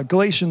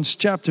 Galatians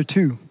chapter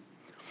 2,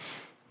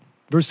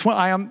 verse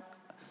 20.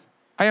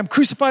 I am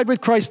crucified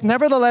with Christ.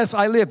 Nevertheless,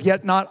 I live,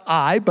 yet not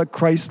I, but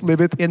Christ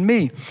liveth in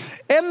me.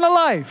 In the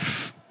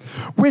life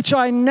which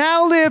I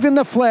now live in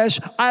the flesh,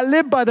 I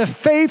live by the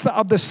faith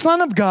of the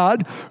Son of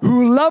God,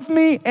 who loved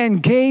me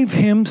and gave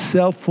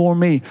himself for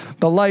me.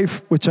 The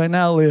life which I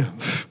now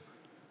live.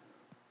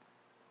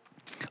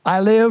 I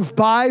live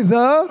by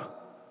the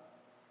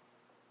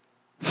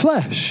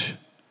flesh,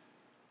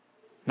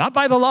 not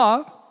by the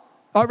law.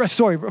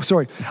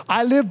 Sorry.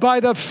 I live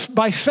by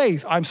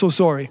faith. I'm so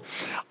sorry.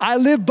 I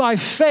live by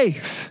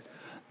faith,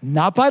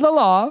 not by the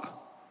law.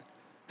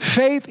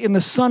 Faith in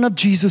the Son of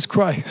Jesus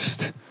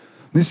Christ.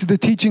 This is the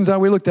teachings that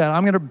we looked at.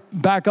 I'm going to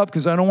back up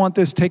because I don't want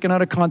this taken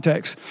out of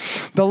context.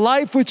 The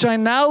life which I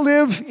now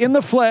live in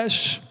the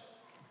flesh,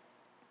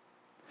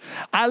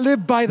 I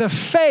live by the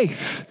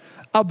faith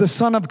of the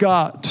Son of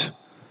God,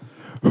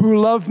 who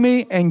loved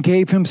me and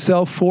gave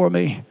himself for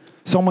me.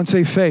 Someone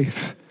say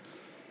faith.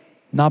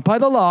 Not by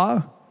the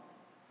law,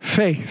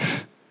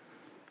 faith.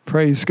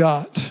 Praise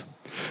God.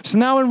 So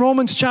now in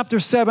Romans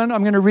chapter 7,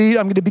 I'm going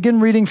to begin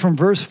reading from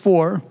verse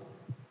 4.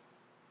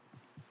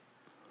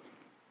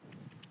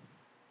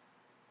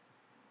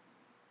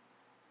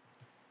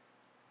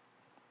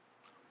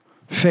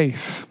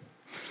 Faith.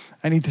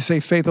 I need to say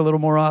faith a little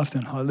more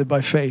often. I live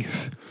by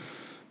faith.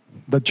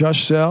 The just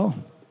shall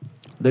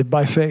live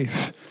by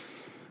faith.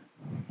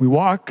 We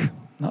walk,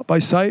 not by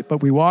sight,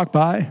 but we walk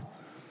by.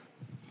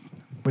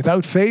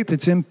 Without faith,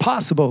 it's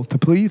impossible to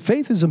please.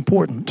 Faith is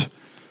important.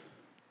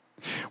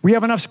 We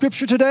have enough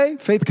scripture today.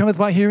 Faith cometh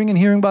by hearing, and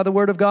hearing by the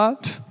word of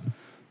God.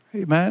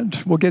 Amen.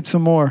 We'll get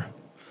some more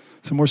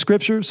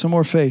scripture, some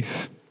more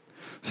faith,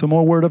 some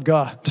more word of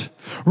God.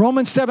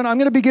 Romans 7, I'm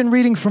going to begin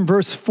reading from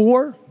verse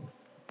 4.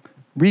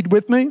 Read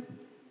with me.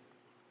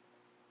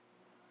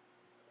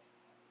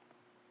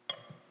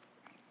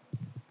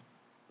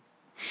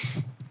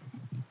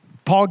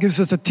 Paul gives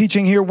us a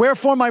teaching here.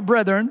 Wherefore, my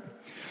brethren,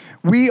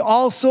 we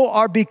also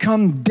are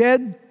become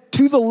dead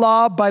to the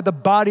law by the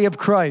body of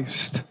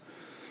Christ,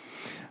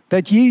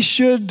 that ye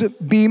should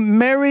be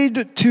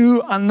married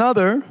to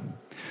another,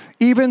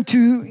 even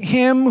to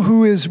him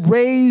who is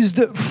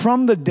raised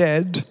from the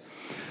dead,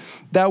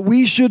 that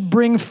we should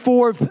bring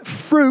forth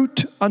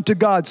fruit unto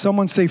God.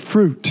 Someone say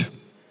fruit.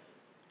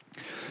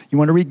 You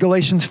want to read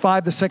Galatians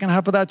 5, the second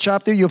half of that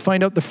chapter? You'll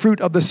find out the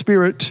fruit of the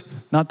Spirit,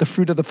 not the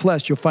fruit of the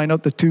flesh. You'll find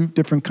out the two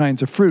different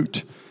kinds of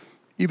fruit.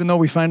 Even though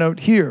we find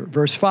out here,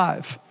 verse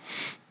 5.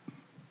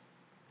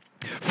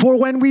 For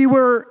when we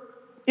were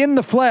in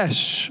the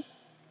flesh,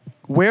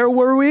 where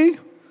were we?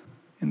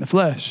 In the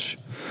flesh.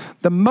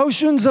 The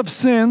motions of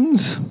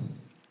sins,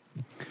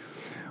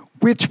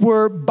 which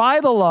were by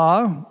the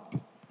law,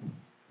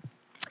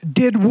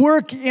 did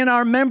work in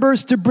our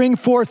members to bring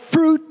forth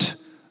fruit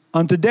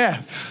unto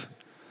death.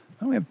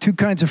 Now we have two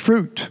kinds of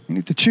fruit. You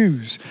need to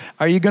choose.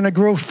 Are you going to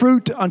grow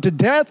fruit unto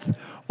death,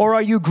 or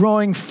are you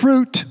growing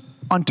fruit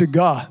unto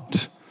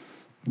God?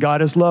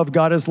 God is love,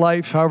 God is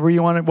life, however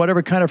you want it,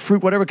 whatever kind of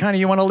fruit, whatever kind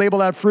of you want to label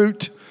that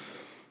fruit.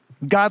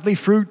 Godly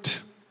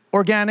fruit,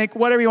 organic,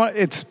 whatever you want.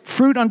 It's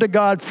fruit unto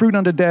God, fruit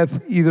unto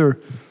death, either.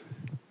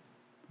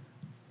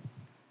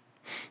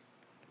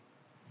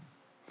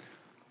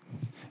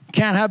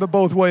 Can't have it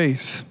both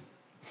ways.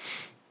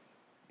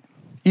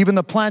 Even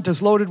the plant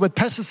is loaded with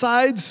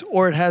pesticides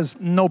or it has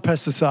no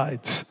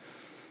pesticides.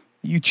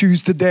 You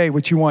choose today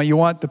what you want. You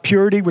want the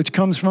purity which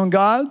comes from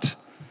God.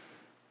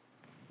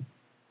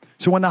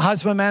 So when the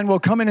husbandman will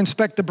come and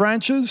inspect the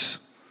branches,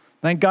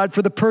 thank God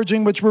for the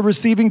purging which we're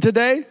receiving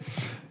today.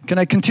 Can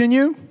I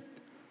continue?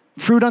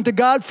 Fruit unto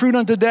God, fruit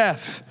unto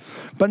death.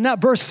 But now,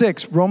 verse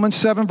 6, Romans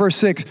 7, verse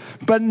 6.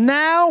 But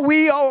now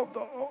we,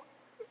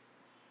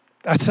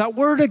 that's that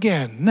word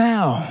again,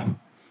 now.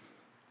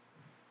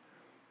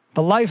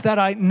 The life that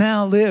I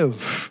now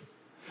live.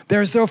 There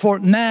is therefore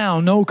now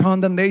no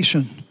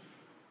condemnation.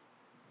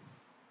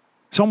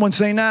 Someone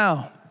say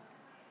now.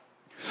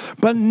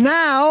 But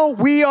now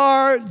we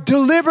are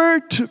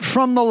delivered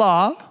from the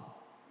law,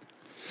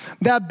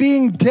 that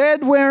being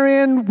dead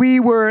wherein we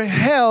were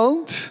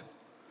held.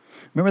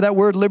 Remember that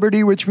word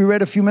liberty which we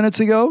read a few minutes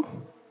ago?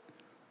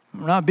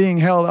 I'm not being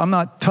held, I'm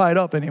not tied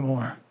up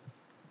anymore.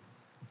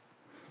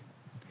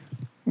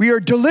 We are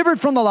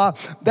delivered from the law,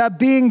 that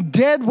being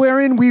dead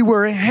wherein we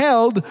were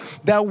held,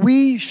 that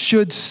we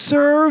should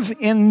serve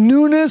in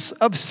newness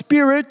of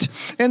spirit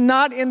and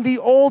not in the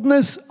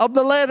oldness of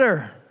the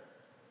letter.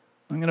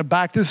 I'm going to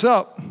back this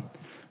up,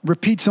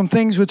 repeat some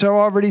things which I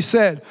already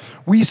said.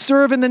 We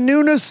serve in the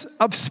newness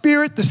of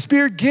spirit. The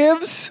Spirit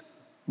gives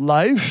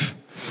life,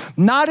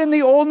 not in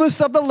the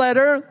oldness of the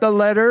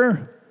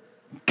letter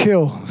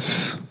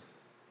kills.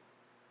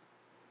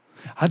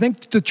 I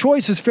think the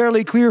choice is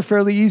fairly clear,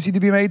 fairly easy to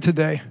be made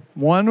today.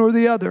 One or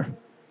the other.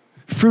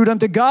 Fruit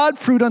unto God,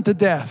 fruit unto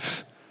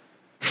death.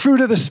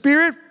 Fruit of the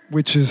Spirit,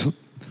 which is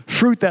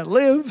fruit that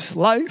lives,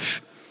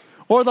 life.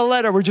 Or the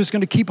letter, we're just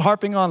going to keep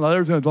harping on the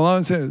letter, the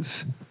law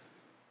says.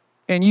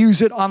 And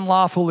use it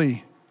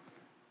unlawfully.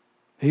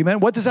 Amen.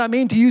 What does that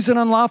mean to use it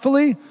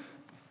unlawfully?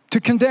 To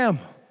condemn.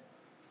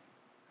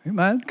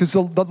 Amen. Because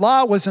the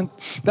law wasn't,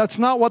 that's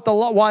not what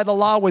why the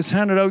law was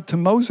handed out to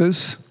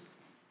Moses.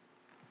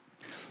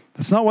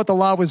 That's not what the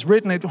law was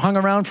written. It hung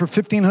around for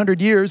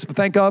 1,500 years, but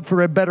thank God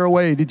for a better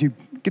way. Did you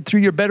get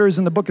through your betters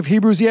in the book of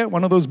Hebrews yet?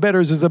 One of those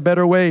betters is a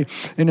better way.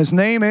 And his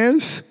name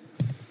is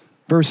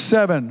verse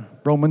 7.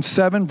 Romans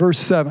 7, verse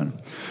 7.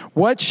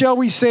 What shall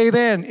we say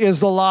then?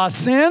 Is the law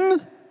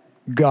sin?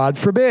 God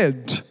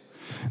forbid.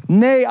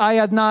 Nay, I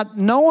had not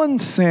known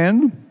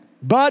sin,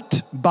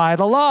 but by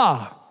the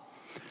law.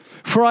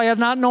 For I had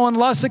not known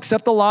lust,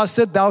 except the law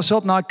said, thou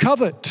shalt not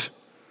covet.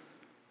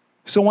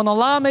 So when the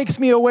law makes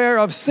me aware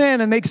of sin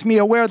and makes me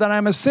aware that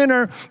I'm a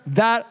sinner,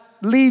 that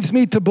leads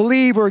me to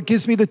believe, or it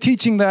gives me the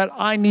teaching that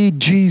I need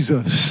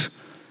Jesus.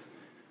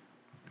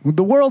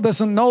 The world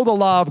doesn't know the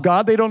law of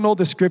God. They don't know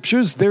the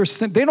scriptures.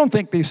 They don't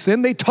think they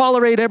sin. They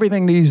tolerate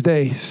everything these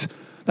days.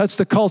 That's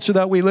the culture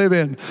that we live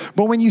in.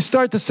 But when you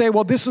start to say,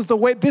 well, this is the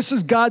way, this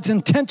is God's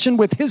intention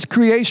with his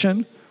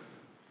creation.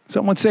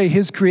 Someone say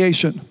his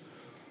creation.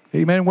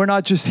 Amen. We're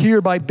not just here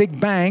by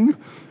Big Bang,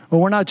 or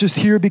we're not just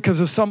here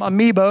because of some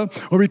amoeba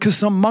or because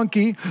some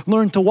monkey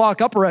learned to walk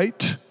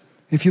upright.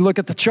 If you look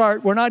at the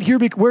chart, we're not here.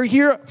 We're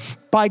here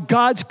by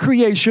God's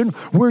creation.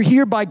 We're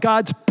here by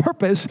God's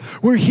purpose.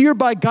 We're here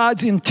by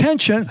God's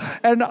intention.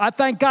 And I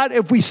thank God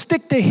if we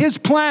stick to his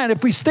plan,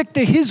 if we stick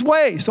to his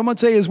way, someone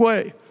say his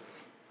way.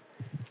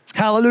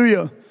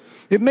 Hallelujah.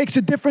 It makes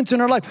a difference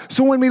in our life.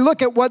 So when we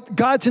look at what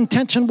God's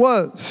intention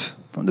was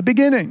from the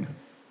beginning.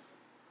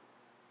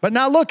 But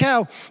now look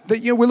how,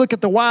 we look at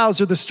the wiles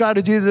or the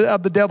strategy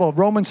of the devil.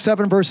 Romans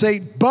 7, verse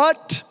 8.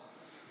 But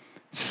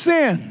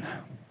sin.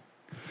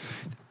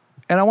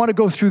 And I want to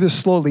go through this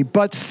slowly.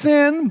 But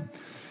sin,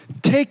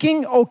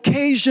 taking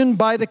occasion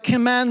by the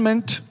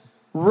commandment,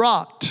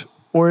 wrought,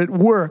 or it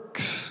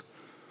works,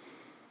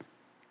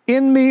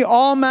 in me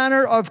all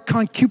manner of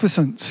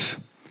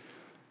concupiscence.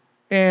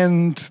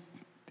 And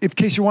in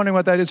case you're wondering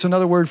what that is, it's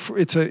another word for,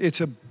 it's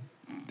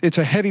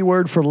a heavy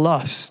word for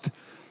lust.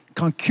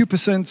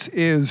 Concupiscence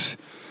is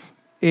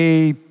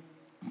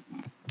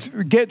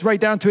get right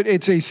down to it,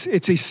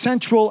 it's a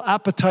central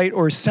appetite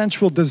or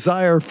central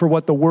desire for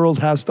what the world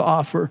has to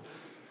offer.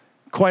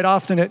 Quite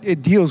often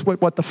it deals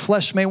with what the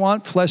flesh may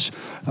want,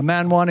 a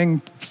man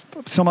wanting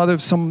some other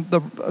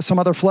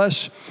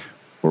flesh,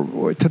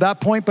 or to that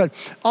point, but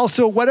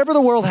also whatever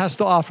the world has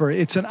to offer,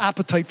 it's an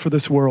appetite for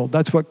this world.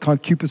 That's what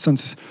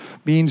concupiscence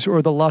means,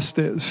 or the lust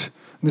is.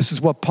 And this is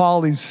what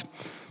Paul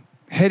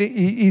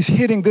he's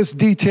hitting this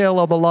detail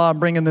of the law and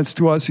bringing this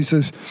to us. He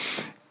says,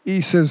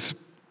 he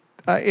says,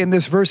 in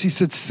this verse, he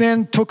said,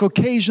 sin took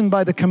occasion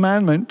by the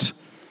commandment,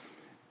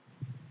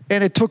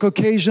 and it took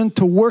occasion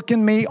to work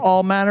in me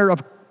all manner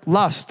of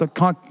lust, of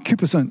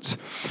concupiscence.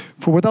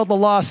 For without the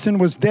law, sin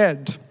was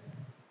dead.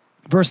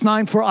 Verse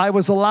 9, for I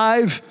was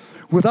alive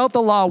without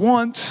the law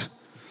once,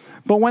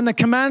 but when the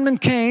commandment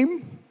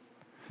came,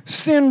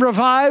 sin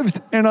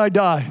revived and I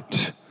died.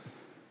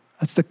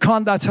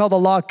 That's how the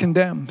law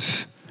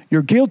condemns.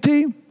 You're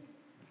guilty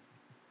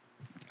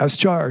as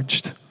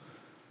charged.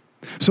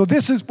 So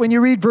this is when you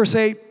read verse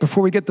 8,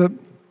 before we get to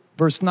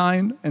verse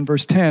 9 and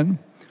verse 10.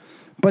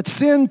 But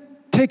sin,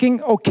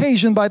 taking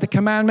occasion by the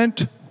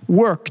commandment,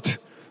 worked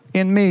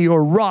in me,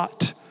 or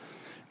wrought,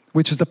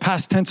 which is the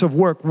past tense of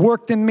work,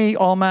 worked in me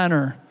all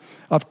manner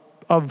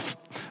of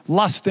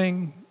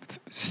lusting,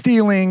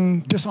 stealing,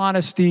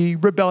 dishonesty,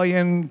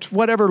 rebellion,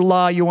 whatever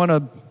law you want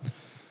to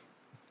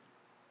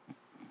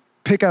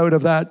pick out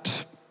of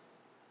that,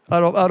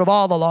 out of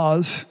all the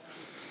laws.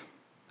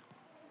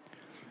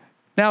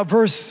 Now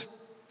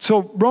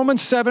so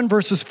Romans 7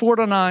 verses 4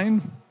 to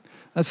 9,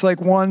 that's like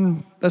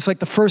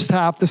the first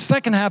half. The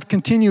second half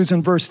continues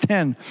in verse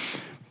 10.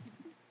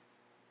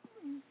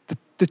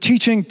 The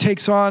teaching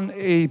takes on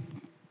the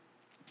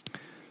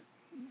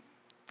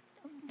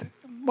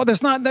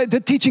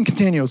teaching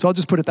continues. I'll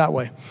just put it that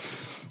way.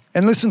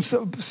 And listen,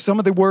 some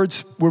of the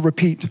words will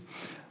repeat.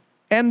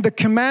 And the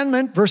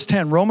commandment, verse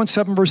 10, Romans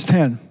 7 verse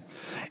 10.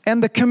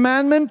 And the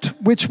commandment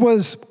which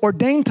was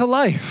ordained to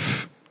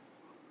life,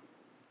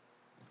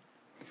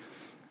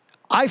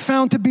 I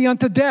found to be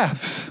unto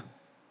death.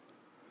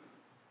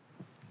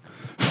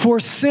 For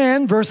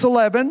sin, verse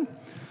 11,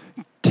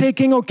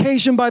 taking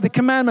occasion by the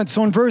commandment.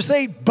 So in verse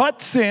 8,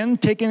 but sin,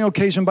 taking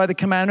occasion by the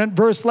commandment.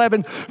 Verse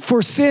 11,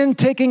 for sin,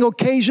 taking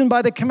occasion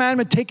by the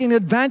commandment, taking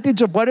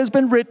advantage of what has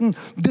been written,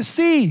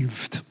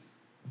 deceived.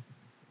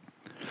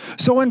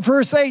 So in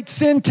verse 8,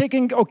 sin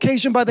taking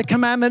occasion by the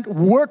commandment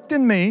worked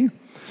in me.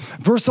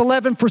 Verse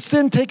 11, for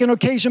sin taking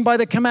occasion by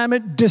the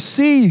commandment,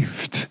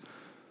 deceived.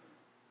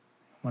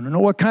 Want to know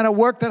what kind of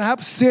work that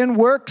happens? Sin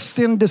works,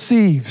 sin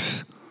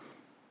deceives.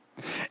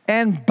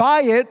 And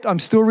by it, I'm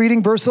still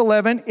reading verse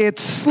 11, it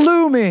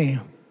slew me.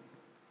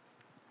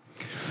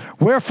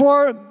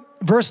 Wherefore,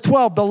 verse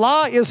 12, the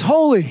law is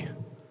holy.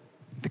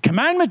 The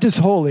commandment is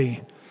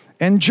holy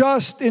and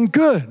just and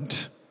good.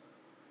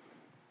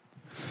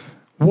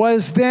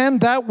 Was then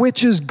that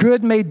which is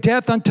good made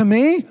death unto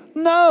me?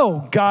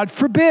 No, God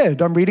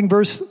forbid. I'm reading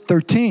verse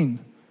 13.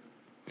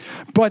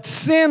 But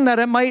sin, that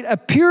it might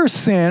appear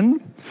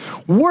sin,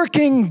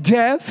 working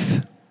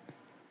death,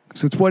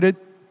 because it's what it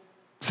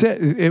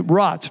says, it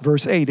rots,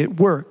 verse 8, it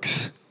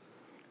works.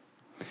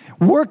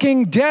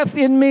 Working death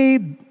in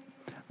me,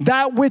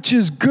 that which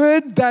is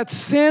good, that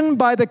sin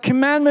by the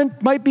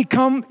commandment might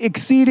become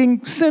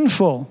exceeding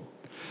sinful.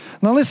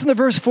 Now listen to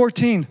verse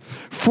 14.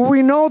 For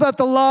we know that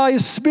the law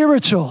is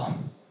spiritual.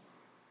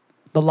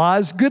 The law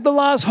is good, the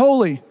law is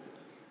holy.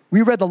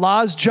 We read the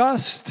law is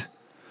just.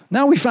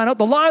 Now we find out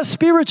the law is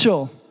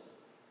spiritual.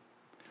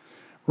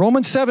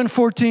 Romans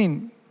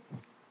 7:14.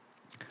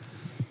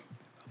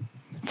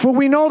 For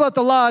we know that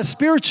the law is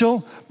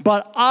spiritual,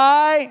 but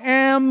I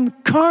am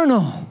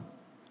carnal.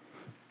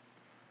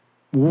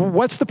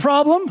 What's the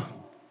problem?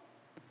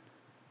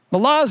 The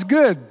law is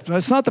good.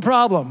 That's not the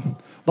problem.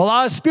 The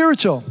law is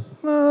spiritual.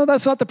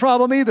 That's not the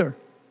problem either.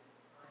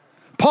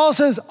 Paul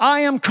says,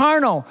 I am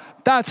carnal.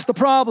 That's the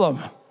problem.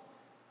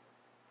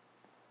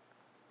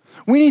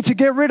 We need to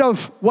get rid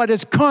of what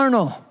is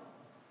carnal.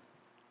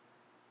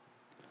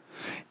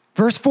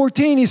 Verse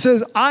 14, he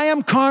says, I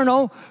am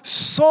carnal,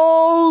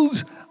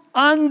 sold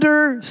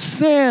under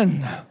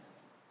sin.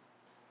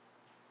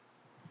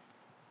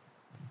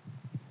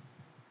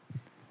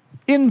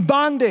 In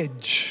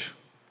bondage.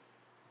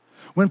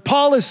 When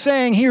Paul is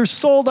saying here,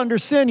 sold under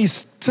sin,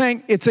 he's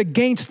saying it's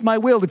against my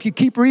will. If you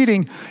keep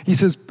reading, he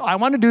says, I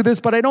want to do this,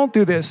 but I don't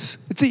do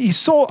this. He's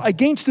sold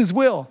against his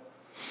will.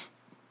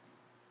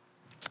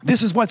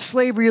 This is what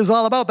slavery is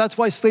all about. That's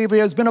why slavery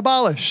has been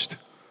abolished.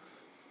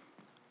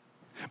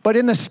 But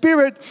in the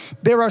spirit,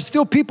 there are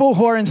still people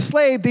who are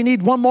enslaved. They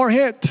need one more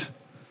hit.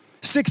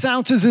 6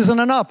 ounces isn't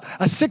enough.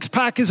 A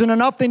 6-pack isn't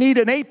enough. They need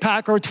an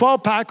 8-pack or a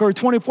 12-pack or a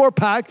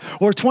 24-pack,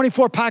 or a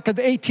 24-pack of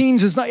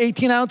 18s is not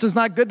 18 ounces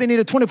not good. They need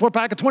a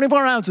 24-pack of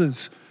 24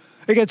 ounces.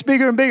 It gets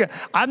bigger and bigger.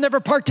 I've never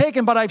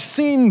partaken, but I've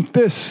seen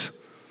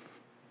this.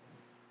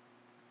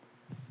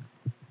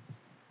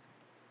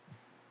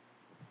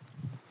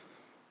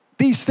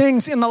 These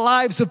things in the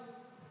lives of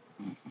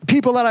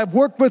people that I've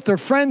worked with, or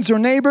friends or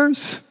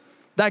neighbors,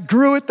 that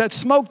grew it, that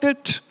smoked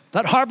it,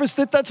 that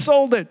harvested it, that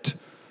sold it.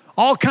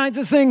 All kinds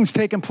of things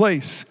taking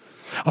place.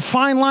 A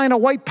fine line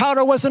of white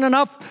powder wasn't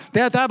enough. They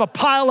had to have a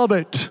pile of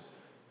it.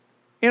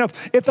 You know,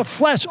 if the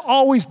flesh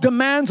always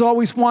demands,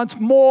 always wants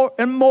more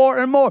and more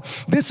and more.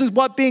 This is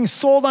what being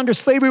sold under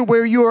slavery,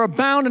 where you are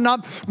bound and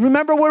not.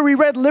 Remember where we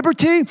read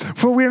liberty?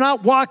 For we're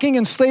not walking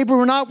in slavery.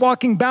 We're not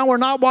walking bound. We're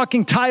not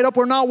walking tied up.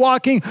 We're not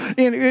walking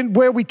in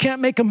where we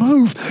can't make a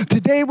move.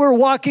 Today we're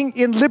walking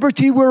in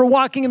liberty. We're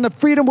walking in the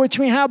freedom which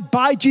we have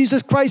by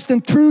Jesus Christ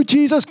and through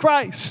Jesus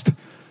Christ.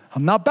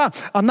 I'm not bound.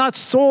 I'm not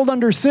sold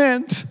under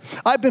sin.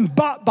 I've been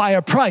bought by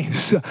a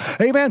price.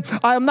 Amen.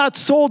 I am not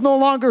sold no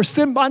longer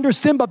under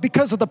sin, but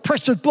because of the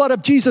precious blood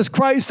of Jesus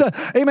Christ.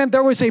 Amen.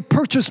 There was a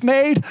purchase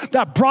made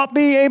that brought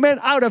me, amen,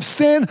 out of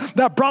sin,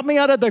 that brought me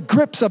out of the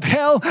grips of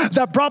hell,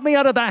 that brought me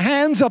out of the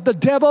hands of the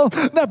devil,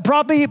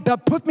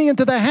 that put me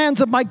into the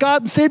hands of my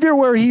God and Savior,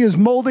 where he is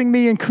molding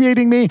me and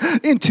creating me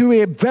into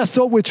a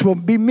vessel which will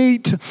be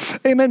meet,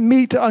 amen,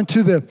 meet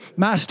unto the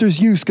master's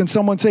use. Can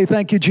someone say,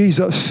 thank you,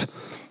 Jesus?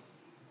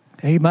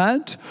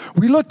 Amen.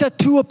 We looked at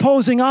two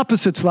opposing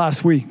opposites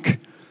last week.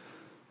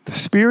 The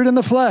spirit and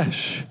the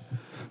flesh.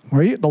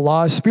 Right? The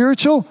law is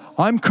spiritual.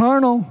 I'm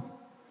carnal.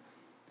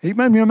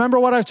 Amen. You remember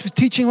what I was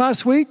teaching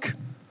last week?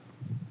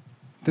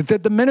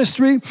 The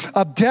ministry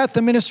of death,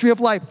 the ministry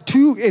of life.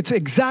 It's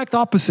exact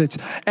opposites.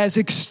 As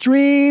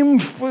extreme,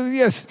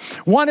 yes,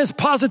 one is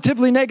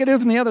positively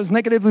negative and the other is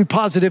negatively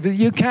positive.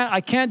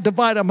 I can't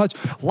divide how much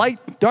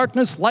light,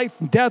 darkness, life,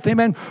 death,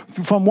 amen,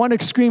 from one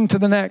extreme to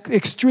the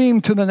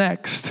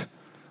next.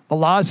 The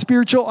law is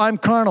spiritual, I'm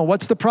carnal.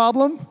 What's the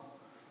problem?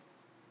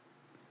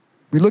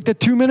 We looked at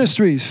two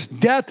ministries.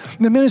 Death,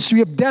 the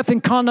ministry of death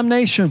and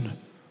condemnation.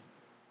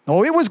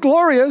 Oh, it was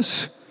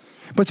glorious.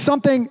 But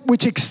something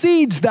which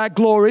exceeds that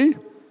glory,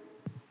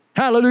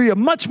 hallelujah,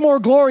 much more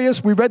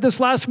glorious, we read this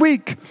last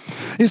week,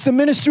 is the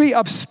ministry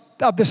of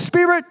the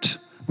Spirit,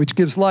 which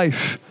gives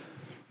life,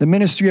 the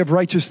ministry of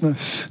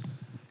righteousness.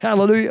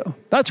 Hallelujah.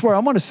 That's where I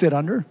want to sit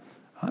under.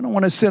 I don't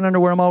want to sit under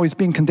where I'm always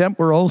being condemned.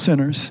 We're all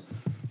sinners.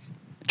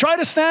 Try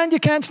to stand, you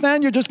can't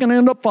stand, you're just going to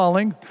end up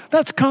falling.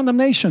 That's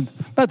condemnation.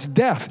 That's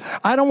death.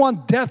 I don't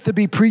want death to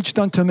be preached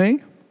unto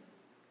me.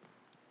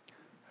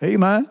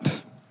 Amen.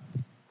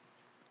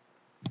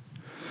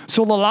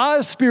 So the law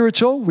is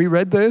spiritual. We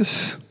read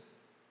this.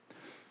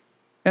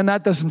 And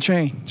that doesn't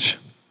change.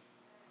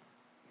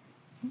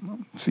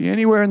 See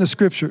anywhere in the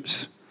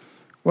scriptures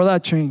where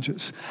that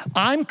changes.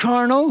 I'm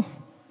carnal.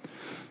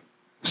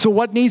 So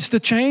what needs to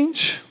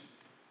change?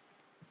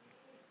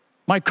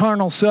 My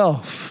carnal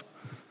self.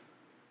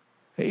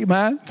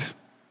 Amen.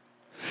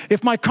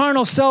 If my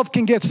carnal self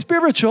can get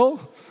spiritual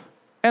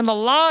and the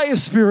law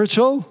is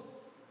spiritual,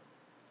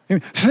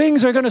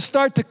 things are going to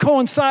start to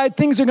coincide.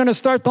 Things are going to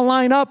start to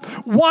line up.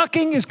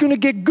 Walking is going to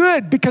get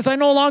good because I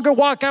no longer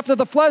walk after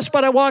the flesh,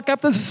 but I walk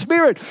after the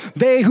Spirit.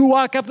 They who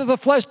walk after the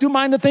flesh do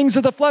mind the things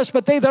of the flesh,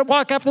 but they that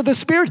walk after the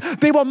Spirit,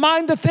 they will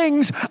mind the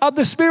things of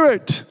the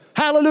Spirit.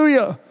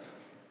 Hallelujah.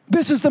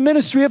 This is the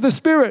ministry of the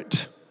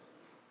Spirit.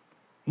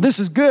 This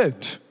is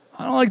good.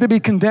 I don't like to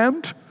be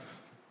condemned.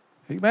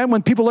 Amen.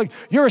 When people are like,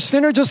 you're a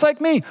sinner just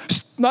like me.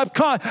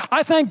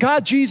 I thank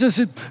God Jesus,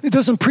 it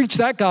doesn't preach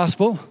that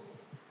gospel.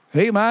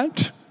 Amen.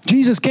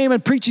 Jesus came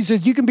and preached. He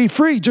said, you can be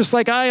free just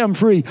like I am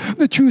free.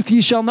 The truth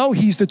ye shall know.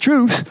 He's the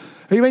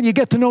truth. Amen. You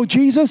get to know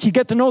Jesus. You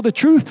get to know the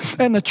truth.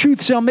 And the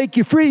truth shall make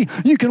you free.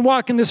 You can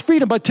walk in this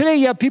freedom. But today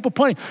you have people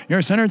pointing, you're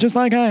a sinner just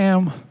like I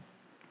am.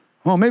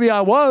 Well, maybe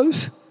I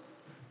was.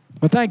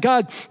 But thank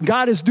God,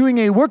 God is doing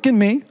a work in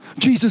me.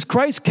 Jesus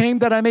Christ came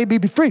that I may be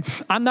free.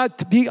 I'm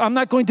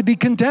not going to be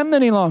condemned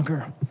any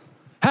longer.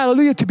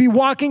 Hallelujah, to be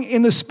walking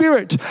in the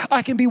Spirit.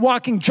 I can be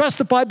walking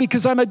justified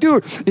because I'm a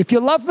doer. If you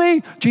love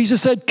me,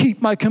 Jesus said,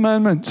 keep my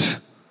commandments.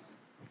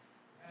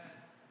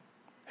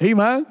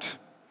 Amen.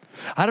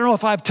 I don't know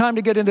if I have time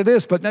to get into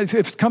this, but if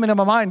it's coming to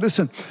my mind,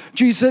 listen.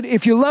 Jesus said,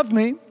 if you love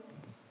me,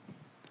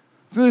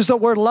 there's the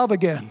word love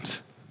again.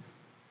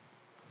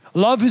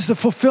 Love is the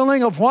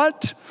fulfilling of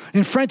what?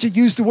 In French, it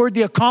used the word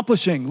the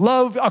accomplishing.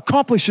 Love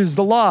accomplishes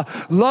the law.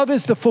 Love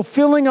is the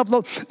fulfilling of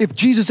love. If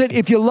Jesus said,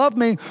 if you love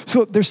me,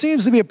 so there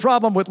seems to be a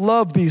problem with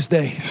love these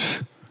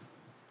days.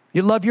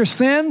 You love your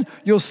sin,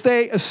 you'll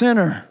stay a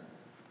sinner.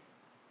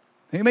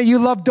 Amen. You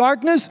love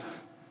darkness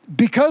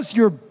because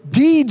your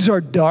deeds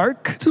are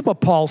dark. This is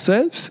what Paul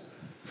says.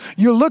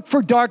 You look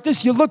for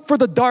darkness, you look for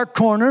the dark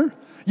corner,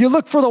 you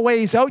look for the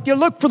ways out, you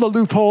look for the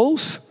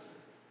loopholes.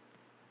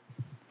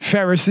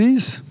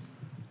 Pharisees.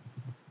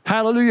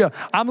 Hallelujah.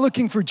 I'm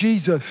looking for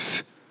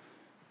Jesus.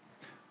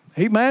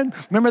 Amen.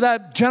 Remember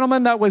that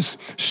gentleman that was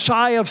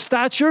shy of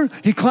stature?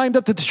 He climbed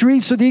up to the tree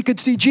so that he could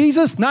see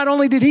Jesus. Not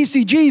only did he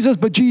see Jesus,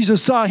 but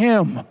Jesus saw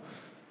him.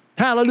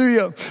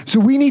 Hallelujah. So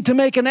we need to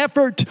make an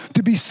effort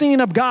to be seen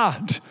of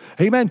God.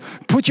 Amen.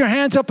 Put your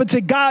hands up and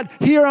say, God,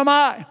 here am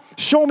I.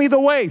 Show me the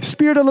way.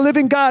 Spirit of the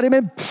living God.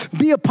 Amen.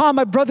 Be upon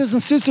my brothers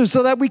and sisters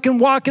so that we can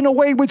walk in a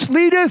way which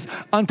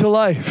leadeth unto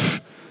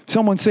life.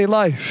 Someone say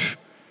life.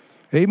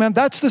 Amen.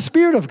 That's the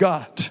Spirit of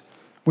God,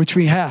 which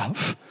we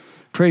have.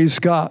 Praise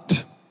God.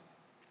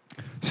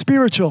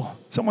 Spiritual.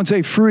 Someone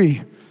say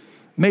free.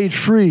 Made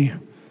free.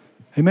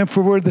 Amen.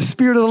 For where the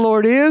Spirit of the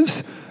Lord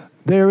is,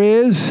 there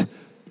is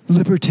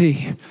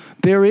liberty.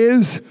 There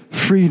is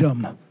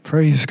freedom.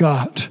 Praise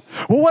God.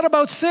 Well, what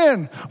about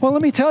sin? Well,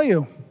 let me tell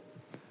you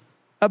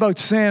about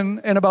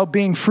sin and about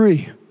being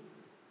free.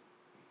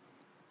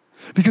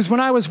 Because when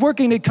I was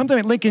working, they'd come to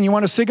me, Lincoln, you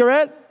want a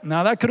cigarette?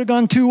 Now, that could have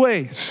gone two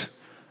ways.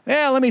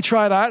 Yeah, let me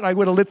try that. I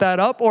would have lit that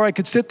up. Or I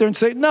could sit there and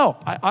say, no,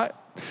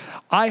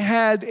 I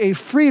had a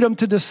freedom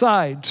to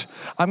decide.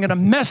 I'm going to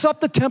mess up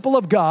the temple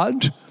of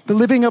God. The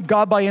living of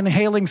God by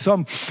inhaling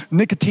some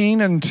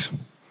nicotine and,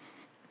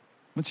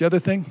 what's the other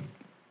thing?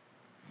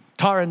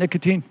 Tar and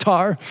nicotine.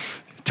 Tar,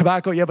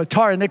 tobacco, yeah, but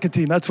tar and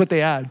nicotine, that's what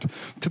they add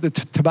to the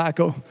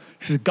tobacco.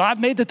 He says, God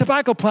made the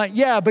tobacco plant.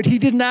 Yeah, but he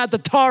didn't add the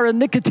tar and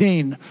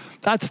nicotine.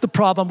 That's the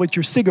problem with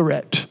your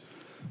cigarette.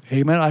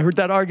 Amen. I heard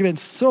that argument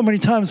so many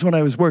times when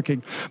I was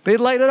working. They'd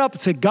light it up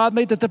and say, God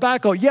made the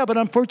tobacco. Yeah, but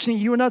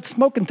unfortunately, you are not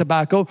smoking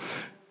tobacco.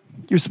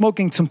 You're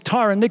smoking some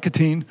tar and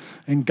nicotine.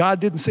 And God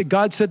didn't say,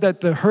 God said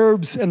that the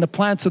herbs and the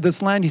plants of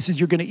this land, he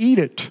says, you're going to eat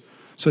it.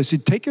 So I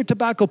said, take your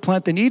tobacco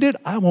plant and eat it.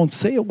 I won't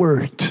say a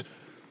word.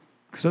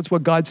 Because that's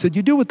what God said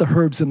you do with the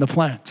herbs and the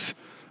plants.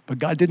 But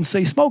God didn't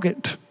say smoke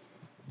it.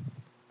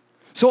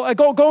 So I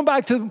going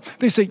back to,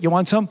 they say, you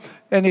want some?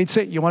 And they'd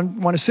say, you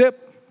want a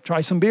sip?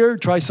 Try some beer,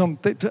 try some.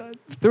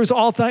 There was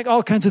all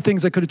kinds of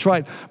things I could have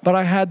tried. But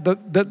I had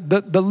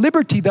the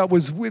liberty that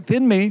was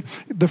within me.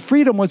 The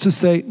freedom was to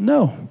say,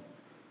 no.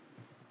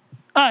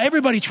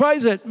 Everybody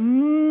tries it.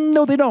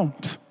 No, they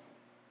don't.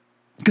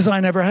 Because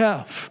I never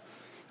have.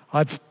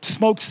 I've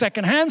smoked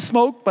secondhand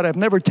smoke, but I've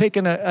never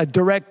taken a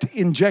direct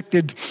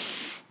injected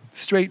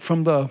straight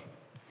from the,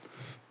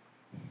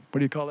 what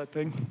do you call that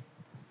thing?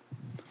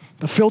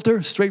 The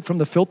filter, straight from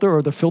the filter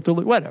or the filter,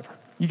 whatever.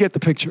 You get the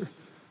picture.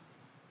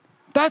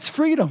 That's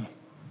freedom.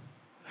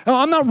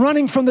 I'm not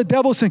running from the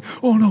devil saying,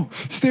 oh no,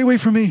 stay away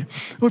from me.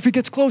 Or if he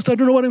gets close, I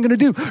don't know what I'm going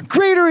to do.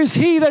 Greater is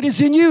he that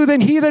is in you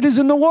than he that is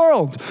in the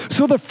world.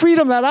 So the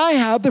freedom that I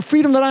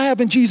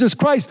have in Jesus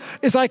Christ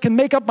is I can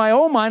make up my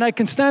own mind. I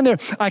can stand there.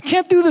 I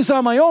can't do this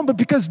on my own, but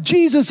because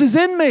Jesus is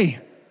in me.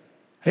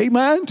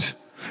 Amen.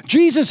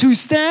 Jesus who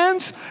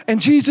stands and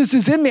Jesus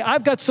is in me.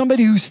 I've got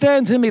somebody who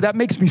stands in me that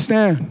makes me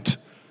stand.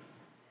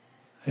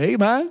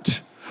 Amen.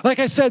 Like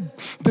I said,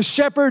 the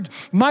shepherd,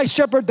 my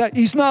shepherd, that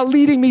he's not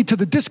leading me to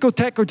the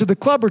discotheque or to the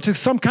club or to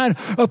some kind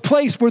of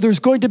place where there's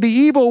going to be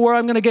evil, where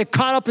I'm going to get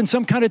caught up in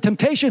some kind of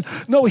temptation.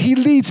 No, he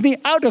leads me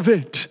out of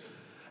it.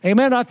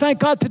 Amen. I thank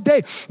God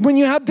today. When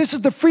you have, this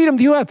is the freedom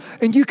that you have,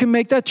 and you can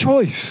make that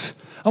choice.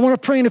 I want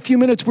to pray in a few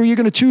minutes where you're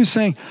going to choose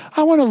saying,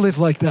 I want to live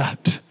like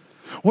that.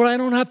 Where I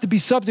don't have to be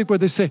subject where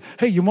they say,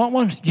 hey, you want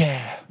one?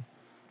 Yeah.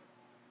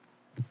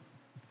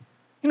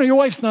 You know, your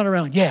wife's not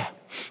around. Yeah.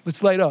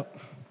 Let's light up.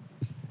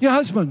 Your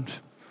husband,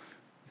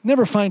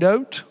 never find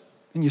out,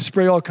 and you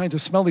spray all kinds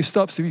of smelly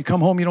stuff so you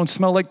come home, you don't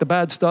smell like the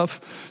bad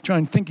stuff,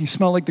 trying to think you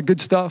smell like the good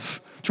stuff,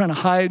 trying to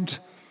hide.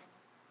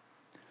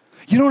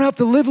 You don't have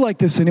to live like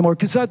this anymore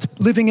because that's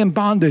living in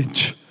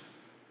bondage,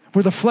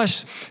 where the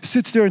flesh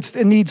sits there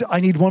and needs,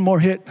 I need one more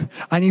hit,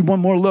 I need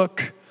one more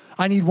look,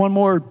 I need one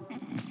more,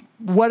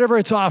 whatever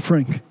it's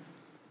offering.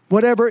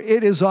 Whatever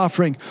it is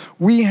offering,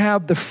 we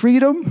have the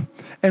freedom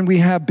and we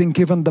have been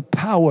given the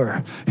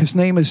power. His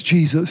name is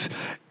Jesus.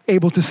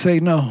 Able to say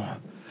no.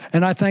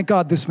 And I thank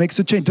God this makes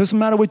a change. Doesn't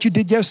matter what you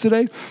did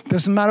yesterday.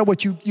 Doesn't matter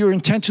what your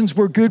intentions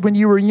were good when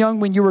you were young,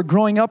 when you were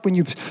growing up, when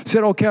you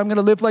said, okay, I'm going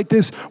to live like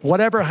this.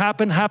 Whatever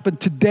happened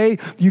today.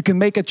 You can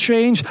make a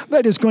change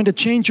that is going to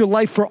change your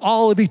life for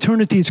all of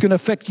eternity. It's going to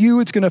affect you.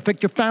 It's going to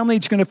affect your family.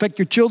 It's going to affect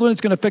your children.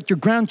 It's going to affect your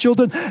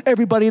grandchildren.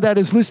 Everybody that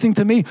is listening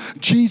to me.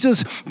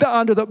 Jesus,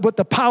 with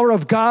the power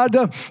of God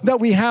that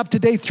we have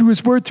today through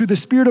his word, through the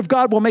Spirit of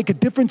God, will make a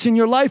difference in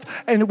your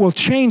life, and it will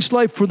change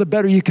life for the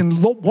better. You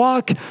can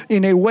walk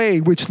in a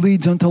way which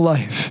leads unto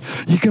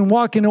life. You can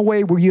walk in a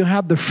way where you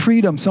have the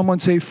freedom, someone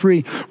say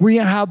free, where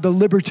you have the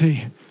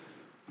liberty,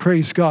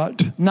 praise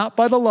God, not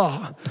by the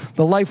law,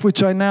 the life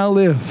which I now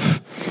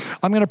live.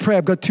 I'm going to pray.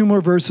 I've got two more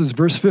verses,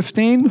 verse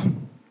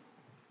 15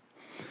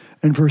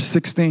 and verse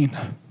 16.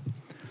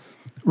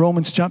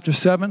 Romans chapter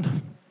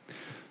 7.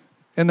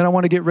 And then I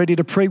want to get ready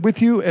to pray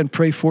with you and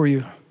pray for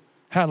you.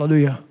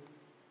 Hallelujah.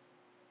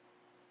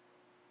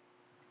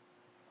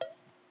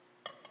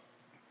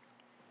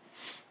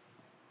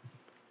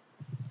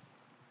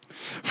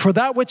 For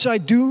that which I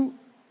do,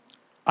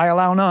 I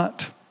allow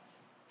not.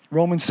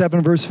 Romans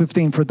 7 verse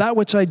 15. For that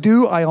which I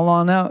do, I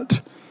allow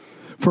not.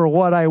 For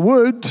what I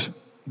would,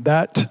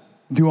 that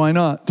do I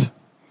not.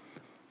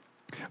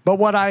 But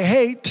what I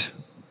hate,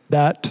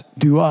 that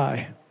do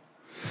I.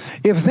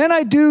 If then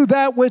I do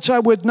that which I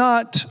would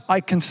not,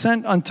 I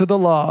consent unto the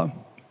law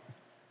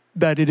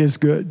that it is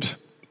good.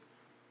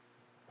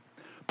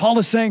 Paul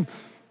is saying,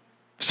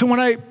 so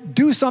when I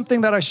do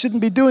something that I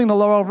shouldn't be doing, the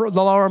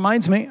law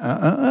reminds me,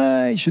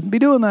 I shouldn't be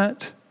doing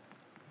that.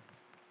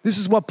 This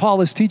is what Paul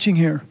is teaching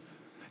here.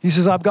 He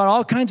says, I've got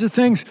all kinds of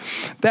things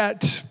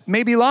that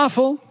may be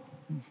lawful.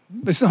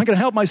 It's not going to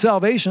help my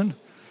salvation.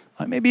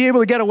 I may be able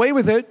to get away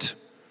with it.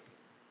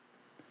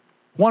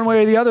 One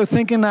way or the other,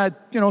 thinking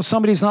that,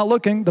 somebody's not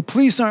looking. The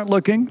police aren't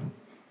looking.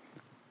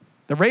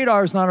 The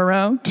radar's not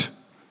around.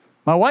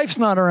 My wife's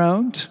not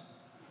around.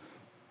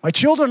 My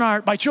children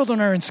aren't. My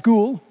children are in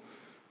school.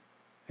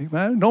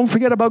 Amen. Don't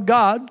forget about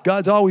God.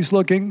 God's always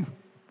looking.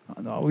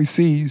 God always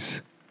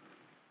sees.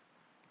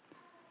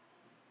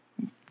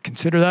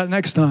 Consider that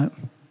next time.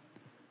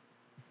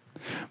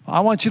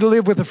 I want you to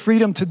live with a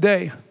freedom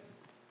today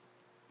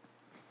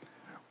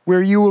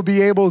where you will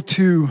be able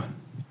to,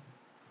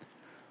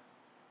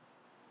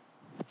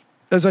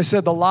 as I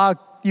said, the law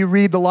you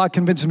read, the law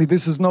convinces me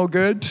this is no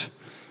good.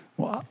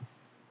 Well,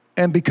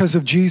 and because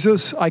of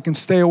Jesus, I can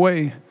stay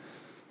away.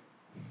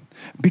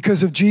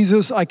 Because of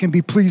Jesus, I can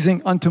be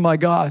pleasing unto my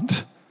God.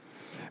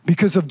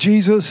 Because of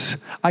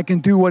Jesus, I can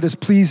do what is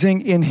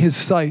pleasing in his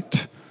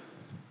sight.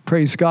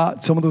 Praise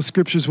God. Some of those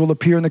scriptures will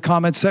appear in the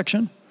comments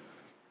section.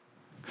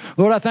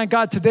 Lord, I thank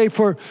God today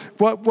for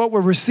what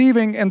we're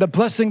receiving and the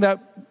blessing that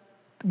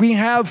we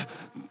have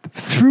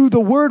through the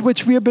word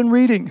which we have been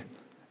reading.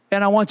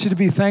 And I want you to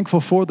be thankful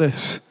for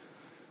this,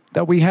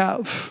 that we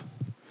have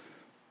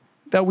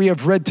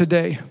read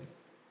today.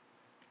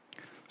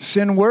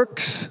 Sin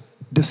works,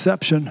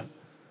 deception.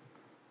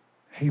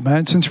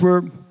 Amen. Since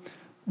we're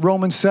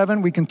Romans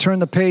 7, we can turn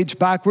the page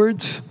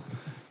backwards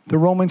to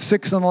Romans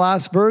 6 in the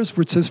last verse,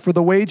 where it says, for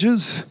the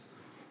wages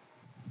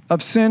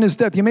of sin is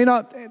death. You may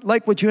not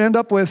like what you end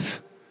up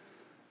with,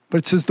 but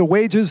it says the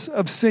wages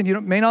of sin.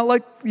 You may not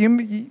like,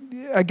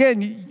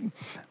 again,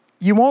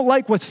 you won't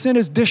like what sin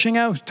is dishing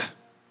out,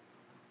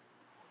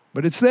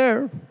 but it's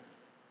there.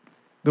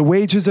 The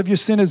wages of your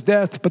sin is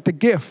death, but the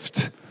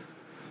gift,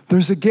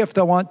 there's a gift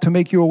I want to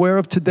make you aware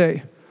of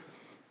today.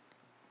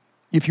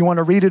 If you want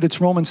to read it,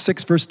 it's Romans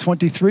 6, verse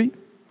 23.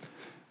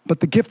 But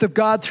the gift of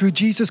God through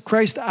Jesus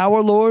Christ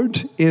our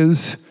Lord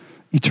is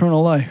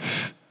eternal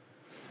life.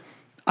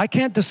 I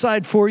can't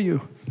decide for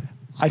you.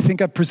 I think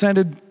I've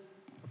presented,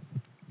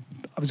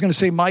 I was going to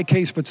say my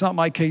case, but it's not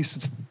my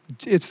case.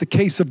 It's the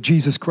case of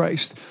Jesus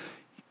Christ.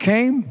 He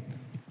came,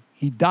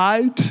 he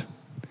died,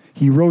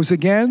 he rose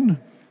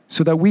again,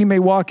 so that we may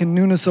walk in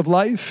newness of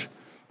life,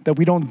 that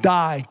we don't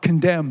die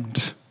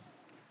condemned.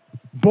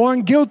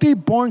 Born guilty,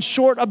 born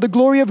short of the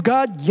glory of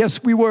God?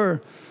 Yes, we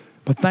were.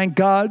 But thank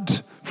God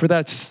for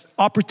that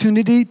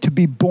opportunity to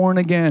be born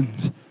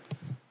again.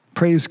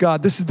 Praise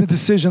God. This is the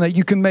decision that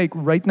you can make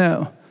right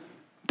now.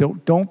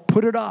 Don't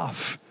put it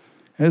off.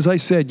 As I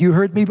said, you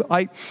heard me.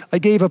 I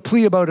gave a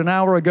plea about an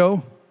hour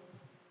ago,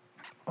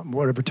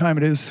 whatever time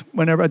it is,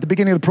 whenever at the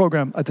beginning of the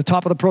program, at the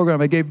top of the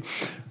program,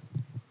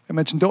 I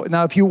mentioned,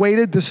 now if you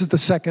waited, this is the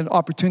second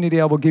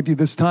opportunity I will give you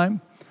this time.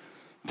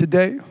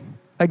 Today,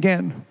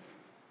 again,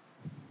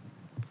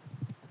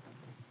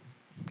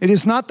 it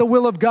is not the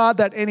will of God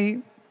that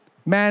any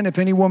man, if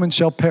any woman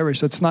shall perish.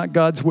 That's not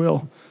God's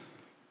will.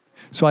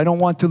 So I don't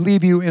want to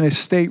leave you in a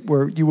state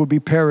where you will be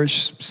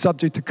perished,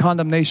 subject to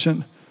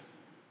condemnation,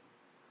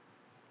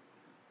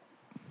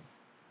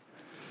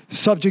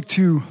 subject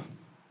to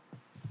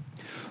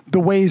the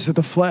ways of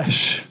the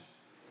flesh.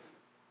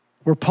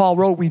 Where Paul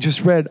wrote, we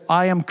just read,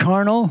 I am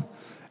carnal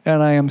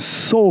and I am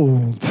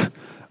sold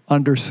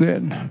under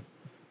sin.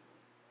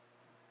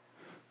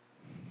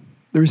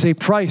 There's a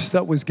price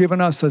that was given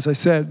us, as I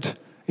said,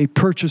 a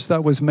purchase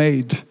that was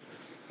made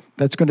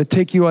that's going to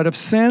take you out of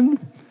sin,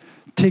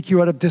 take you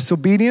out of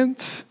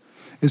disobedience,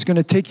 is going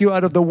to take you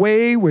out of the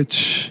way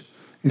which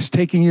is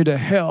taking you to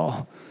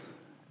hell.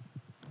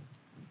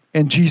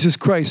 And Jesus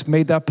Christ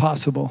made that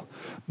possible.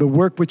 The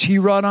work which he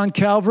wrought on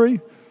Calvary,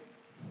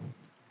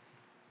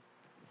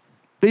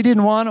 they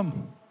didn't want him.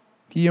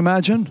 Can you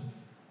imagine?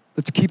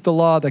 Let's keep the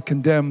law that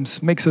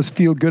condemns, makes us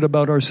feel good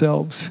about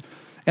ourselves.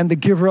 And the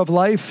giver of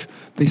life,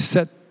 they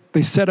set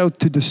out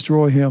to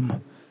destroy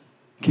him.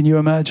 Can you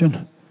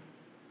imagine?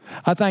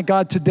 I thank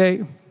God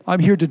today. I'm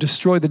here to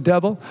destroy the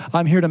devil.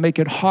 I'm here to make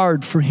it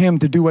hard for him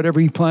to do whatever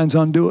he plans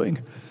on doing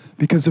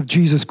because of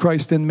Jesus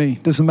Christ in me.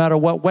 Doesn't matter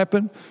what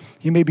weapon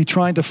he may be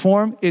trying to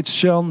form, it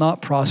shall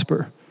not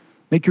prosper.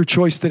 Make your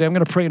choice today. I'm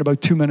going to pray in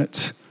about 2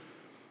 minutes.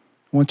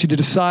 I want you to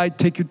decide,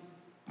 take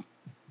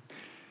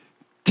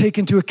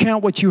into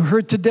account what you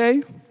heard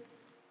today,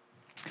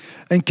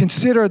 and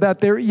consider that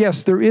there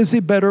is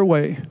a better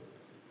way,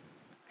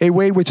 a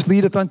way which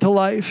leadeth unto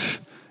life,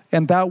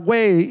 and that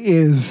way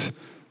is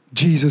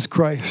Jesus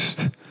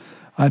Christ.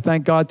 I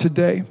thank God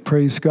today.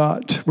 Praise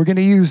God. We're going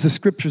to use the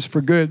scriptures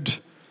for good.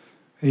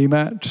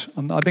 Amen.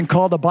 I've been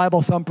called a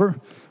Bible thumper.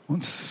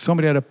 Once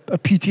somebody had a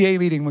PTA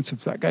meeting, once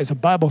that guy's a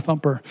Bible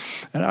thumper,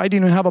 and I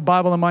didn't even have a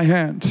Bible in my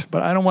hand,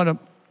 but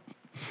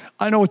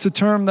I know it's a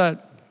term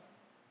that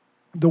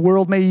the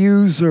world may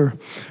use or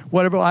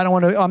whatever.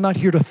 I'm not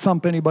here to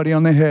thump anybody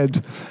on the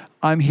head.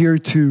 I'm here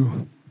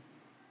to,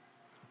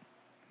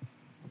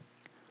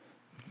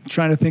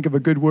 trying to think of a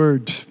good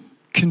word,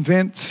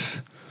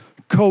 convince,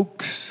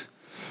 coax,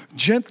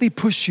 gently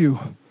push you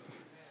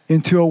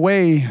into a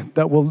way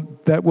that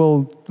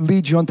will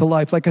lead you unto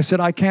life. Like I said,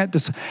 I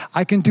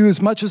can do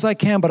as much as I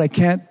can, but I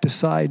can't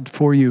decide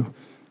for you.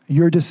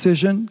 Your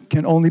decision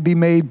can only be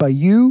made by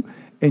you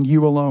and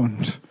you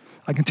alone.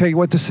 I can tell you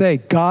what to say.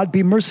 God,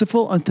 be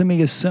merciful unto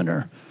me, a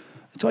sinner.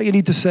 That's all you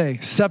need to say.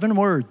 7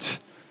 words.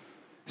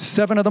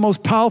 7 of the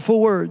most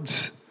powerful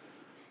words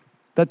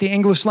that the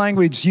English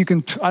language, I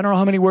don't know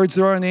how many words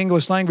there are in the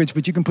English language,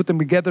 but you can put them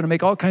together to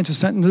make all kinds of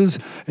sentences.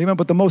 Amen.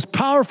 But the most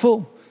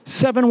powerful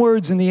 7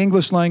 words in the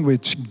English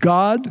language,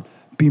 God,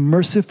 be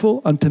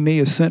merciful unto me,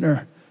 a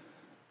sinner.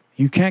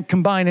 You can't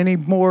combine any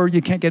more.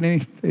 You can't get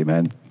any.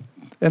 Amen.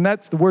 And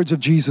that's the words of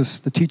Jesus,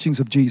 the teachings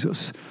of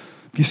Jesus.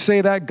 If you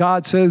say that,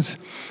 God says,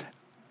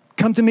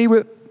 come to me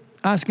with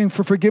asking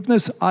for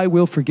forgiveness, I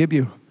will forgive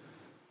you.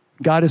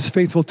 God is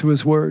faithful to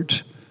his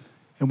word.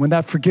 And when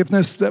that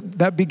forgiveness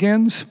that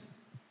begins,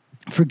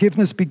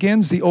 forgiveness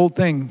begins the old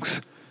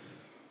things.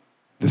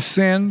 The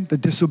sin, the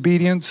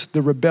disobedience,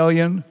 the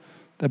rebellion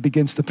that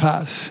begins to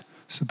pass.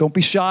 So don't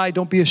be shy,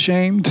 don't be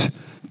ashamed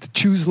to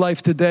choose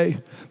life today.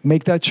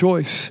 Make that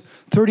choice.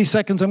 30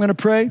 seconds, I'm going to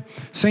pray.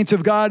 Saints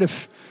of God,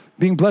 if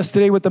being blessed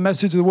today with the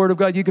message of the word of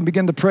God, you can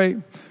begin to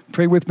pray.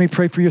 Pray with me.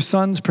 Pray for your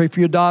sons. Pray for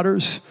your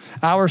daughters.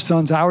 Our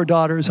sons, our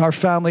daughters, our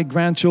family,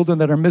 grandchildren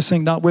that are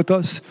missing, not with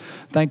us.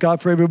 Thank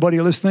God for everybody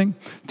listening.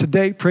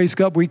 Today, praise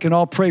God, we can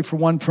all pray for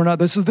one for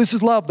another. This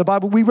is love, the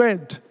Bible we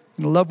read.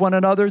 Love one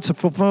another. It's a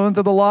fulfillment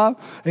of the law.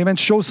 Amen.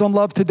 Show some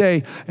love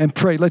today and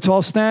pray. Let's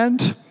all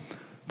stand.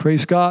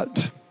 Praise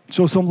God.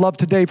 Show some love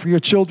today for your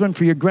children,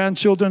 for your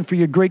grandchildren, for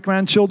your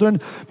great-grandchildren.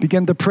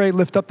 Begin to pray,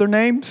 lift up their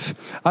names.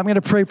 I'm going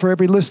to pray for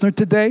every listener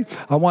today.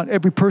 I want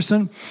every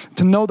person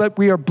to know that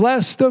we are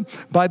blessed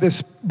by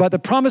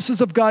the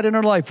promises of God in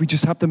our life. We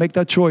just have to make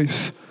that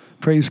choice.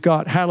 Praise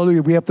God.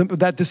 Hallelujah. We have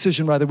that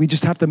decision, rather. We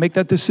just have to make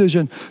that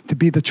decision to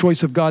be the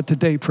choice of God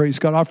today. Praise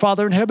God. Our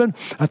Father in heaven,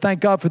 I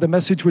thank God for the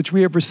message which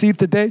we have received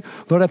today.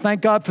 Lord, I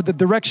thank God for the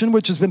direction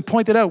which has been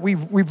pointed out.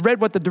 We've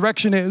read what the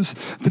direction is.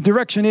 The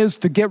direction is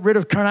to get rid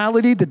of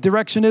carnality. The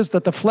direction is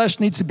that the flesh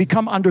needs to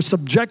become under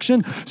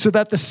subjection so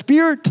that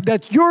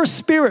your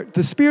spirit,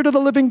 the spirit of the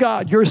living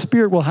God, your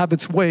spirit will have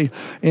its way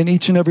in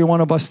each and every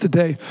one of us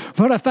today.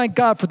 Lord, I thank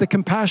God for the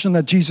compassion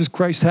that Jesus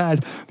Christ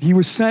had. He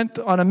was sent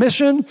on a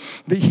mission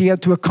that he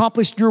had to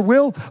accomplish your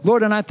will,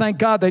 Lord, and I thank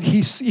God that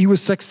he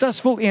was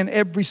successful in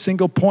every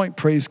single point,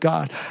 praise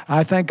God.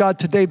 I thank God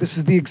today this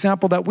is the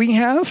example that we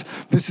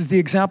have. This is the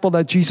example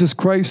that Jesus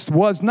Christ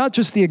was. Not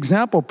just the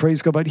example,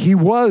 praise God, but he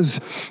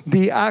was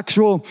the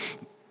actual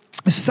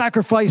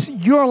sacrifice,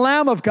 your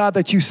Lamb of God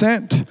that you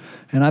sent.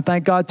 And I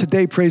thank God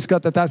today, praise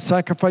God, that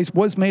sacrifice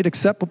was made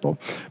acceptable.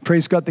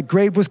 Praise God, the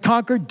grave was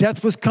conquered,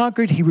 death was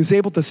conquered. He was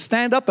able to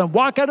stand up and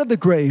walk out of the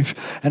grave.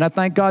 And I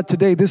thank God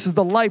today, this is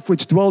the life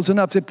which dwells in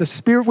us. If the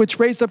spirit which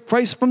raised up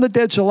Christ from the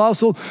dead shall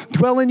also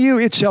dwell in you,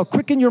 it shall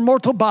quicken your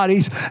mortal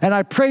bodies. And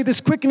I pray this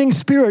quickening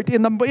spirit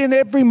in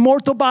every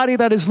mortal body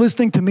that is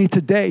listening to me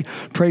today.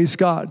 Praise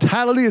God.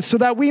 Hallelujah. So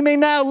that we may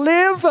now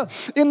live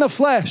in the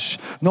flesh.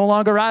 No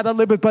longer I that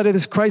liveth, but it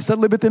is Christ that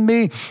liveth in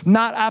me.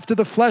 Not after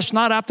the flesh,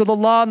 not after the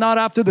law,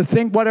 not after the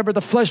thing, whatever the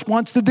flesh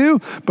wants to do,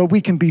 but we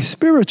can be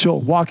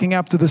spiritual, walking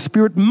after the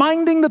Spirit,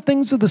 minding the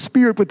things of the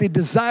Spirit with the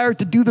desire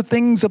to do the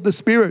things of the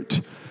Spirit.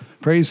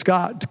 Praise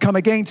God. To come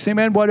against,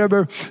 amen,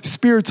 whatever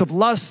spirits of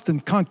lust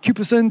and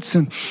concupiscence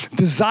and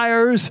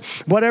desires,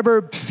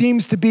 whatever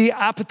seems to be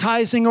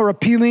appetizing or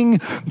appealing,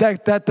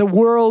 that the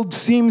world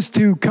seems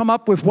to come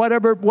up with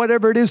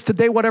whatever it is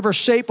today, whatever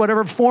shape,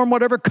 whatever form,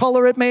 whatever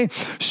color it may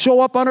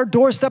show up on our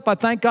doorstep. I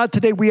thank God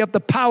today we have the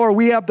power,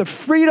 we have the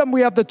freedom,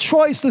 we have the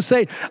choice to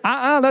say,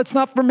 that's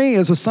not for me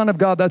as a son of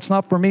God. That's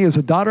not for me as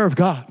a daughter of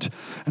God.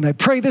 And I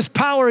pray this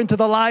power into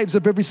the lives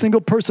of every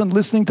single person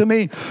listening to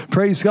me.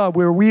 Praise God,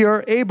 where we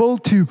are able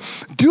to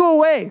do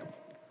away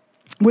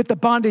with the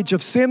bondage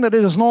of sin, that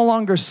it is no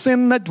longer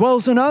sin that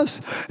dwells in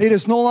us. We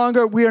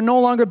are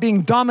no longer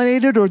being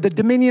dominated or the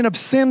dominion of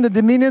sin,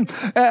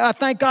 I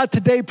thank God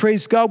today,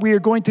 praise God, we are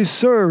going to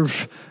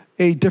serve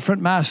a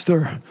different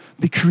master,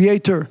 the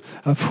creator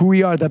of who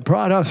we are that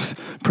brought us,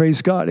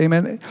 praise God,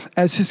 amen,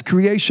 as his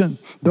creation.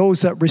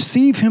 Those that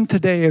receive him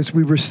today as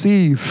we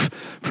receive,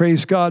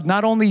 praise God,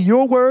 not only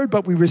your word,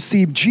 but we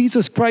receive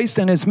Jesus Christ,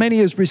 and as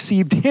many as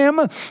received him,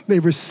 they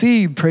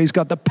receive, praise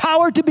God, the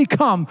power to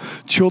become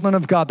children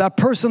of God. That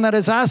person that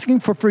is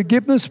asking for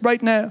forgiveness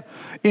right now,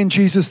 in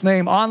Jesus'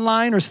 name,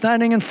 online or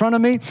standing in front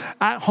of me,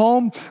 at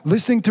home,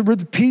 listening to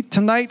repeat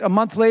tonight, a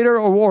month later,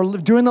 or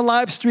during the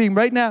live stream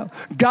right now,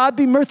 God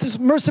be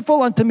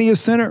merciful unto me, a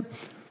sinner.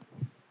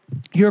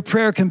 Your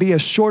prayer can be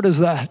as short as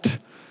that.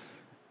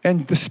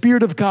 And the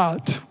Spirit of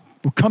God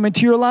will come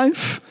into your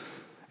life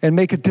and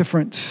make a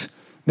difference.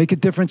 Make a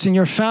difference in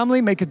your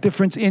family. Make a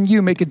difference in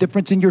you. Make a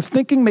difference in your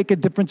thinking. Make a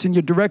difference in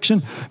your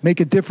direction. Make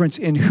a difference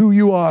in who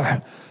you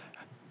are.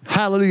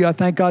 Hallelujah. I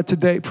thank God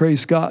today,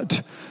 praise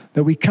God,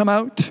 that we come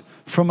out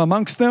from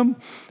amongst them,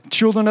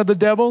 children of the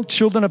devil,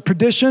 children of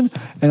perdition.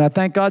 And I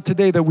thank God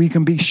today that we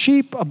can be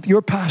sheep of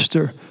your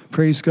pasture.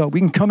 Praise God. We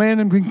can come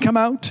in and we can come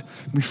out.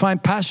 We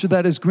find pasture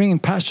that is green,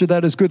 pasture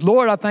that is good.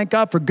 Lord, I thank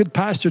God for good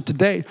pasture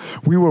today.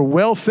 We were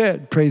well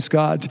fed, praise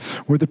God.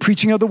 Where the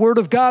preaching of the word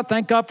of God,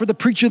 thank God for the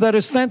preacher that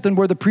is sent. And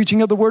where the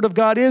preaching of the word of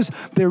God is,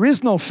 there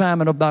is no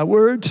famine of thy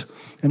word.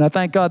 And I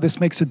thank God this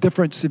makes a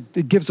difference.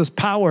 It gives us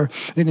power.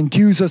 It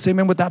endues us,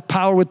 amen, with that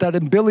power, with that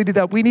ability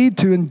that we need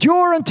to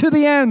endure unto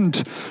the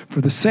end.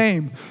 For the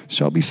same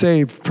shall be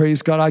saved.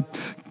 Praise God. I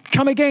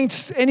come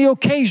against any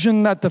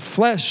occasion that the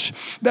flesh,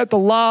 that the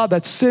law,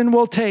 that sin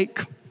will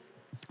take,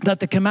 that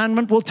the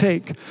commandment will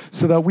take,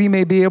 so that we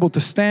may be able to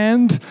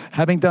stand.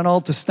 Having done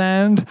all to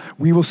stand,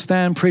 we will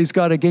stand, praise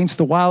God, against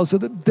the wiles of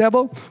the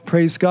devil.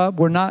 Praise God.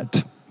 We're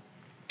not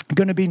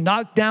going to be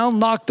knocked down,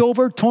 knocked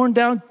over, torn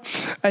down.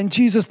 In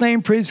Jesus'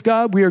 name, praise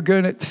God, we are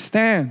going to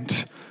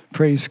stand.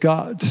 Praise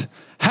God.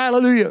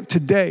 Hallelujah.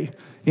 Today,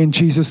 in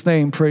Jesus'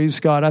 name. Praise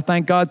God. I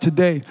thank God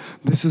today.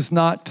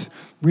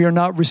 We are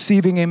not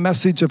receiving a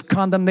message of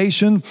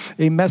condemnation,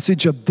 a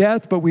message of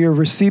death, but we are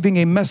receiving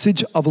a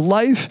message of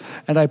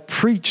life. And I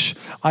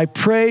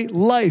pray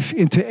life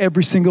into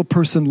every single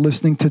person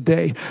listening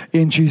today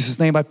in Jesus'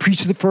 name. I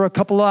preached it for a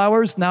couple of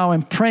hours. Now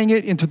I'm praying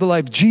it into the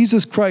life of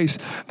Jesus Christ,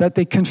 that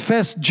they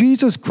confess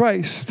Jesus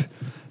Christ,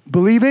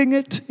 believing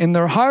it in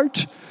their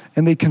heart,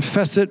 and they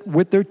confess it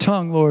with their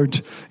tongue,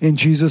 Lord, in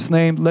Jesus'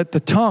 name. Let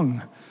the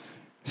tongue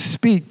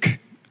speak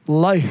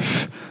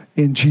life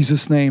in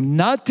Jesus' name,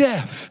 not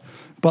death,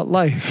 but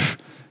life.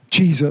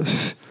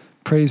 Jesus.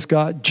 Praise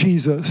God.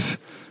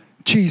 Jesus.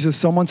 Jesus.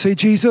 Someone say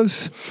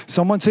Jesus.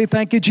 Someone say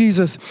thank you,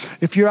 Jesus.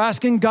 If you're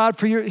asking God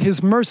for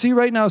his mercy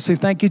right now, say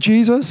thank you,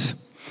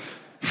 Jesus,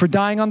 for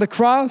dying on the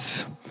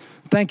cross.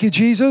 Thank you,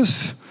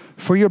 Jesus,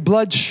 for your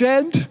blood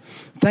shed.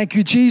 Thank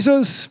you,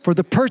 Jesus, for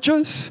the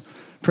purchase.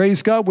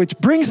 Praise God, which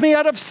brings me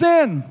out of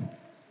sin,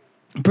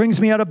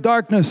 brings me out of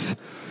darkness,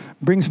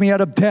 brings me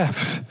out of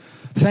death.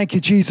 Thank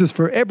you, Jesus,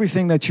 for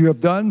everything that you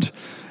have done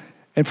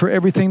and for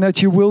everything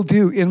that you will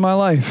do in my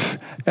life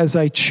as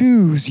I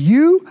choose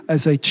you,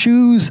 as I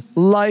choose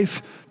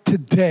life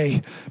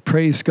today.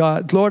 Praise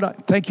God. Lord, I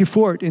thank you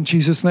for it in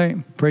Jesus'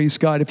 name. Praise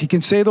God. If you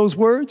can say those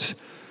words,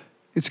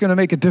 it's going to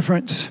make a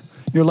difference.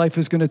 Your life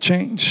is going to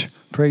change.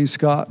 Praise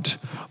God.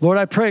 Lord,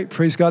 I pray,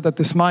 praise God, that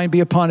this mind be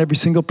upon every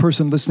single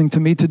person listening to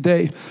me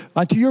today.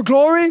 Unto your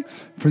glory,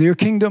 for your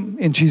kingdom.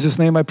 In Jesus'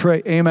 name I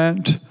pray.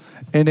 Amen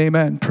and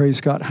amen.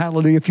 Praise God.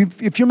 Hallelujah.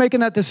 If you're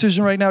making that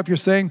decision right now, if you're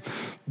saying,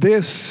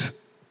 this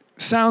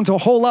sounds a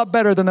whole lot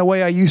better than the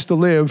way I used to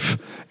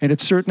live, and it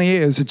certainly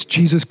is. It's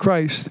Jesus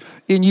Christ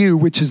in you,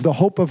 which is the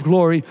hope of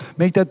glory.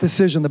 Make that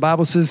decision. The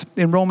Bible says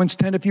in Romans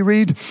 10, if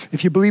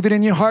you believe it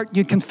in your heart,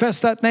 you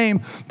confess that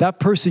name, that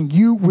person,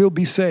 you will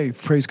be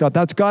saved. Praise God.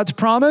 That's God's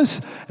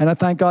promise, and I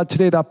thank God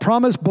today that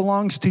promise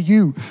belongs to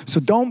you. So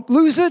don't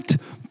lose it.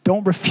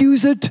 Don't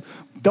refuse it.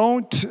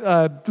 Don't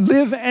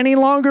live any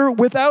longer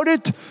without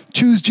it.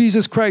 Choose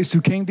Jesus Christ,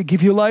 who came to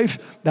give you life.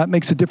 That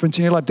makes a difference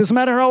in your life. Doesn't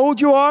matter how old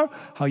you are,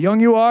 how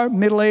young you are,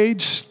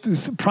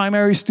 middle-aged,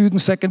 primary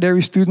student,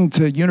 secondary student,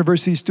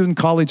 university student,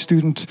 college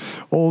student,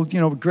 old,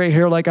 gray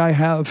hair like I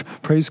have.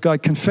 Praise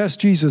God. Confess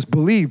Jesus.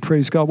 Believe,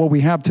 praise God, what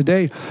we have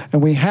today.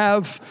 And we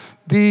have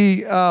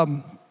the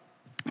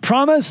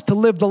promise to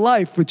live the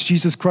life which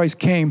Jesus Christ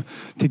came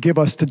to give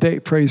us today.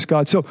 Praise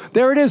God. So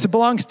there it is. It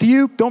belongs to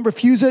you. Don't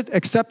refuse it.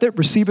 Accept it.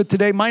 Receive it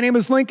today. My name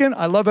is Lincoln.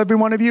 I love every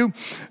one of you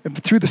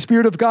through the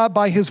Spirit of God,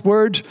 by his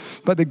word,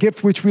 by the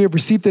gift which we have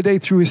received today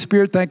through his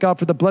Spirit. Thank God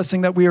for the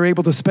blessing that we are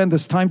able to spend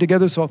this time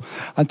together. So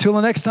until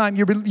the next time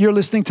you're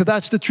listening to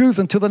That's the Truth,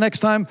 until the next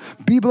time,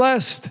 be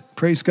blessed.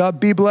 Praise God.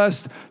 Be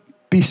blessed.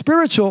 Be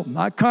spiritual,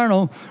 not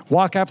carnal.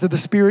 Walk after the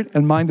Spirit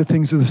and mind the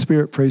things of the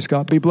Spirit. Praise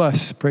God. Be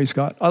blessed. Praise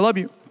God. I love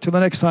you. Till the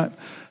next time.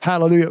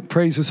 Hallelujah.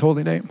 Praise his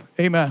holy name.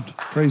 Amen.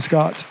 Praise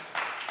God.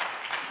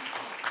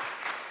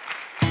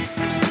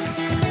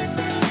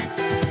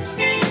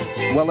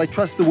 Well, I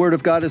trust the word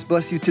of God has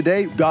blessed you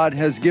today. God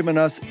has given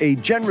us a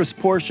generous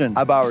portion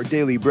of our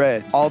daily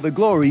bread. All the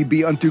glory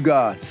be unto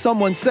God.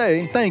 Someone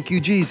say, thank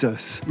you,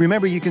 Jesus.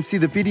 Remember, you can see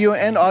the video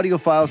and audio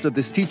files of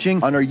this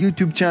teaching on our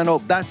YouTube channel,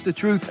 That's the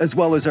Truth, as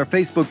well as our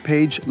Facebook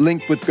page,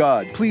 Linked with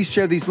God. Please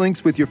share these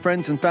links with your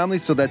friends and family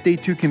so that they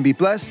too can be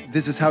blessed.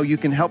 This is how you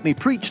can help me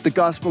preach the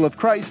gospel of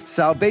Christ,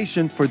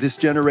 salvation for this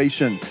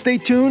generation. Stay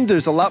tuned.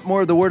 There's a lot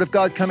more of the word of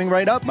God coming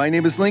right up. My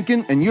name is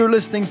Lincoln, and you're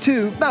listening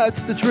to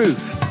That's the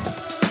Truth.